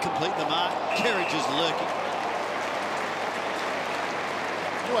quite complete the mark. Kerridge is lurking.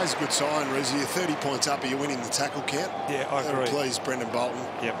 Always a good sign, Rizzy. You're 30 points up, you're winning the tackle count. Yeah, I agree. Please, Brendan Bolton.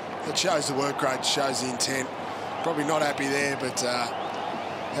 Yep. It shows the work rate, shows the intent. Probably not happy there, but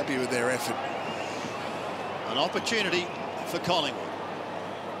happy with their effort. An opportunity for Collingwood.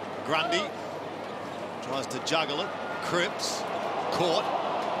 Grundy tries to juggle it. Cripps caught.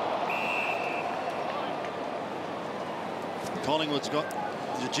 Collingwood's got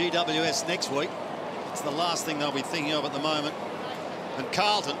the GWS next week. It's the last thing they'll be thinking of at the moment. And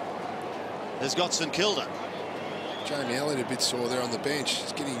Carlton has got St Kilda. Jamie Elliott a bit sore there on the bench.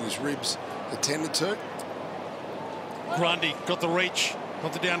 He's getting his ribs attended to. Grundy got the reach,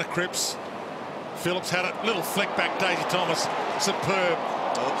 got it down to Cripps. Phillips had it, little flick back, Daisy Thomas, superb.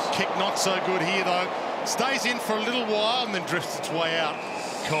 Kick not so good here though. Stays in for a little while and then drifts its way out.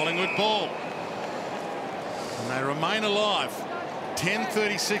 Collingwood ball. And they remain alive.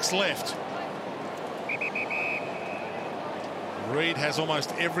 10:36 left. Reid has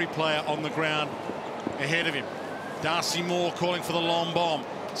almost every player on the ground ahead of him. Darcy Moore calling for the long bomb.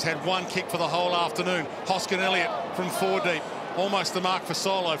 He's had one kick for the whole afternoon. Hoskin Elliott from 4 deep. Almost the mark for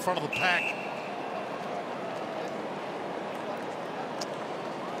Solo, front of the pack.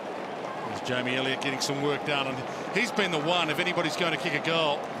 There's Jamie Elliott getting some work done, and he's been the one if anybody's going to kick a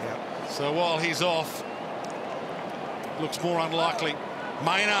goal. Yep. So while he's off, looks more unlikely.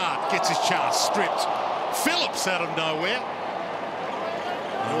 Maynard gets his chance, stripped. Phillips out of nowhere.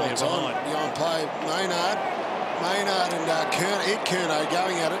 It's on behind play. Maynard and Ed Curnow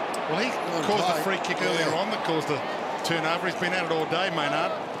going at it. Well, he caused a free kick earlier on that caused a turnover. He's been at it all day,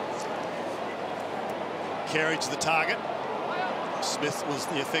 Maynard. Kerridge the target. Smith was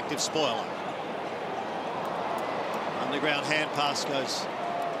the effective spoiler. Underground hand pass goes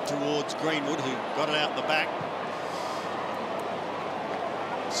towards Greenwood, who got it out the back.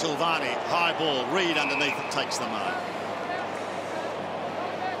 Silvani, high ball. Reid underneath it takes the mark.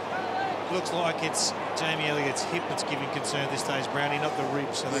 Looks like it's Jamie Elliott's hip that's giving concern at this stage, Brownie, not the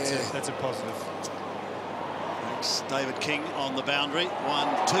rib, so that's a positive. Thanks, David King on the boundary.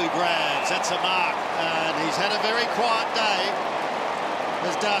 1-2 grabs, that's a mark. And he's had a very quiet day.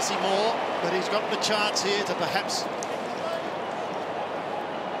 There's Darcy Moore, but he's got the chance here to perhaps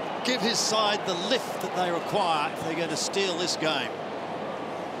give his side the lift that they require if they're going to steal this game.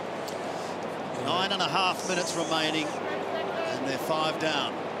 9.5 minutes remaining, and they're 5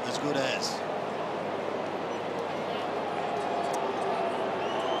 down. As good as.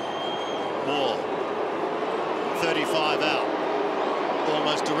 Moore. 35 out.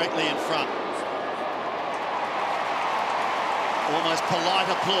 Almost directly in front. Almost polite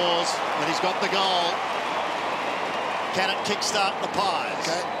applause, but he's got the goal. Can it kickstart the Pies?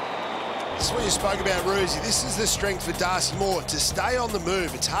 Okay. This is what you spoke about, Roosie. This is the strength for Darcy Moore, to stay on the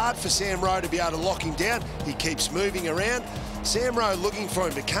move. It's hard for Sam Rowe to be able to lock him down. He keeps moving around. Sam Rowe looking for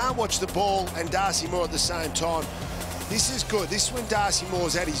him, but can't watch the ball and Darcy Moore at the same time. This is good. This is when Darcy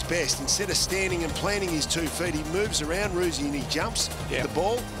Moore's at his best. Instead of standing and planting his 2 feet, he moves around, Roosie, and he jumps the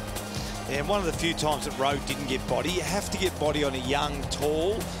ball. Yeah, and one of the few times that Rowe didn't get body. You have to get body on a young,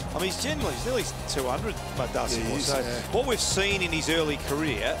 tall. I mean, he's nearly 200, but Darcy Moore. So what we've seen in his early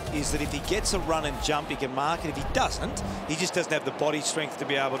career is that if he gets a run and jump, he can mark it. If he doesn't, he just doesn't have the body strength to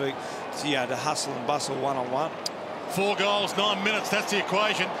be able to, to hustle and bustle one-on-one. 4 goals, 9 minutes, that's the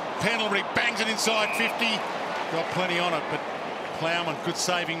equation. Pendlebury bangs it inside 50. Got plenty on it, but Plowman, good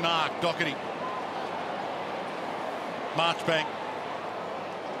saving mark. Doherty. Marchbank.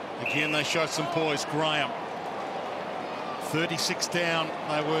 Again, they showed some poise. Graham. 36 down,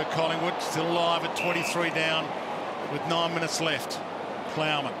 they were Collingwood. Still alive at 23 down with 9 minutes left.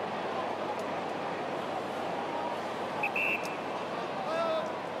 Plowman.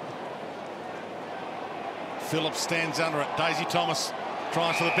 Phillips stands under it. Daisy Thomas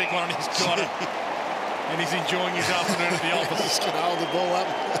tries for the big one, and he's got it. And he's enjoying his afternoon at the office. He's going to hold the ball up.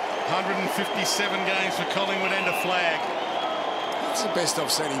 157 games for Collingwood and a flag. That's the best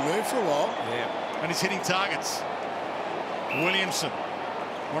I've seen him move for a while. Yeah. And he's hitting targets. Williamson,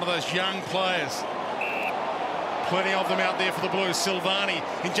 one of those young players. Plenty of them out there for the Blues. Silvani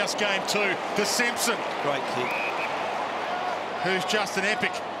in just game 2 to Simpson. Great kick. Who's just an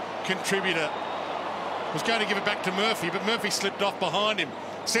epic contributor. Was going to give it back to Murphy, but Murphy slipped off behind him.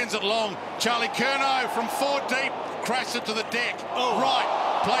 Sends it long. Charlie Curnow from 4 deep. Crashed it to the deck. Right.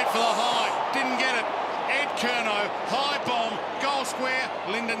 Played for the high. Didn't get it. Ed Curnow. High bomb. Goal square.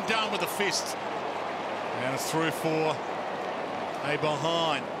 Lyndon Dunn with a fist. And it's through for a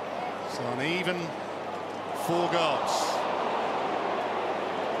behind. So an even 4 goals.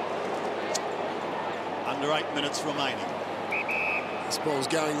 Under 8 minutes remaining. This ball's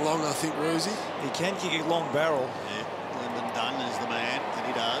going long, I think, Roosie. He can kick a long barrel. Yeah, Lyndon Dunn is the man, and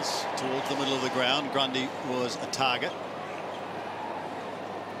he does. Towards the middle of the ground, Grundy was a target.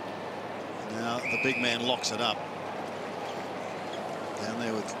 Now the big man locks it up. Down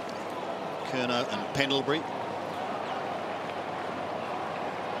there with Curnow and Pendlebury.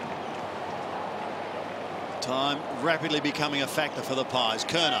 Time rapidly becoming a factor for the Pies.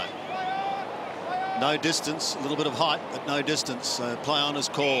 Curnow. No distance, a little bit of height, but no distance. So play on is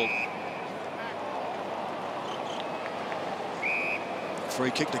called. Free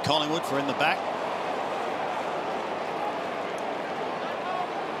kick to Collingwood for in the back.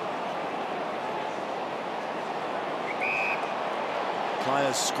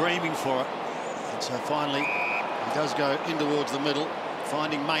 Players screaming for it. And so finally, he does go in towards the middle.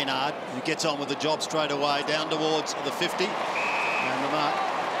 finding Maynard, who gets on with the job straight away, down towards the 50. And the mark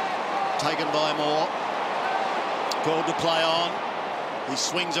taken by Moore. Called to play on. He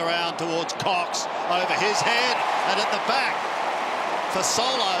swings around towards Cox, over his head, and at the back,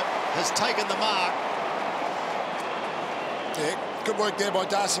 Fasolo has taken the mark. Yeah, good work there by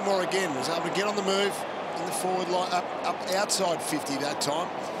Darcy Moore again. Was able to get on the move in the forward line, up outside 50 that time.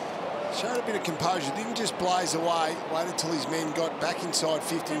 Showed a bit of composure, didn't just blaze away, waited till his men got back inside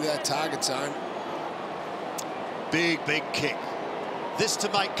 50 into that target zone. Big kick. This to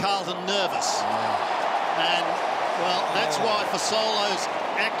make Carlton nervous. And, well, that's why Fasolo's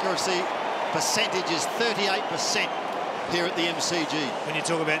accuracy percentage is 38% here at the MCG. When you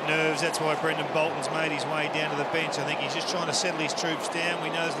talk about nerves, that's why Brendan Bolton's made his way down to the bench. I think he's just trying to settle his troops down. We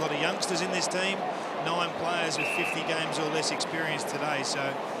know there's a lot of youngsters in this team, 9 players with 50 games or less experience today, so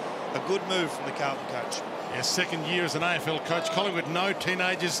a good move from the Carlton coach. Yeah, second year as an AFL coach. Collingwood, no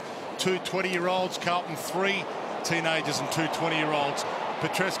teenagers, 2 20-year-olds. Carlton, 3 teenagers and 2 20-year-olds.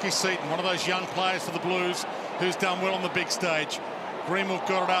 Petreski-Seaton, one of those young players for the Blues who's done well on the big stage. Greenwood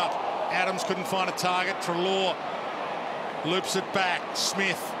got it up. Adams couldn't find a target. Treloar loops it back.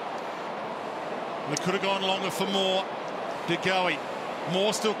 Smith. And they could have gone longer for Moore. De Goey.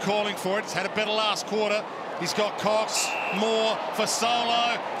 Moore still calling for it. He's had a better last quarter. He's got Cox. Moore for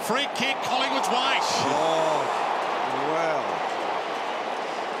Solo. Free kick. Collingwood's way. Oh, wow.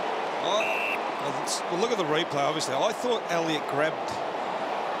 Well, look at the replay, obviously. I thought Elliott grabbed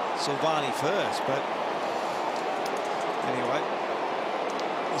Silvani first, but anyway.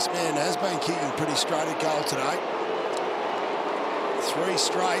 This man has been kicking pretty straight at goal today. 3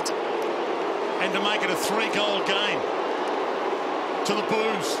 straight. And to make it a 3-goal game to the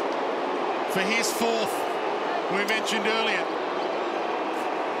Blues for his 4th. We mentioned earlier,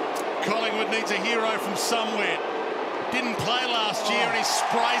 Collingwood needs a hero from somewhere. Didn't play last year and he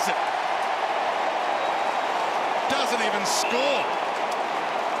sprays it. Doesn't even score.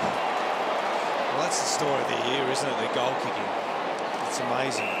 Well, that's the story of the year, isn't it? The goal kicking. It's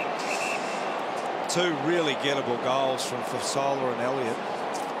amazing. 2 really gettable goals from Fasolo and Elliott.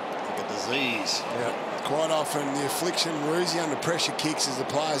 Like a disease. Yeah. Quite often the affliction, Roosie under pressure kicks as the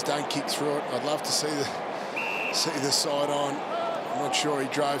players don't kick through it. I'd love to see the side on. I'm not sure he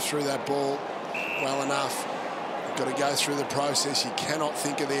drove through that ball well enough. You've got to go through the process. You cannot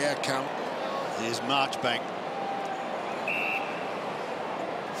think of the outcome. Here's Marchbank.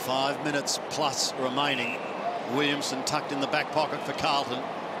 5 minutes plus remaining. Williamson tucked in the back pocket for Carlton.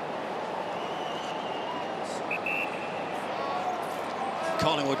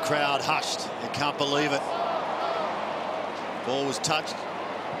 Collingwood crowd hushed. They can't believe it. Ball was touched.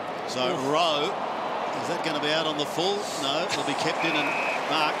 So Rowe, is that going to be out on the full? No, it'll be kept in and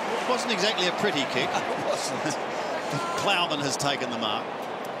marked. It wasn't exactly a pretty kick. It wasn't. Plowman has taken the mark.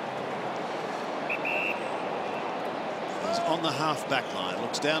 He's on the half-back line.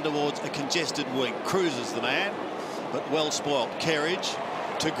 Looks down towards a congested wing. Cruises the man, but well spoilt. Kerridge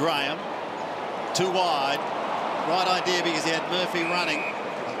to Graham. Too wide. Right idea because he had Murphy running.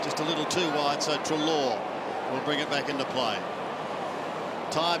 But just a little too wide, so Treloar will bring it back into play.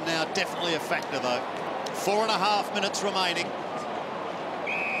 Time now definitely a factor, though. 4.5 minutes remaining.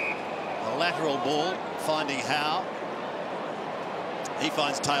 A lateral ball, finding Howe. He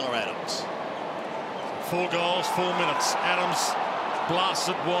finds Taylor Adams. 4 goals, 4 minutes. Adams blasts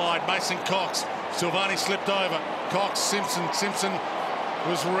it wide. Mason Cox. Silvani slipped over. Cox, Simpson. Simpson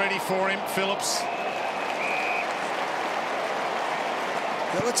was ready for him. Phillips.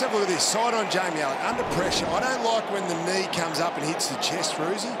 Now let's have a look at this. Side on Jamie Allen. Under pressure. I don't like when the knee comes up and hits the chest,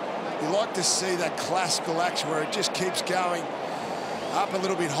 Roosie. You like to see that classical action where it just keeps going up a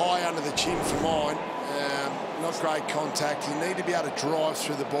little bit high under the chin for mine. Not great contact. You need to be able to drive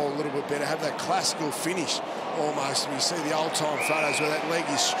through the ball a little bit better. Have that classical finish almost. We see the old-time photos where that leg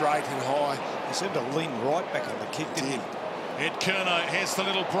is straight and high. He seemed to lean right back on the kick, didn't he? Ed Curnow, here's the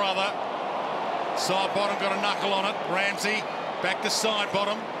little brother. Side bottom got a knuckle on it. Ramsey back to side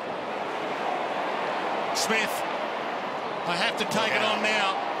bottom. Smith. I have to take it on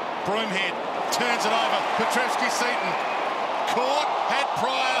now. Broomhead turns it over. Petreski-Seaton. Caught, had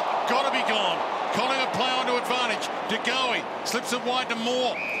Pryor, got to be gone. Collingwood play on to advantage. De Goey slips it wide to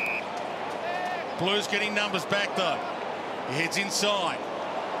Moore. Blues getting numbers back though. He heads inside.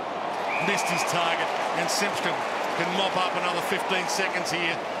 Missed his target, and Simpson can mop up another 15 seconds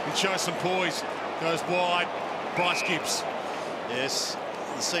here and show some poise. Goes wide. Bryce Gibbs. Yes,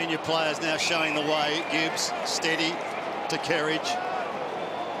 the senior players now showing the way. Gibbs steady to Kerridge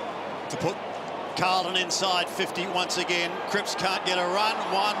to put Carlton inside 50 once again. Cripps can't get a run.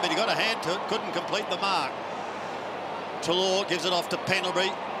 One, but he got a hand to it. Couldn't complete the mark. Treloar gives it off to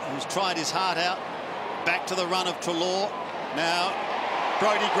Pendlebury, who's tried his heart out. Back to the run of Treloar. Now,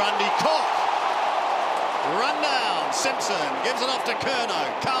 Brodie Grundy caught. Run down. Simpson gives it off to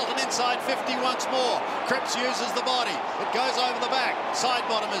Curnow. Carlton inside 50 once more. Cripps uses the body. It goes over the back. Side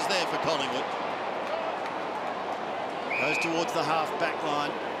bottom is there for Collingwood. Goes towards the half-back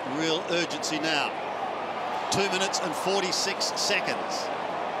line. Real urgency now. 2 minutes and 46 seconds.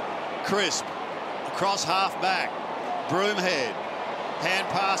 Crisp across half-back. Broomhead. Hand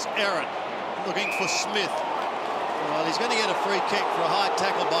pass, Aaron. Looking for Smith. Well, he's going to get a free kick for a high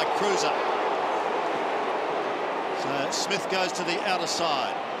tackle by Cruiser. So Smith goes to the outer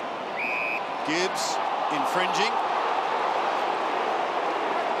side. Gibbs infringing.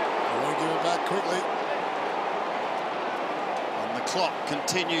 I want to give it back quickly. And the clock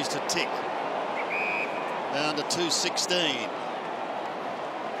continues to tick. Down to 2:16.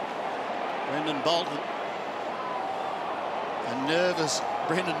 Brendan Bolton. A nervous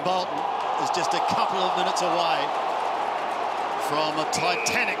Brendan Bolton is just a couple of minutes away from a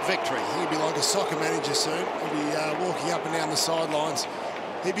titanic victory. He'll be like a soccer manager soon. He'll be walking up and down the sidelines.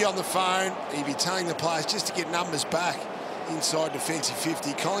 He'll be on the phone. He'll be telling the players just to get numbers back inside defensive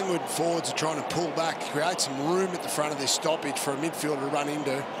 50. Collingwood forwards are trying to pull back, create some room at the front of their stoppage for a midfielder to run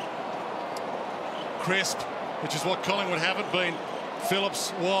into. Crisp, which is what Collingwood haven't been.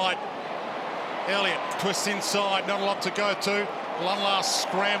 Phillips wide. Elliott twists inside, not a lot to go to. One last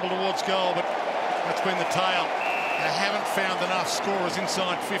scramble towards goal, but that's been the tale. They haven't found enough scorers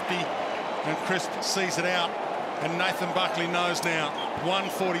inside 50, and Crisp sees it out. And Nathan Buckley knows now,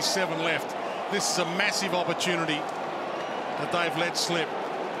 1:47 left. This is a massive opportunity that they've let slip.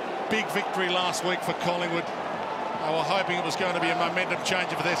 Big victory last week for Collingwood. They were hoping it was going to be a momentum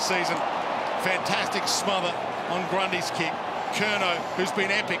changer for their season. Fantastic smother on Grundy's kick. Curnow, who's been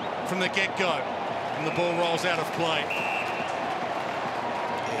epic from the get-go, and the ball rolls out of play.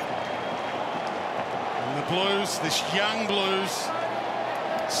 And the Blues, this young Blues,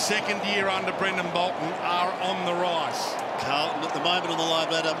 second year under Brendan Bolton, are on the rise. Carlton at the moment on the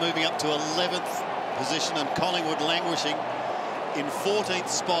live ladder moving up to 11th position, and Collingwood languishing in 14th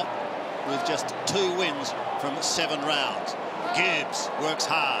spot with just 2 wins from 7 rounds. Gibbs works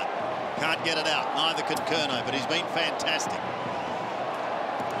hard. Can't get it out. Neither could Curnow, but he's been fantastic.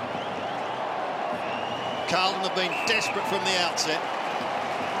 Carlton have been desperate from the outset.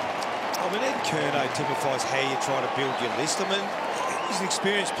 I mean, Ed Curnow typifies how you try to build your list. I mean, he's an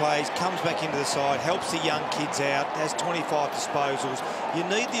experienced player, comes back into the side, helps the young kids out, has 25 disposals. You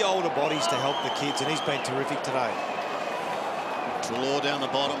need the older bodies to help the kids, and he's been terrific today. Treloar down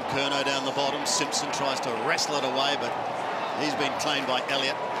the bottom, Curnow down the bottom. Simpson tries to wrestle it away, but he's been claimed by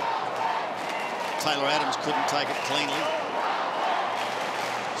Elliott. Taylor Adams couldn't take it cleanly.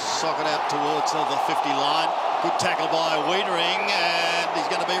 Sock it out towards the 50 line. Good tackle by Wiedering, and he's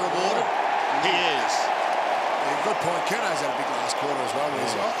going to be rewarded. He is. Yeah, good point. Curnow's had a big last quarter as well.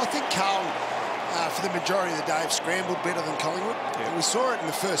 I think Carlton, for the majority of the day, have scrambled better than Collingwood. Yeah. And we saw it in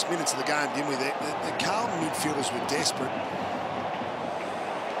the first minutes of the game, didn't we? The Carlton midfielders were desperate.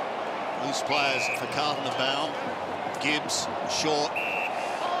 Loose players for Carlton are bound. Gibbs, short.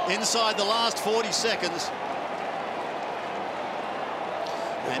 Inside the last 40 seconds.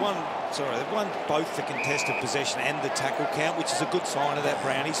 They've won both the contested possession and the tackle count, which is a good sign of that,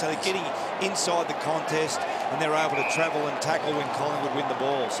 Brownie. So they're getting inside the contest, and they're able to travel and tackle when Collingwood win the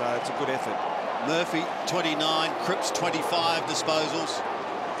ball. So it's a good effort. Murphy, 29, Cripps, 25 disposals.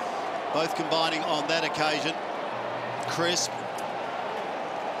 Both combining on that occasion. Crisp.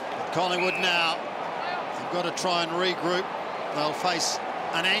 Collingwood now have got to try and regroup. They'll face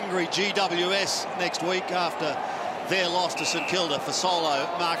an angry GWS next week after their loss to St Kilda. Fasolo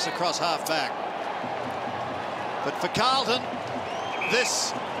marks across half-back. But for Carlton,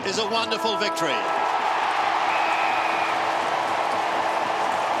 this is a wonderful victory.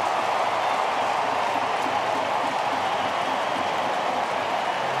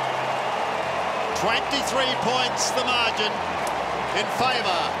 £23 points the margin in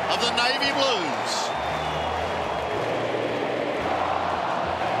favour of the Navy Blues.